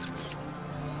evidence.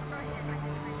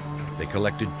 They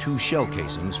collected 2 shell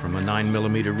casings from a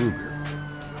 9mm Ruger.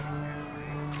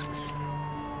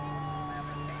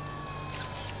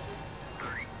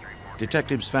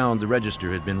 Detectives found the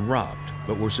register had been robbed,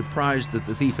 but were surprised that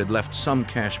the thief had left some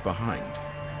cash behind.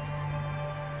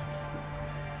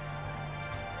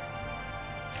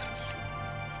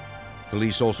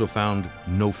 Police also found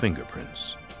no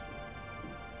fingerprints.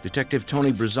 Detective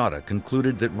Tony Brizada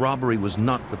concluded that robbery was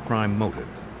not the prime motive.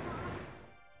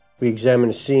 We examined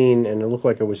the scene, and it looked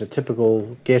like it was a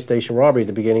typical gas station robbery at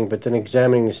the beginning, but then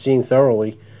examining the scene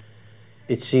thoroughly,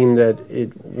 it seemed that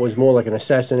it was more like an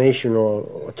assassination,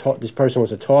 or this person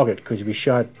was a target because he was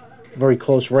shot very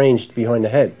close range behind the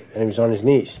head, and he was on his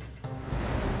knees.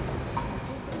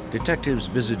 Detectives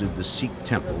visited the Sikh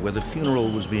temple where the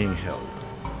funeral was being held.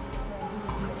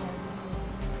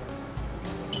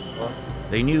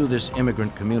 They knew this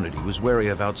immigrant community was wary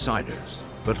of outsiders,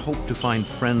 but hoped to find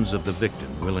friends of the victim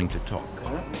willing to talk.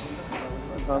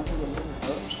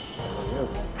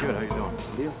 Good, how you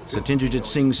doing? Satyendra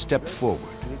Singh stepped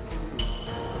forward.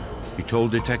 He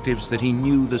told detectives that he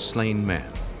knew the slain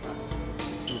man.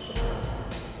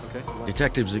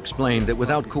 Detectives explained that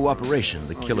without cooperation,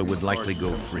 the killer would likely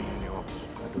go free.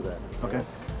 Okay.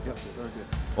 Yep, very good.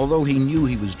 Although he knew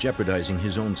he was jeopardizing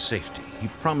his own safety, he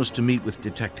promised to meet with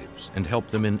detectives and help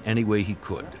them in any way he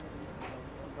could.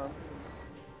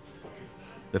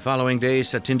 The following day,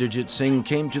 Satyendra Singh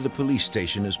came to the police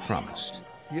station as promised.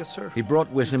 Yes, sir. He brought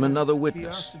with him another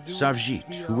witness,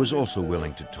 Sarvjit, who was also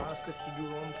willing to talk.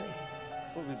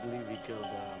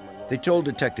 They told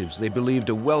detectives they believed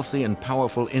a wealthy and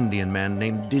powerful Indian man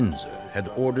named Dinza had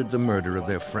ordered the murder of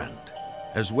their friend,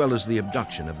 as well as the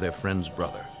abduction of their friend's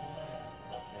brother.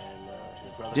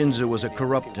 Dinza was a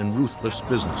corrupt and ruthless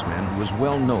businessman who was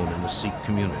well known in the Sikh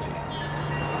community.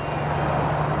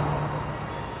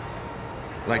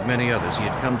 Like many others, he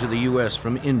had come to the U.S.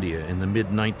 from India in the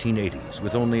mid-1980s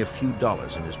with only a few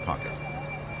dollars in his pocket.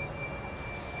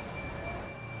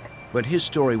 But his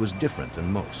story was different than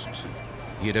most.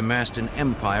 He had amassed an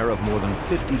empire of more than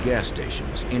 50 gas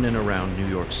stations in and around New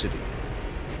York City.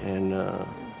 And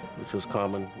which was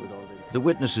common with all the... The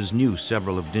witnesses knew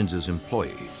several of Dinza's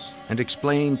employees and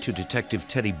explained to Detective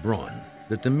Teddy Braun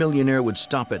that the millionaire would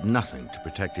stop at nothing to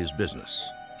protect his business.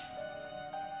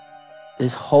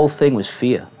 His whole thing was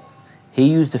fear. He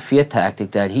used the fear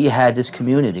tactic that he had this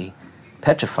community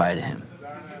petrified to him.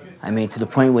 I mean, to the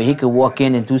point where he could walk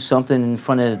in and do something in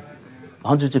front of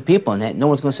hundreds of people and no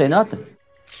one's going to say nothing.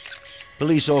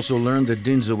 Police also learned that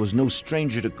Dinza was no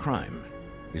stranger to crime.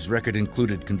 His record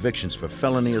included convictions for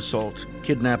felony assault,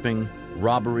 kidnapping,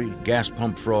 robbery, gas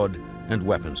pump fraud, and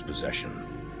weapons possession.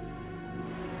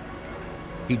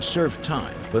 He'd served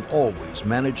time, but always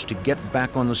managed to get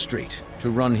back on the street to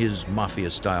run his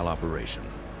mafia-style operation.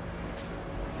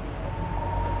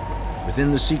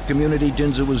 Within the Sikh community,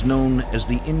 Dinza was known as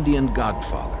the Indian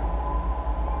Godfather.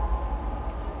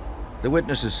 The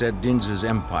witnesses said Dinza's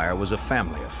empire was a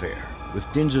family affair,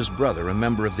 with Dinza's brother a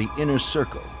member of the inner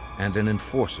circle and an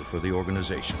enforcer for the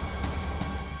organization.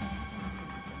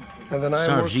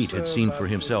 Sarvjit had seen for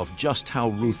himself just how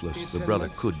ruthless the brother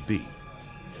could be.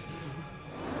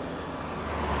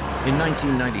 In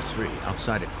 1993,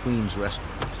 outside a Queens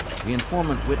restaurant, the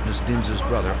informant witnessed Dinza's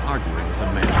brother arguing with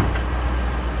a man.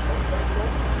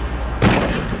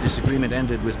 The disagreement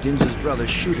ended with Dinza's brother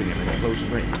shooting him at close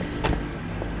range.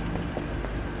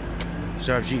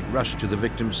 Sarvjit rushed to the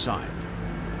victim's side,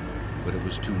 but it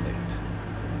was too late.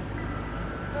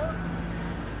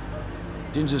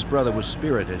 Dinza's brother was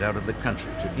spirited out of the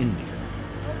country to India.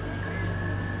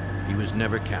 He was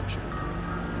never captured.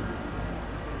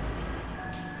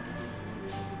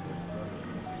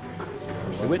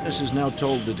 The witnesses now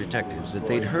told the detectives that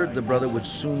they'd heard the brother would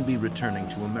soon be returning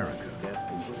to America.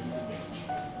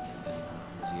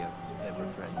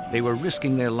 They were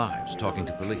risking their lives talking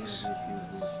to police,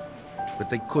 but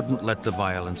they couldn't let the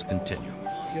violence continue.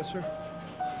 Yes, sir.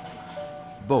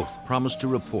 Both promised to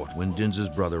report when Dinza's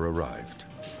brother arrived.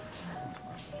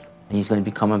 He's going to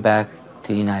be coming back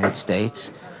to the United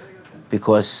States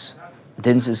because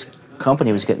Dinza's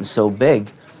company was getting so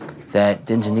big that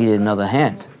Dinza needed another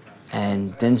hand.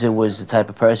 And Dinza was the type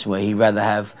of person where he'd rather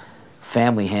have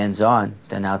family hands-on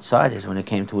than outsiders when it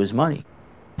came to his money.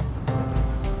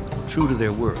 True to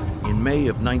their word, in May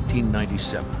of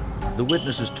 1997, the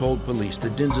witnesses told police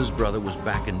that Dinza's brother was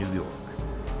back in New York.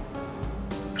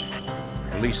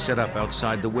 Police set up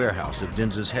outside the warehouse of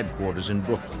Dinza's headquarters in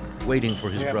Brooklyn, waiting for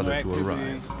his brother to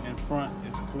arrive. In front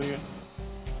is clear.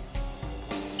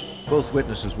 Both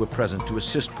witnesses were present to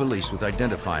assist police with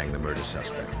identifying the murder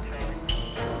suspect.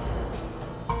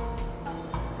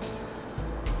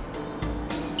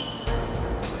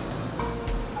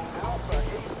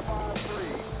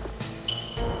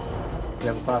 We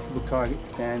have a possible target.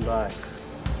 Stand by.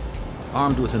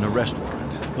 Armed with an arrest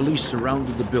warrant, police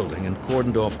surrounded the building and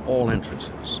cordoned off all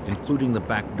entrances, including the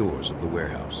back doors of the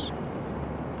warehouse.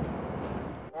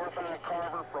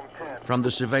 From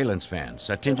the surveillance van,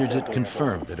 Satinderjit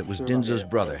confirmed that it was Dinza's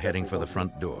brother heading for the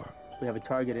front door. We have a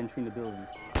target entering the building.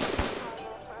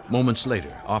 Moments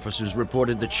later, officers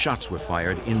reported that shots were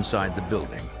fired inside the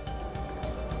building.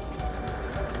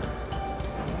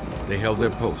 They held their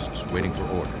posts, waiting for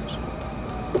orders.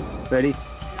 Ready?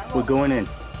 We're going in.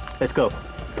 Let's go.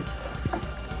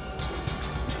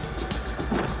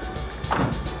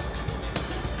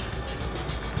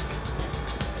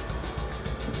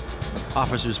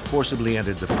 Officers forcibly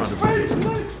entered the front of the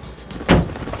building.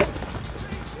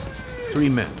 3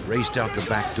 men raced out the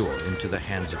back door into the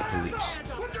hands of police.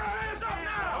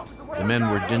 The men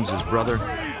were Dinza's brother,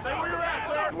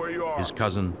 his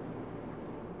cousin,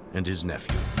 and his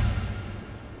nephew.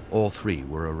 All 3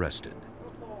 were arrested.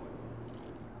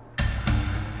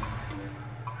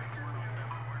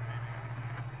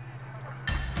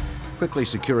 Quickly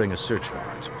securing a search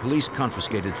warrant, police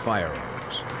confiscated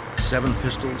firearms, 7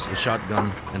 pistols, a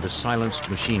shotgun, and a silenced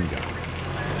machine gun.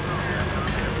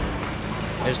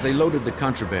 As they loaded the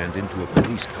contraband into a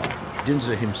police car,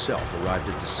 Dinza himself arrived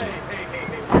at the scene.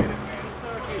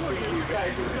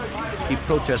 He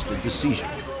protested the seizure,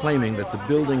 claiming that the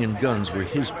building and guns were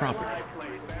his property.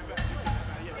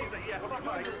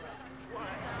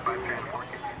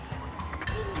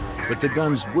 But the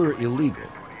guns were illegal.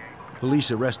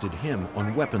 Police arrested him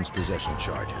on weapons possession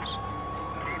charges.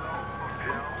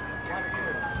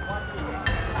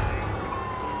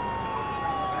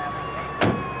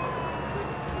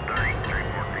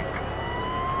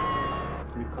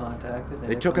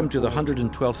 They took him to the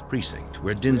 112th precinct,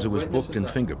 where Dinza was booked and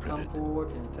fingerprinted.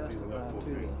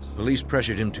 Police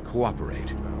pressured him to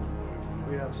cooperate.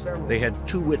 They had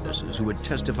 2 witnesses who would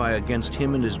testify against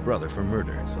him and his brother for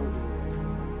murder.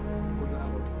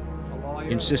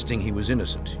 Insisting he was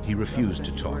innocent, he refused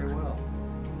to talk.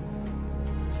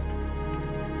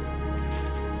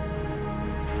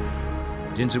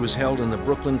 Dinza was held in the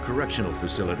Brooklyn Correctional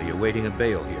Facility awaiting a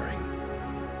bail hearing.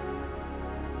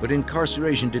 But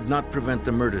incarceration did not prevent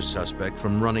the murder suspect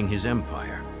from running his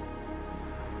empire.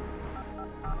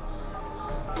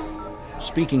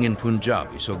 Speaking in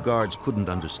Punjabi so guards couldn't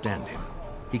understand him,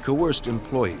 he coerced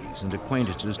employees and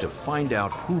acquaintances to find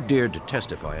out who dared to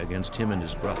testify against him and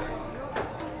his brother.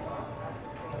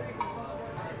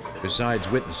 Besides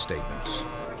witness statements,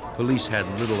 police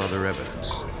had little other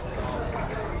evidence.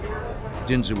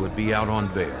 Dinza would be out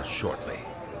on bail shortly.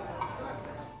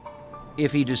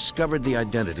 If he discovered the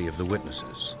identity of the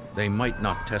witnesses, they might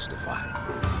not testify.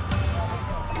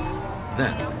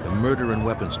 Then, the murder and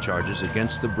weapons charges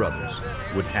against the brothers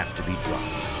would have to be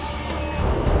dropped.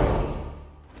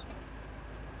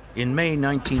 In May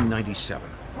 1997,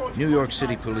 New York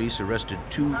City police arrested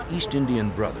 2 East Indian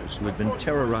brothers who had been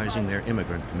terrorizing their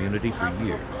immigrant community for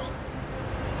years.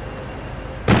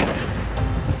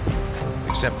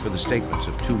 Except for the statements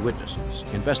of 2 witnesses,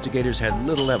 investigators had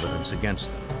little evidence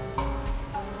against them.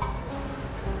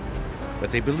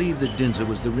 But they believed that Dinza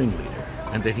was the ringleader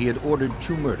and that he had ordered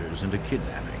 2 murders and a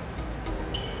kidnapping.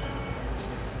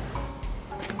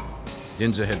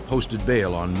 Dinza had posted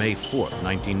bail on May 4th,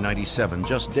 1997,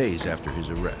 just days after his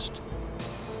arrest.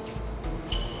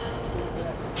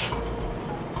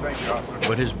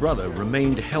 But his brother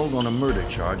remained held on a murder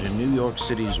charge in New York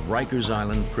City's Rikers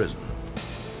Island prison.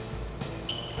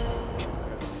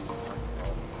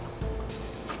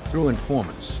 Through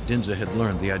informants, Dinza had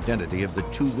learned the identity of the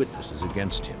 2 witnesses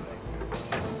against him.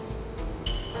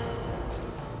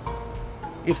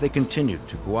 If they continued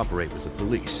to cooperate with the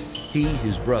police, he,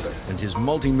 his brother, and his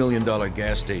multi-million-dollar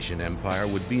gas station empire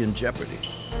would be in jeopardy.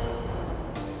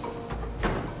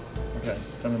 Okay,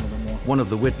 tell me a little bit more. One of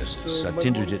the witnesses,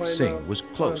 Satinderjit Singh, was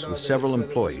close with several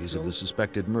employees of the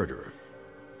suspected murderer.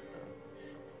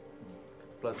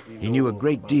 He knew a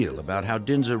great deal about how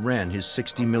Dinza ran his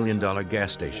 $60 million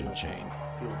gas station chain.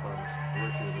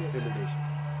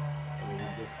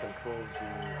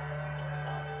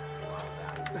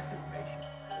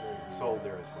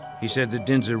 He said that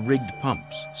Dinza rigged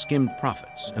pumps, skimmed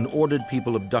profits, and ordered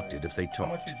people abducted if they talked. How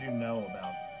much did you know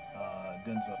about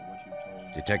Dinza, what you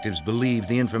told? Detectives believed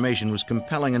the information was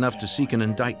compelling enough to seek an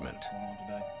indictment.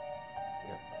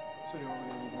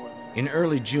 In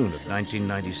early June of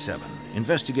 1997,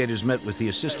 investigators met with the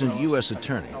assistant U.S.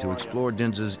 attorney to explore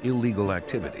Dinza's illegal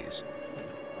activities.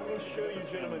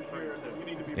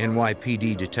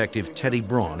 NYPD detective Teddy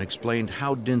Braun explained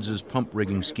how Dinza's pump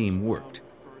rigging scheme worked.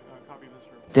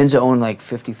 Dinza owned like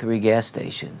 53 gas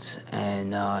stations,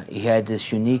 and he had this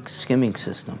unique skimming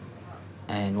system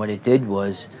And what it did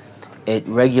was it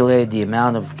regulated the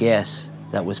amount of gas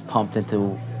that was pumped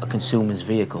into a consumer's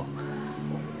vehicle.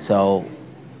 So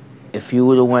if you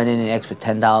would have went in and asked for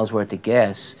 $10 worth of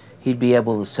gas, he'd be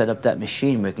able to set up that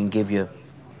machine where it can give you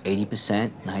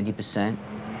 80%, 90%,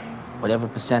 whatever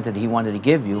percent that he wanted to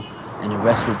give you, and the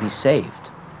rest would be saved.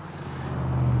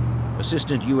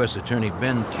 Assistant U.S. Attorney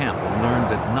Ben Campbell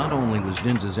learned that not only was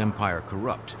Dinsa's empire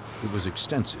corrupt, it was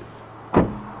extensive.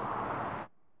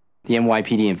 The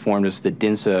NYPD informed us that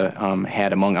Dinsa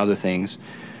had, among other things,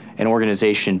 an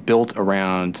organization built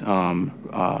around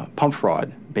pump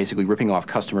fraud, basically ripping off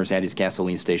customers at his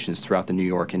gasoline stations throughout the New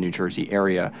York and New Jersey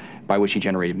area, by which he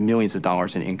generated millions of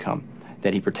dollars in income.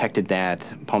 That he protected that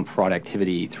pump fraud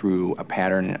activity through a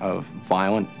pattern of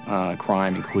violent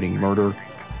crime, including murder.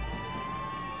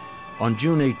 On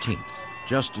June 18th,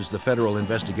 just as the federal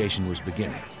investigation was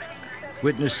beginning,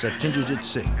 witness Satyendra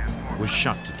Singh was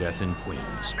shot to death in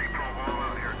Queens.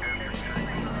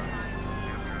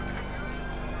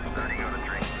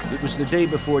 It was the day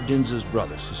before Dinsa's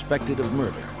brother, suspected of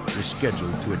murder, was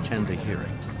scheduled to attend a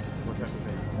hearing.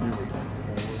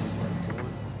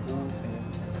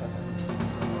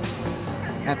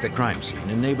 At the crime scene,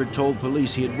 a neighbor told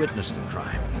police he had witnessed the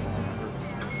crime.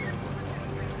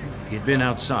 He had been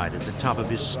outside at the top of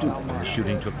his stoop when the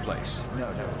shooting took place.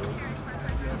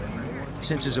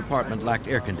 Since his apartment lacked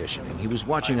air conditioning, he was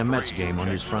watching a Mets game on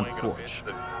his front porch.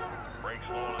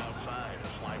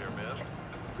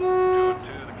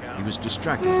 He was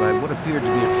distracted by what appeared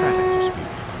to be a traffic dispute.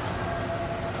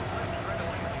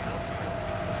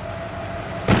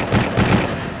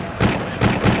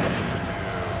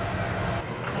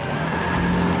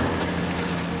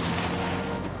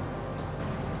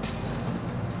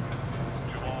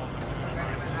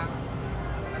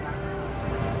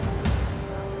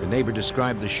 The neighbor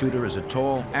described the shooter as a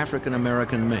tall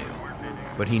African-American male,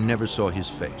 but he never saw his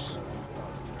face.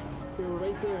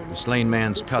 The slain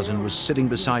man's cousin was sitting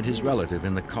beside his relative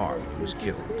in the car when he was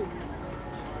killed.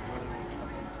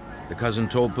 The cousin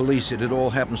told police it had all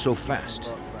happened so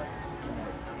fast.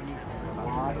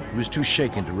 He was too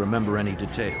shaken to remember any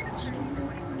details.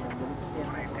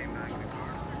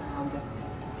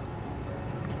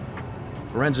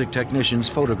 Forensic technicians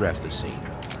photographed the scene.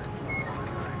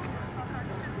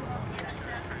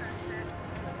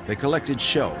 They collected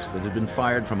shells that had been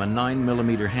fired from a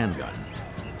 9mm handgun.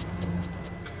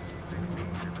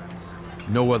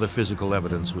 No other physical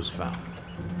evidence was found.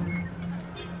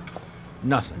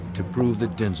 Nothing to prove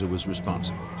that Dinsa was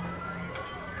responsible.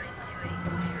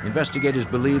 Investigators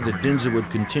believed that Dinsa would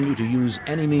continue to use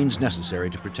any means necessary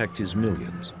to protect his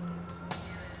millions.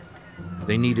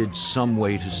 They needed some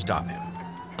way to stop him.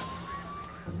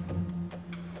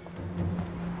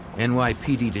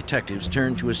 NYPD detectives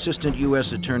turned to Assistant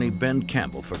U.S. Attorney Ben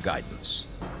Campbell for guidance.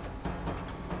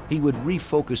 He would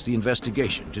refocus the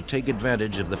investigation to take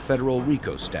advantage of the federal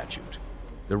RICO statute,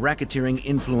 the Racketeering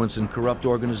Influence and Corrupt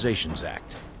Organizations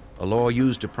Act, a law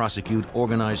used to prosecute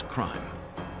organized crime.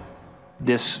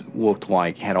 This looked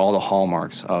like, had all the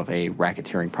hallmarks of a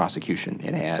racketeering prosecution.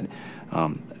 It had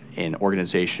an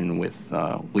organization with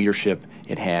leadership,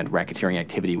 it had racketeering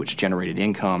activity which generated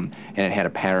income, and it had a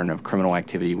pattern of criminal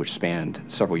activity which spanned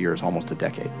several years, almost a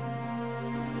decade.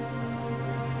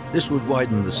 This would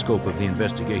widen the scope of the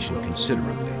investigation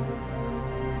considerably.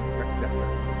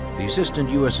 The Assistant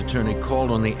U.S. Attorney called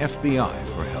on the FBI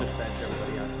for help.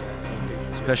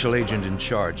 Special Agent in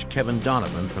Charge Kevin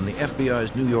Donovan from the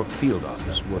FBI's New York field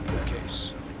office worked the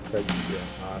case.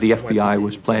 The FBI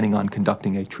was planning on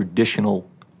conducting a traditional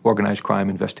organized crime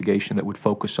investigation that would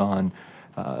focus on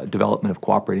development of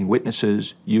cooperating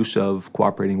witnesses, use of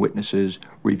cooperating witnesses,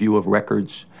 review of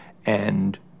records,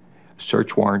 and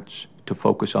search warrants to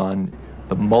focus on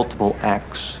the multiple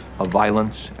acts of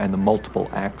violence and the multiple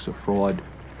acts of fraud.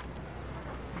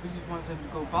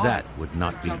 That would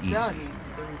not be easy.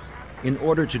 In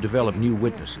order to develop new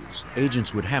witnesses,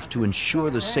 agents would have to ensure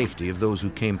the safety of those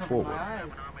who came forward.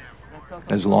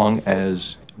 As long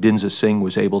as Dinsa Singh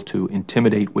was able to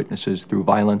intimidate witnesses through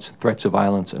violence, threats of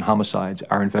violence, and homicides,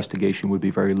 our investigation would be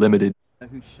very limited.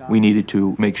 We needed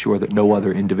to make sure that no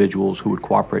other individuals who would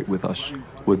cooperate with us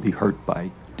would be hurt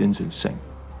by Dinsa Singh.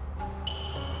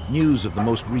 News of the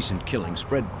most recent killing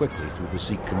spread quickly through the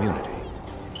Sikh community.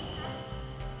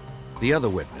 The other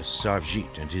witness,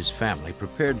 Sarvjit, and his family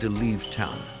prepared to leave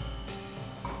town.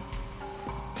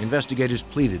 Investigators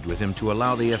pleaded with him to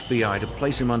allow the FBI to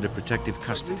place him under protective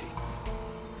custody.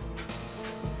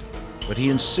 But he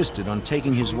insisted on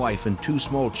taking his wife and 2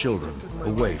 small children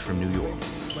away from New York.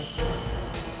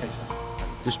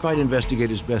 Despite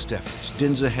investigators' best efforts,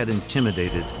 Dinsa had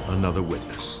intimidated another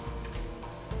witness.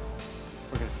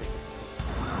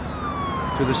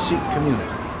 To the Sikh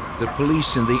community, the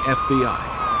police and the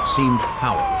FBI seemed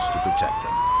powerless to protect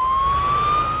them.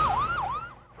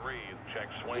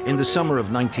 In the summer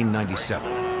of 1997,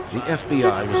 the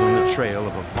FBI was on the trail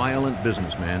of a violent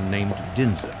businessman named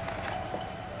Dinza.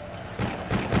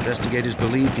 Investigators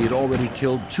believed he had already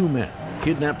killed 2 men,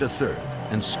 kidnapped a third,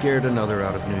 and scared another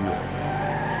out of New York.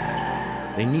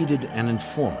 They needed an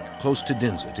informant close to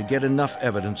Dinza to get enough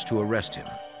evidence to arrest him.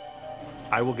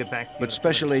 I will get back to you. But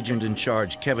Special Agent in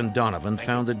Charge Kevin Donovan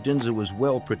found that Dinza was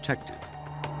well protected.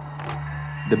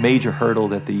 The major hurdle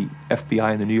that the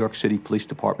FBI and the New York City Police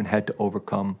Department had to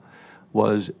overcome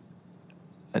was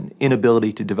an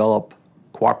inability to develop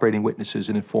cooperating witnesses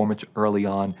and informants early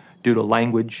on due to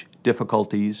language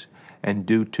difficulties and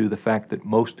due to the fact that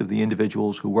most of the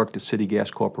individuals who worked at City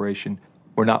Gas Corporation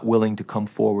were not willing to come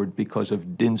forward because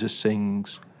of Dinza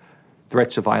Singh's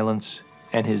threats of violence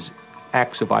and his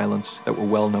acts of violence that were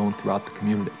well known throughout the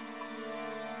community.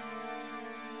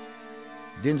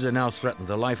 Dinza now threatened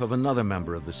the life of another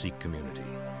member of the Sikh community.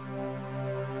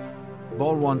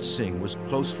 Balwant Singh was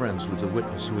close friends with a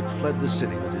witness who had fled the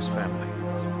city with his family.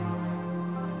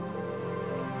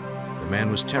 The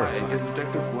man was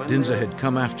terrified. Dinza had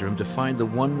come after him to find the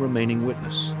one remaining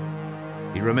witness.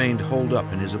 He remained holed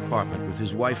up in his apartment with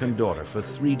his wife and daughter for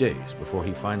 3 days before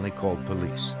he finally called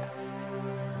police.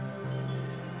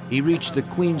 He reached the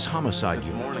Queens Homicide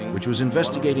Unit, which was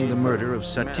investigating the murder of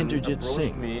Satinderjit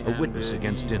Singh, a witness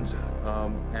against Dinza.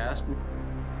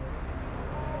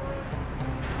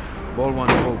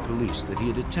 Balwant told police that he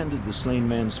had attended the slain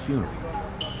man's funeral.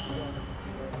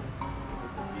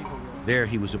 There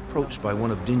he was approached by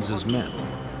one of Dinza's men.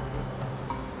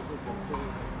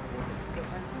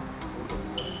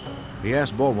 He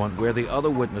asked Balwant where the other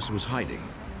witness was hiding.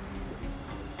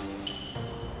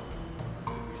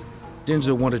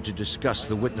 Dinza wanted to discuss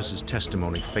the witness's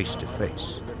testimony face to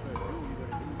face.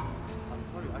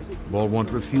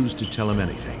 Balwant refused to tell him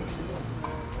anything.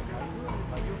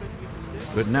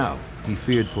 But now he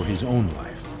feared for his own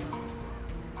life.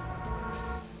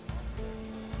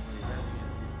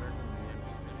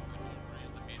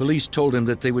 Police told him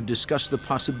that they would discuss the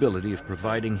possibility of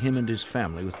providing him and his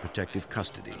family with protective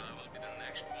custody.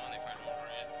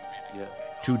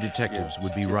 2 detectives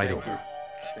would be right over.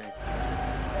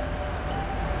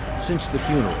 Since the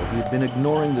funeral, he had been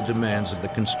ignoring the demands of the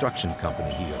construction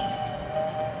company he owned.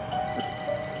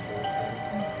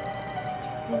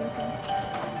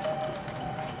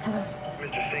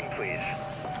 Mr. Singh, please.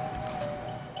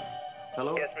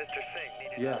 Hello? Yes, Mr. Singh.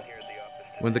 Needed Yeah. here at the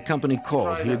office. When the company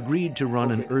called, he agreed to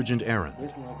run an urgent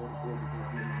errand.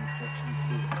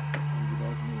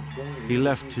 He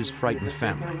left his frightened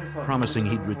family, promising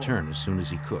he'd return as soon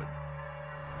as he could.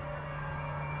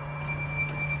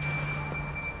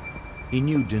 He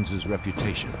knew Dinza's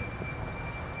reputation.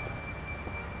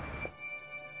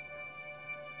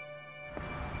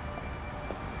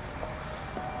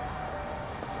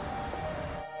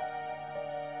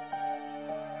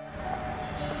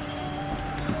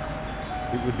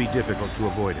 It would be difficult to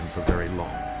avoid him for very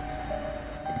long.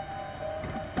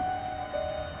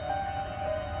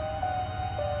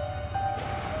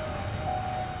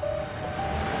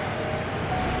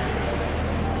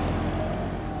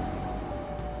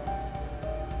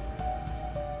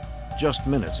 Just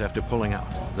minutes after pulling out,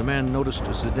 the man noticed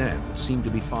a sedan that seemed to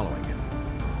be following him.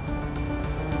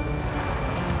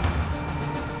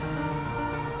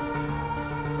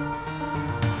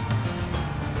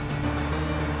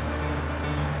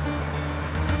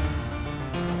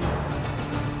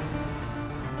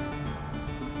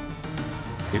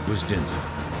 It was Dinza.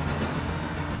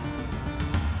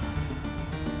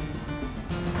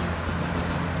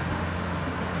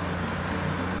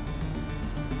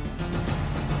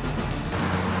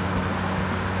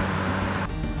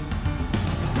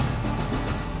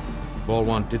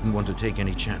 Balwant didn't want to take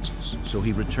any chances, so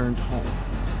he returned home.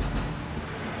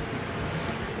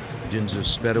 Dinza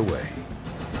sped away.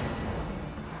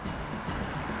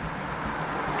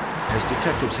 As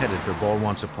detectives headed for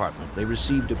Balwant's apartment, they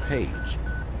received a page.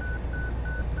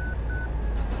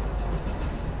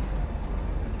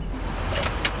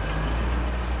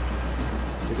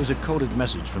 It was a coded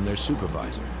message from their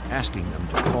supervisor, asking them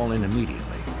to call in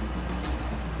immediately.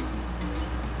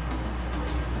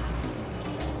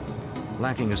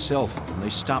 Lacking a cell phone,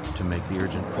 they stopped to make the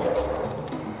urgent call.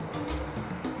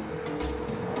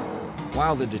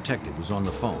 While the detective was on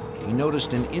the phone, he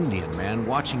noticed an Indian man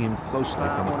watching him closely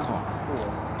from a car.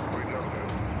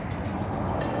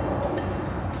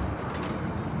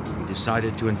 He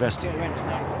decided to investigate.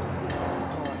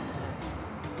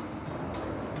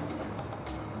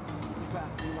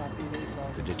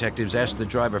 The detectives asked the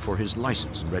driver for his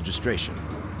license and registration.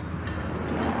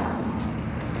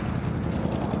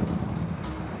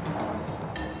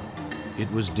 It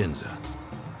was Dinza.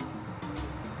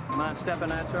 Mind stepping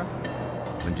that, sir?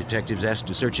 When detectives asked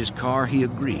to search his car, he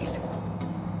agreed.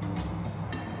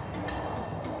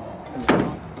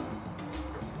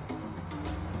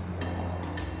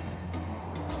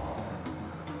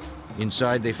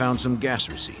 Inside, they found some gas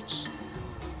receipts.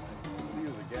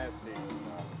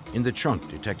 In the trunk,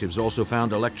 detectives also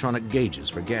found electronic gauges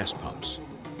for gas pumps.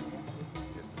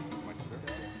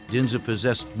 Dinza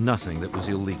possessed nothing that was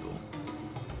illegal.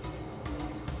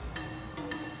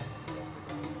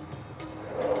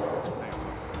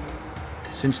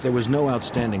 Since there was no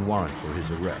outstanding warrant for his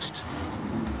arrest,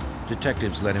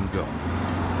 detectives let him go.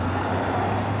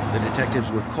 The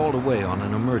detectives were called away on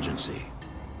an emergency.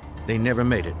 They never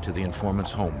made it to the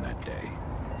informant's home that day.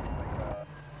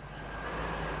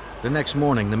 The next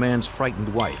morning, the man's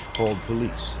frightened wife called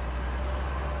police.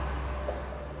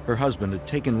 Her husband had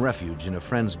taken refuge in a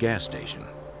friend's gas station.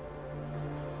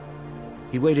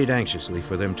 He waited anxiously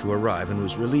for them to arrive and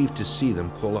was relieved to see them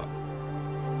pull up.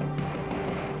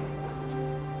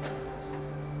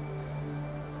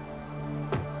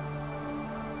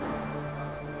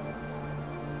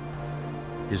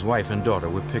 His wife and daughter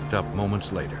were picked up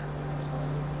moments later.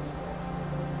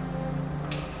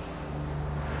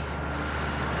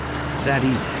 That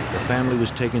evening, the family was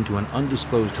taken to an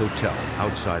undisclosed hotel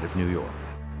outside of New York.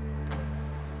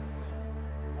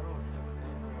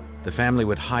 The family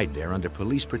would hide there under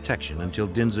police protection until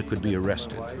Dinza could be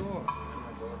arrested.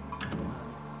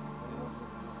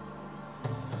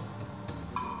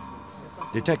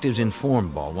 Detectives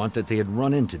informed Balwant that they had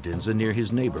run into Dinza near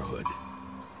his neighborhood.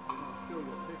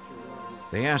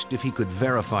 They asked if he could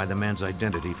verify the man's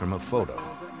identity from a photo.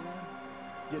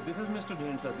 Yeah, this is Mr.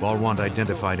 Dinza. Balwant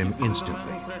identified him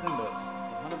instantly. I'm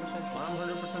 100%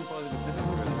 positive. This is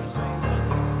Mr.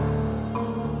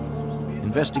 Dinza.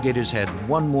 Investigators had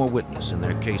one more witness in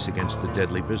their case against the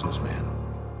deadly businessman,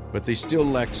 but they still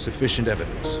lacked sufficient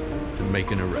evidence to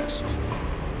make an arrest.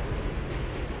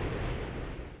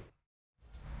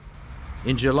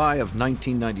 In July of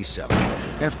 1997,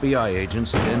 FBI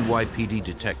agents and NYPD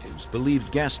detectives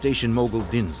believed gas station mogul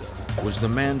Dinza was the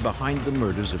man behind the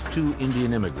murders of 2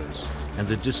 Indian immigrants and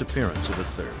the disappearance of a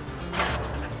third.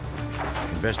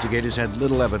 Investigators had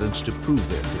little evidence to prove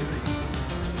their theory,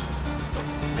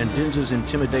 and Dinza's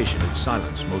intimidation had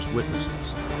silenced most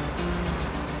witnesses.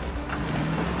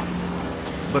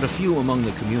 But a few among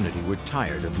the community were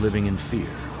tired of living in fear.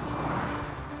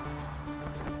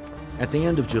 At the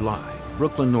end of July,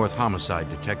 Brooklyn North homicide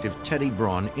detective Teddy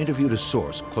Braun interviewed a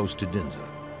source close to Dinza.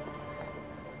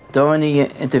 During the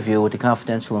interview with the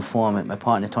confidential informant, my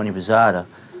partner Tony Pizzata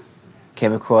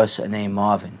came across a name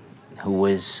Marvin, who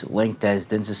was linked as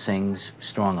Dinza Singh's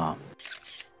strong arm.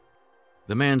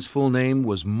 The man's full name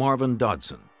was Marvin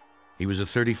Dodson. He was a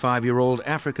 35-year-old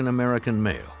African-American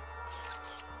male.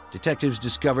 Detectives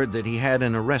discovered that he had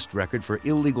an arrest record for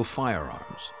illegal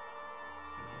firearms.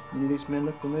 Any of these men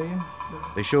look familiar?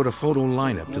 They showed a photo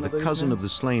lineup to the cousin of the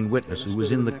slain witness who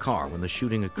was in the car when the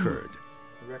shooting occurred.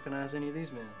 You recognize any of these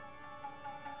men?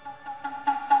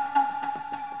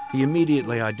 He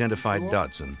immediately identified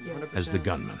Dodson as the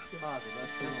gunman.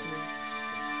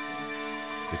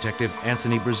 Detective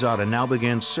Anthony Pizzata now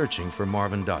began searching for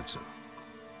Marvin Dodson.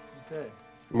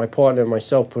 My partner and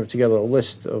myself put together a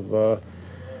list of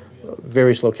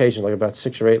various locations, like about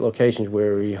 6 or 8 locations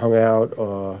where he hung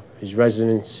out, his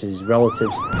residence, his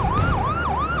relatives.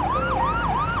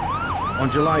 On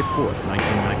July 4th,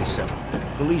 1997,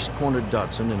 police cornered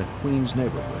Dodson in a Queens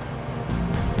neighborhood.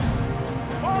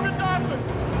 Marvin Dodson!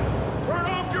 Turn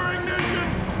off your ignition!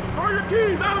 Throw your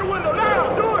keys out the window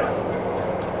now! Do it!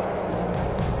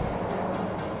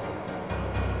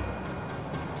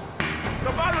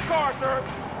 Step out of the car, sir!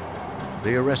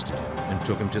 They arrested him and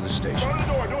took him to the station. Go to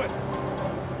the door, do it!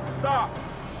 Stop!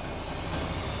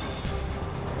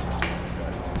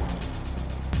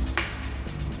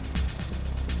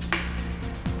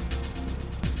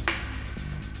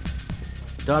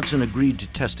 Dodson agreed to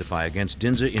testify against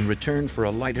Dinza in return for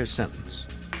a lighter sentence.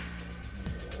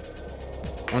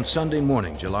 On Sunday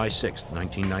morning, July 6,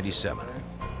 1997,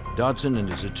 Dodson and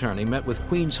his attorney met with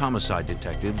Queens homicide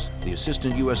detectives, the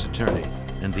assistant U.S. attorney,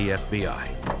 and the FBI.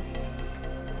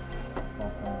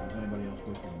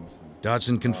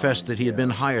 Dodson confessed that he had been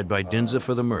hired by Dinza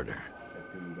for the murder.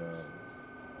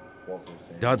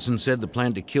 Dodson said the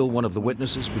plan to kill one of the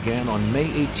witnesses began on May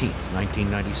 18,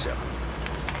 1997.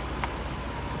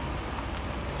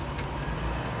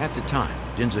 At the time,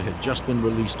 Dinza had just been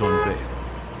released on bail.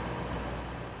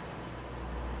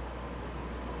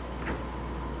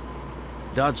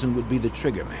 Dodson would be the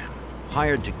trigger man,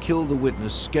 hired to kill the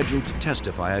witness scheduled to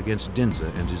testify against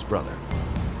Dinsa and his brother.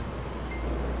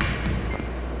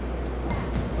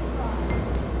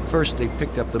 First, they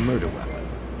picked up the murder weapon,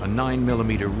 a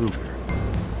 9mm Ruger.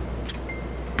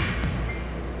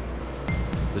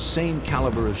 The same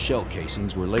caliber of shell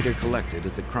casings were later collected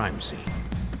at the crime scene.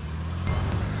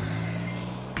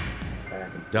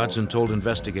 Dodson told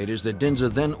investigators that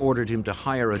Dinsa then ordered him to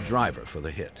hire a driver for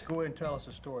the hit. Go ahead and tell us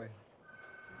the story.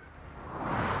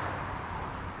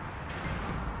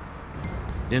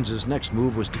 Dinsa's next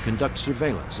move was to conduct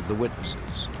surveillance of the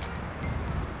witnesses.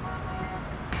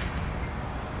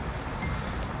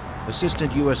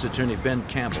 Assistant U.S. Attorney Ben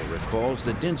Campbell recalls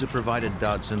that Dinsa provided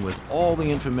Dodson with all the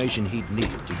information he'd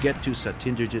need to get to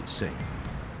Satyendra Singh.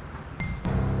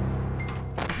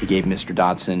 He gave Mr.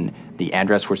 Dodson the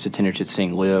address where Satyendra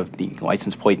Singh lived, the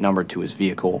license plate number to his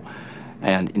vehicle,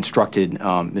 and instructed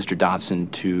Mr. Dodson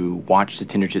to watch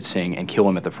Satyendra Singh and kill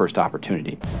him at the first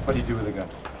opportunity. What did you do with the gun?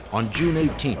 On June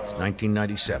 18th,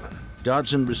 1997,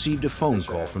 Dodson received a phone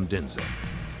call from Dinsa.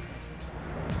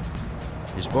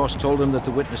 His boss told him that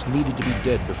the witness needed to be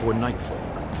dead before nightfall.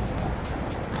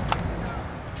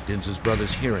 Dinsa's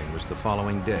brother's hearing was the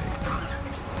following day.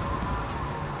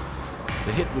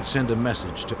 The hit would send a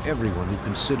message to everyone who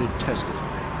considered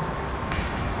testifying.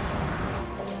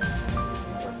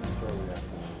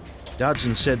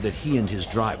 Dodson said that he and his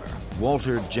driver,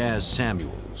 Walter Jazz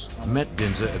Samuels, met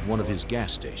Dinsa at one of his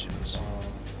gas stations.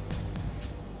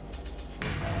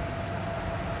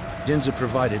 Dinsa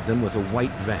provided them with a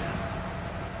white van.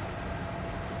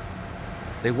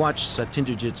 They watched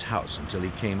Satyendra house until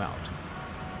he came out.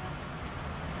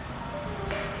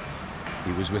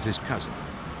 He was with his cousin.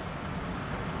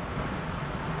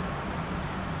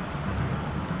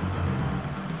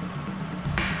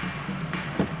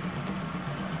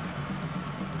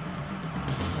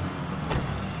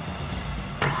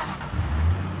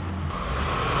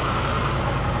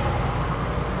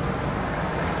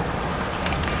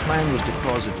 The plan was to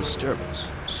cause a disturbance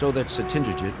so that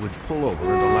Satyendra would pull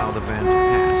over and allow the van to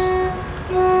pass.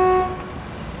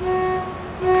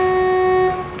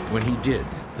 When he did,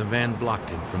 the van blocked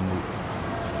him from moving.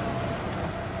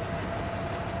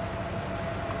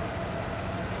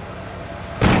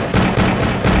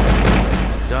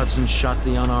 Dodson shot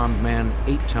the unarmed man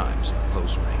 8 times at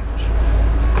close range.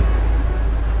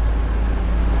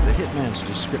 The hitman's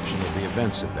description of the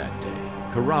events of that day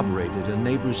corroborated a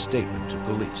neighbor's statement to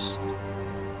police.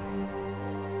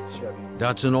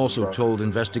 Dodson also told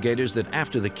investigators that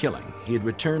after the killing, he had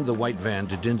returned the white van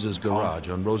to Dinsa's garage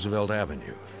on Roosevelt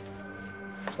Avenue.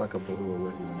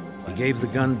 He gave the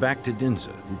gun back to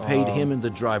Dinsa, who paid him and the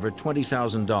driver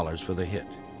 $20,000 for the hit.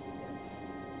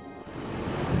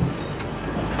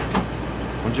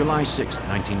 On July 6,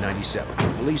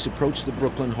 1997, police approached the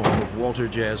Brooklyn home of Walter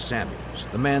Jazz Samuels,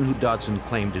 the man who Dodson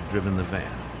claimed had driven the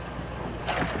van.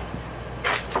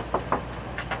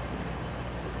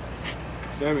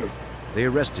 Samuels. They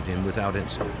arrested him without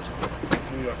incident.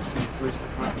 New York City Police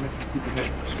Department. Keep your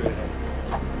head straight ahead.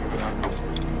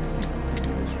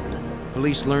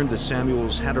 Police learned that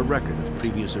Samuels had a record of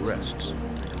previous arrests.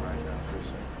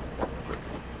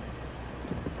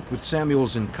 With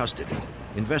Samuels in custody,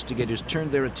 investigators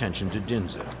turned their attention to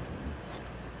Dinsa.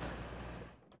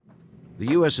 The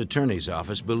U.S. Attorney's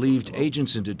Office believed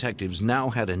agents and detectives now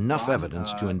had enough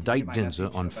evidence to indict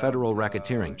Dinsa on federal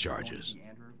racketeering charges.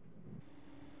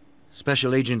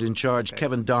 Special Agent in Charge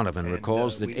Kevin Donovan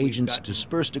recalls that agents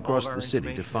dispersed across the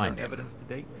city to find him.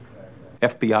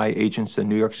 FBI agents and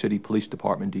New York City Police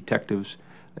Department detectives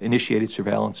initiated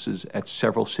surveillances at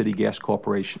several City Gas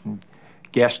Corporation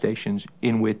gas stations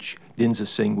in which Dinsa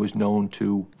Singh was known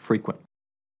to frequent.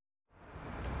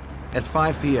 At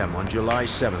 5 p.m. on July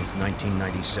 7,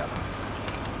 1997,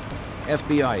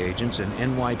 FBI agents and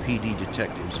NYPD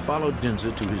detectives followed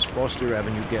Dinsa to his Foster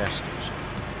Avenue gas station.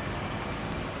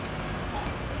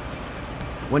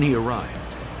 When he arrived,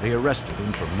 they arrested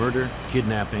him for murder,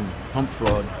 kidnapping, pump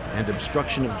fraud, and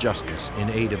obstruction of justice in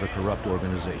aid of a corrupt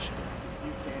organization.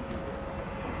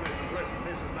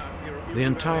 The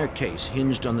entire case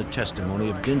hinged on the testimony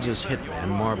of Dinsa's hitman,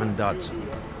 Marvin Dodson.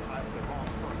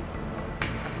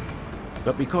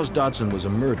 But because Dodson was a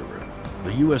murderer,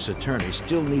 the U.S. attorney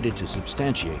still needed to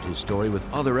substantiate his story with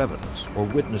other evidence or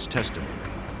witness testimony.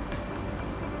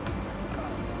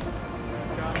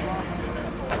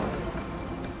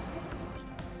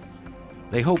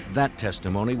 They hoped that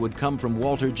testimony would come from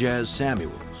Walter Jazz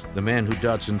Samuels, the man who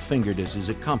Dodson fingered as his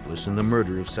accomplice in the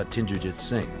murder of Satyendra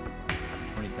Singh.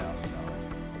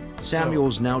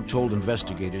 Samuels now told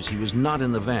investigators he was not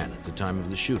in the van at the time of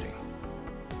the shooting.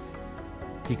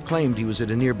 He claimed he was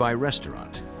at a nearby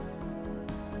restaurant.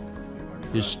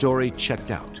 His story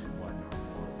checked out.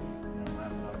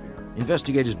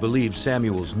 Investigators believed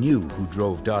Samuels knew who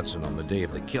drove Dodson on the day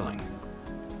of the killing.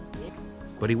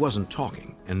 But he wasn't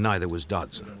talking, and neither was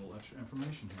Dodson.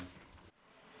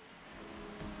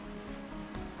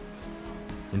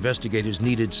 Investigators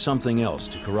needed something else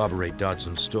to corroborate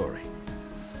Dodson's story.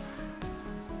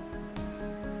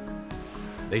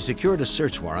 They secured a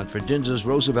search warrant for Dinsa's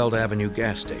Roosevelt Avenue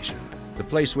gas station, the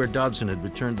place where Dodson had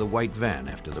returned the white van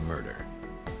after the murder.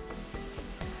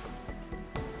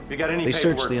 They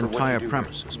searched the entire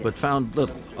premises, but found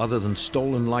little other than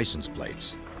stolen license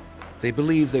plates. They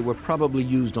believed they were probably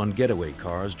used on getaway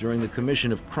cars during the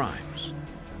commission of crimes.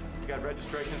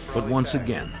 But once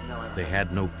again, they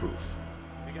had no proof.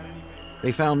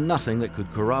 They found nothing that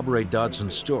could corroborate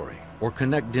Dodson's story or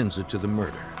connect Dinsa to the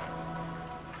murder.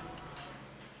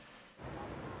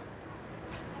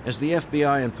 As the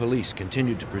FBI and police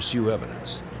continued to pursue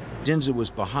evidence, Dinsa was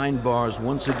behind bars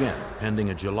once again, pending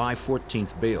a July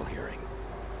 14th bail hearing.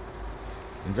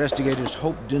 Investigators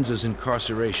hoped Dinsa's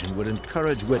incarceration would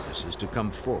encourage witnesses to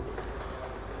come forward.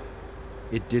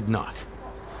 It did not.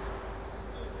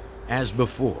 As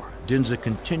before, Dinsa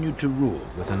continued to rule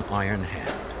with an iron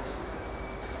hand.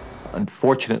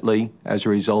 Unfortunately, as a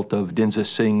result of Dinsa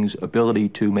Singh's ability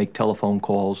to make telephone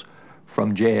calls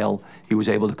from jail, he was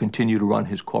able to continue to run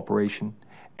his corporation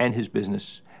and his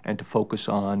business and to focus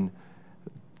on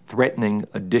threatening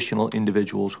additional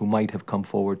individuals who might have come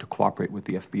forward to cooperate with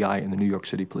the FBI and the New York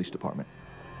City Police Department.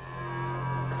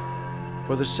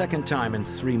 For the second time in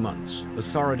 3 months,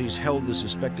 authorities held the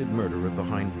suspected murderer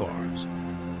behind bars.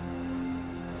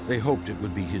 They hoped it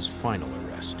would be his final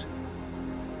arrest.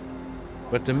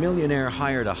 But the millionaire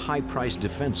hired a high-priced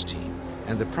defense team,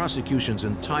 and the prosecution's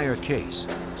entire case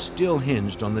still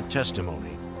hinged on the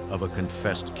testimony of a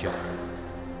confessed killer.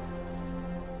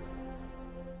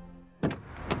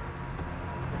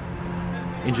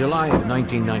 In July of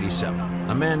 1997,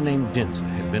 a man named Dinsa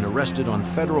had been arrested on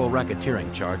federal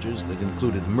racketeering charges that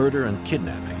included murder and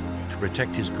kidnapping to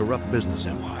protect his corrupt business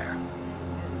empire.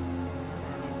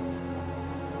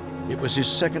 It was his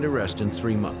second arrest in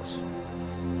 3 months.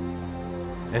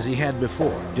 As he had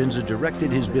before, Dinsa directed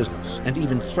his business and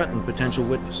even threatened potential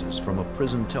witnesses from a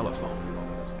prison telephone.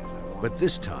 But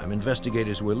this time,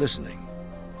 investigators were listening.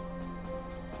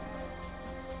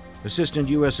 Assistant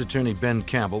U.S. Attorney Ben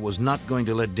Campbell was not going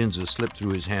to let Dinsa slip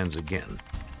through his hands again.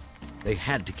 They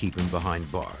had to keep him behind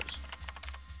bars.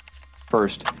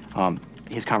 First,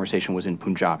 his conversation was in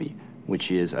Punjabi,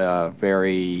 which is a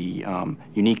very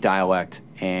unique dialect,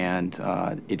 and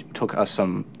it took us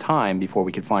some time before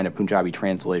we could find a Punjabi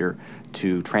translator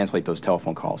to translate those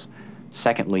telephone calls.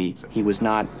 Secondly, he was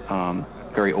not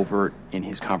very overt in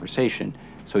his conversation,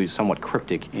 so he was somewhat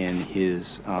cryptic in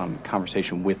his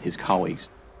conversation with his colleagues.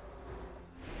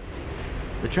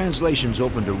 The translations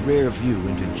opened a rare view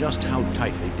into just how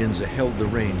tightly Dinsa held the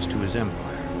reins to his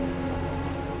empire.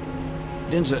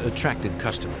 Dinsa attracted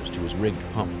customers to his rigged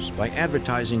pumps by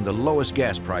advertising the lowest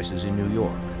gas prices in New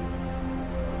York.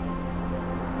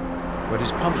 But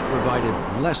his pumps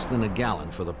provided less than a gallon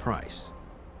for the price.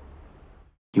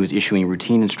 He was issuing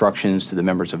routine instructions to the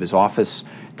members of his office,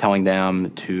 telling them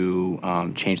to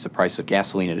change the price of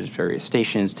gasoline at his various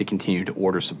stations, to continue to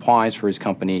order supplies for his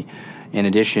company. In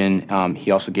addition,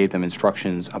 he also gave them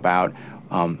instructions about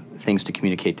things to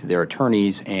communicate to their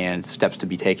attorneys and steps to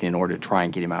be taken in order to try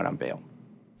and get him out on bail.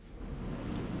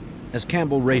 As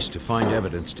Campbell raced to find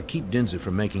evidence to keep Dinsa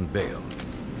from making bail,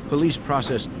 police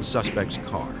processed the suspect's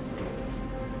car.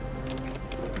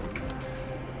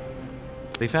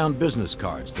 They found business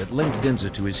cards that linked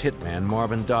Dinsa to his hitman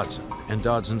Marvin Dodson and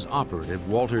Dodson's operative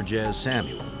Walter Jazz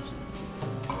Samuels.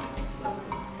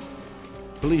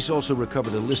 Police also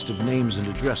recovered a list of names and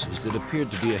addresses that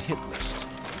appeared to be a hit list.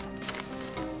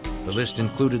 The list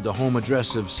included the home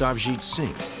address of Sarvjit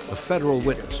Singh, a federal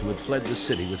witness who had fled the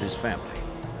city with his family.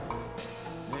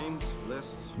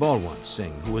 Balwant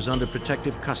Singh, who was under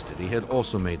protective custody, had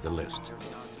also made the list.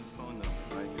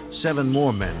 7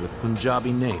 more men with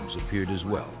Punjabi names appeared as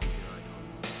well.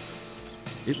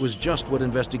 It was just what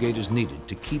investigators needed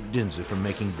to keep Dinsa from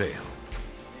making bail.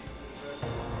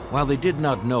 While they did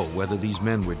not know whether these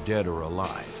men were dead or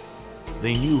alive,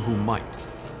 they knew who might.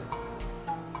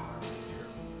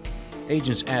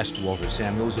 Agents asked Walter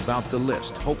Samuels about the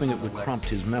list, hoping it would prompt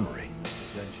his memory.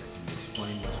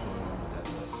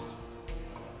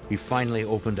 He finally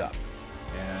opened up.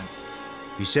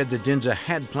 He said that Dinsa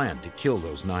had planned to kill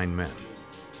those 9 men.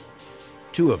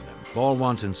 2 of them,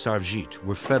 Balwant and Sarvjit,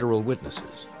 were federal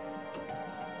witnesses.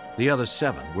 The other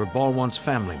 7 were Balwant's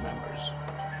family members.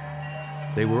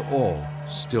 They were all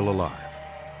still alive.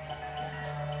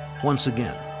 Once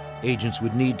again, agents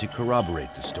would need to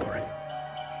corroborate the story.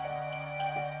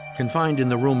 Confined in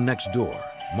the room next door,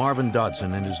 Marvin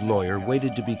Dodson and his lawyer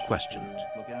waited to be questioned.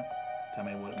 Look at? Tell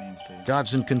me what it means to you.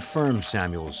 Dodson confirmed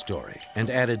Samuel's story and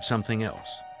added something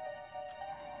else.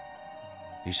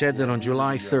 He said that on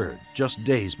July 3rd, just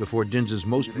days before Dinsa's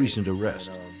most recent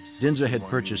arrest, Dinsa had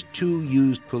purchased 2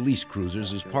 used police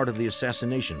cruisers as part of the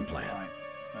assassination plan.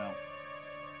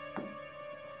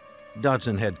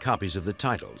 Dodson had copies of the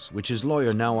titles, which his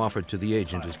lawyer now offered to the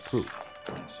agent as proof.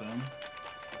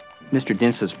 Mr.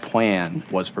 Dinsa's plan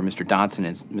was for Mr. Dodson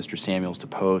and Mr. Samuels to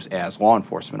pose as law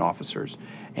enforcement officers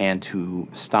and to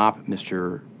stop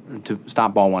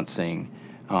Balwant Singh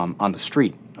on the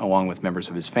street along with members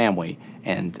of his family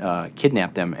and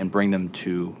kidnap them and bring them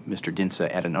to Mr.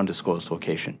 Dinsa at an undisclosed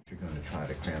location. You're going to try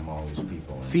to cram all these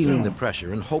people in. Feeling the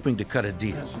pressure and hoping to cut a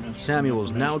deal,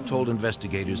 Samuels now told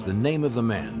investigators the name of the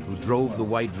man who drove the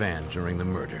white van during the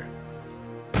murder.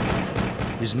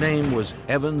 His name was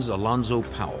Evans Alonzo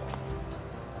Powell.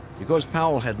 Because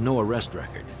Powell had no arrest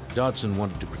record, Dodson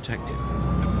wanted to protect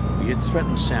him. He had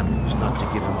threatened Samuels not to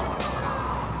give him up.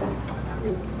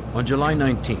 On July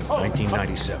 19,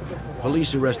 1997,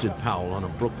 police arrested Powell on a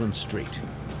Brooklyn street.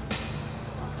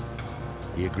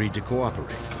 He agreed to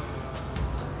cooperate.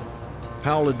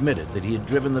 Powell admitted that he had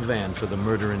driven the van for the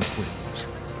murder in Queens.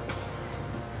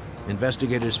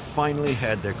 Investigators finally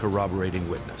had their corroborating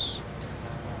witness.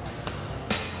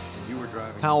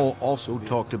 Powell also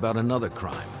talked about another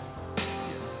crime.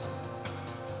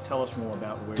 Tell us more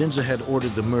about where... Dinsa had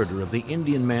ordered the murder of the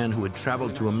Indian man who had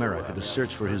traveled to America to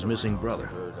search for his missing brother.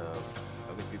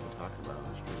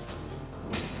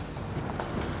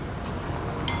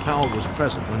 Powell was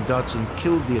present when Dodson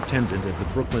killed the attendant at the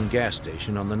Brooklyn gas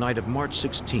station on the night of March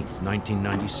 16,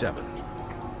 1997.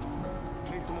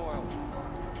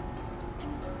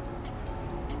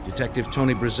 Detective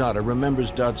Tony Brizada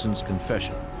remembers Dodson's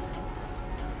confession.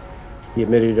 He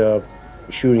admitted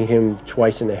shooting him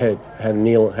twice in the head, had him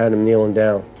kneeling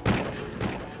down.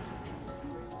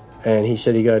 And he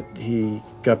said he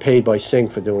got paid by Singh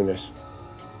for doing this.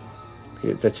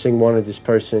 That Singh wanted this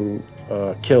person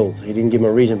killed. He didn't give him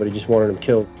a reason, but he just wanted him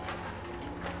killed.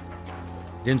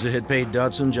 Dinsa had paid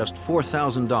Dodson just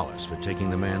 $4,000 for taking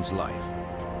the man's life.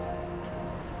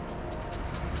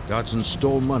 Dodson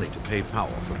stole money to pay Powell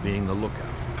for being the lookout.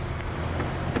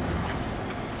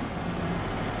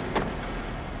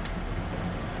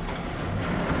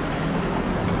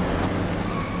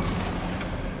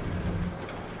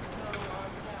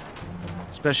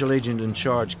 Special Agent in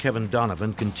charge Kevin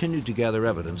Donovan continued to gather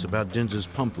evidence about Dinsa's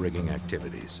pump rigging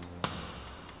activities.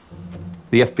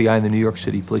 The FBI and the New York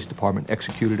City Police Department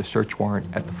executed a search warrant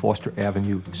at the Foster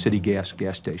Avenue City Gas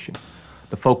station.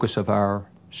 The focus of our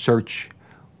search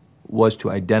was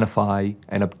to identify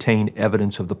and obtain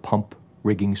evidence of the pump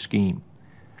rigging scheme.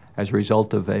 As a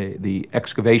result of the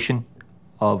excavation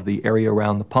of the area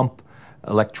around the pump,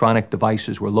 electronic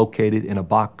devices were located in a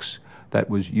box that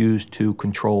was used to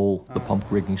control the pump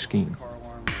rigging scheme.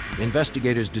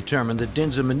 Investigators determined that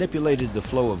Dinsa manipulated the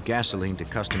flow of gasoline to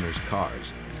customers'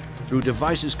 cars through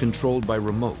devices controlled by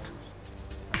remote.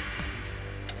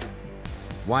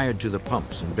 Wired to the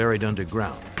pumps and buried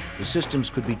underground, the systems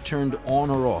could be turned on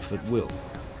or off at will.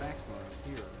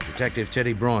 Detective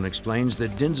Teddy Braun explains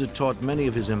that Dinsa taught many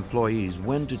of his employees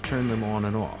when to turn them on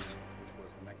and off.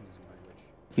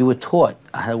 You were taught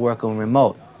how to work on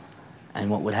remote. And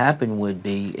what would happen would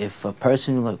be if a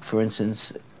person, like for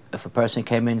instance, if a person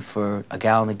came in for a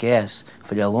gallon of gas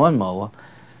for their lawnmower,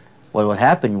 what would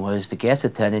happen was the gas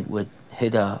attendant would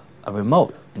hit a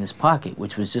remote in his pocket,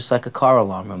 which was just like a car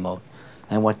alarm remote.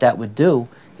 And what that would do,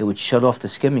 it would shut off the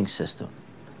skimming system.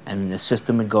 And the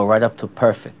system would go right up to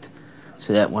perfect.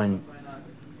 So that when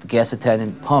the gas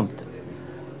attendant pumped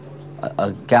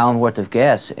a gallon worth of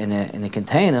gas in a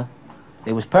container,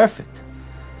 it was perfect.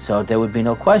 So there would be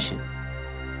no question.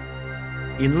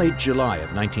 In late July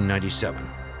of 1997,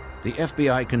 the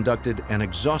FBI conducted an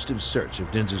exhaustive search of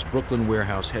Dinsa's Brooklyn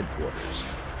warehouse headquarters.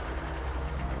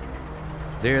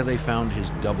 There they found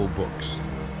his double books.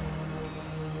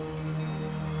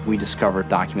 We discovered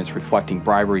documents reflecting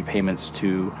bribery payments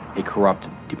to a corrupt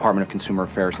Department of Consumer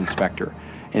Affairs inspector.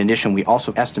 In addition, we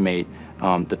also estimate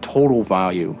the total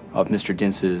value of Mr.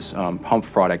 Dinsa's pump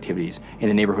fraud activities in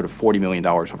the neighborhood of $40 million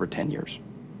over 10 years.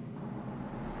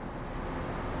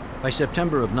 By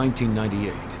September of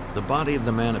 1998, the body of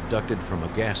the man abducted from a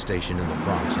gas station in the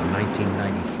Bronx in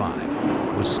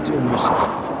 1995 was still missing.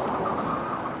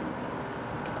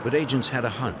 But agents had a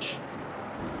hunch.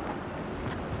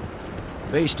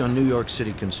 Based on New York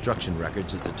City construction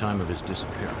records at the time of his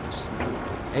disappearance,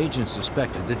 Agents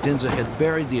suspected that Dinza had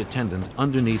buried the attendant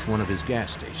underneath one of his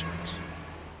gas stations.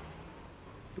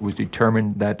 It was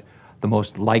determined that the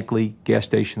most likely gas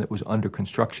station that was under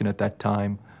construction at that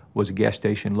time was a gas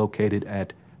station located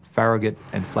at Farragut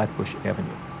and Flatbush Avenue.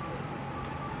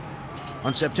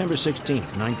 On September 16,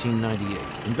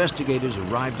 1998, investigators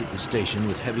arrived at the station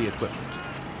with heavy equipment.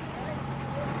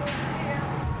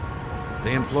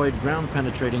 They employed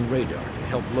ground-penetrating radar to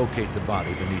help locate the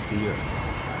body beneath the earth.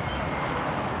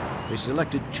 They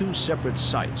selected 2 separate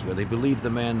sites where they believed the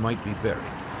man might be buried.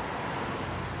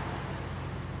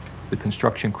 The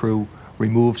construction crew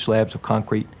removed slabs of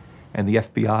concrete, and the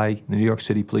FBI, the New York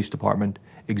City Police Department,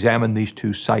 examined these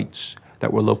 2 sites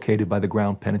that were located by the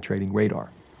ground-penetrating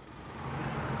radar.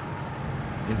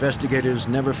 Investigators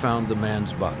never found the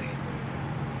man's body.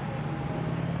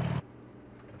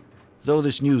 Though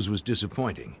this news was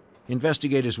disappointing,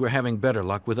 investigators were having better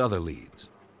luck with other leads.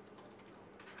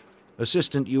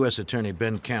 Assistant U.S. Attorney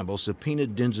Ben Campbell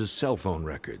subpoenaed Dinza's cell phone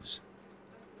records.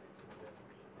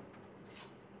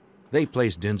 They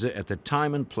placed Dinza at the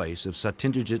time and place of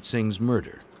Satyendra Singh's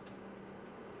murder.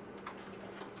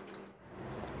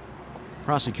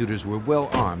 Prosecutors were well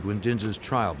armed when Dinza's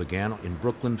trial began in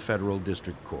Brooklyn Federal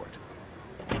District Court.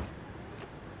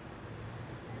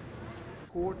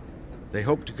 They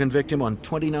hoped to convict him on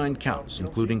 29 counts,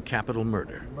 including capital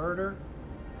murder.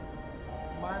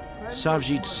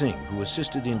 Savjit Singh, who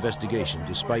assisted the investigation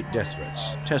despite death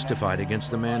threats, testified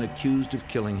against the man accused of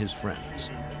killing his friends.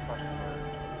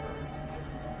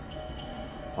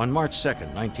 On March 2,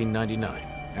 1999,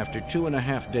 after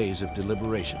 2.5 days of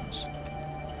deliberations,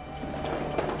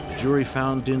 the jury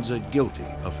found Dinza guilty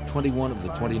of 21 of the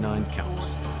 29 counts.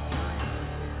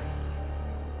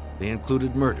 They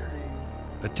included murder,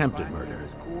 attempted murder,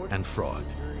 and fraud.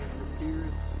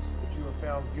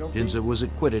 Dinza was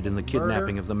acquitted in the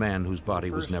kidnapping of the man whose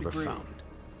body was never found.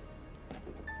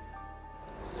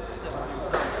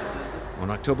 On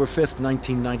October 5,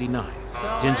 1999,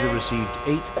 Dinza received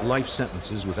 8 life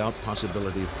sentences without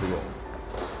possibility of parole.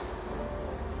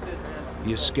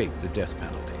 He escaped the death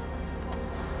penalty.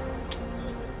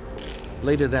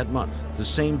 Later that month, the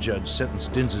same judge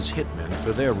sentenced Dinza's hitmen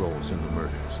for their roles in the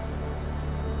murders.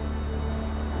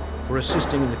 For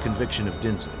assisting in the conviction of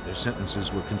Dinza, their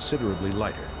sentences were considerably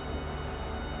lighter.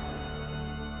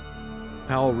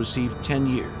 Powell received 10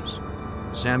 years,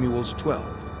 Samuels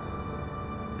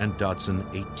 12, and Dodson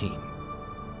 18.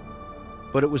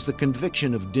 But it was the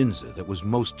conviction of Dinza that was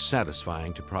most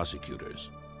satisfying to prosecutors.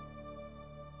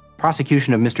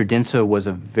 Prosecution of Mr. Dinza was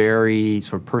a very,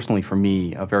 sort of personally for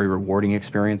me, a very rewarding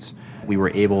experience. We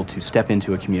were able to step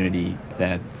into a community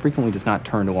that frequently does not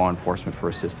turn to law enforcement for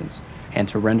assistance, and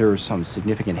to render some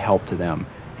significant help to them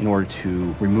in order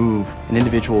to remove an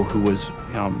individual who was,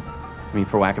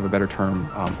 for lack of a better term,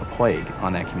 a plague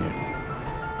on that community.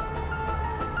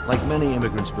 Like many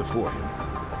immigrants before him,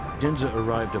 Dinza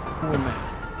arrived a poor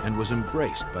man and was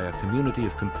embraced by a community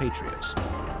of compatriots.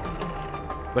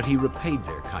 But he repaid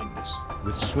their kindness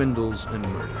with swindles and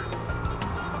murder.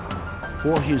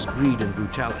 For his greed and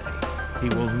brutality, he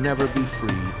will never be free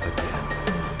again.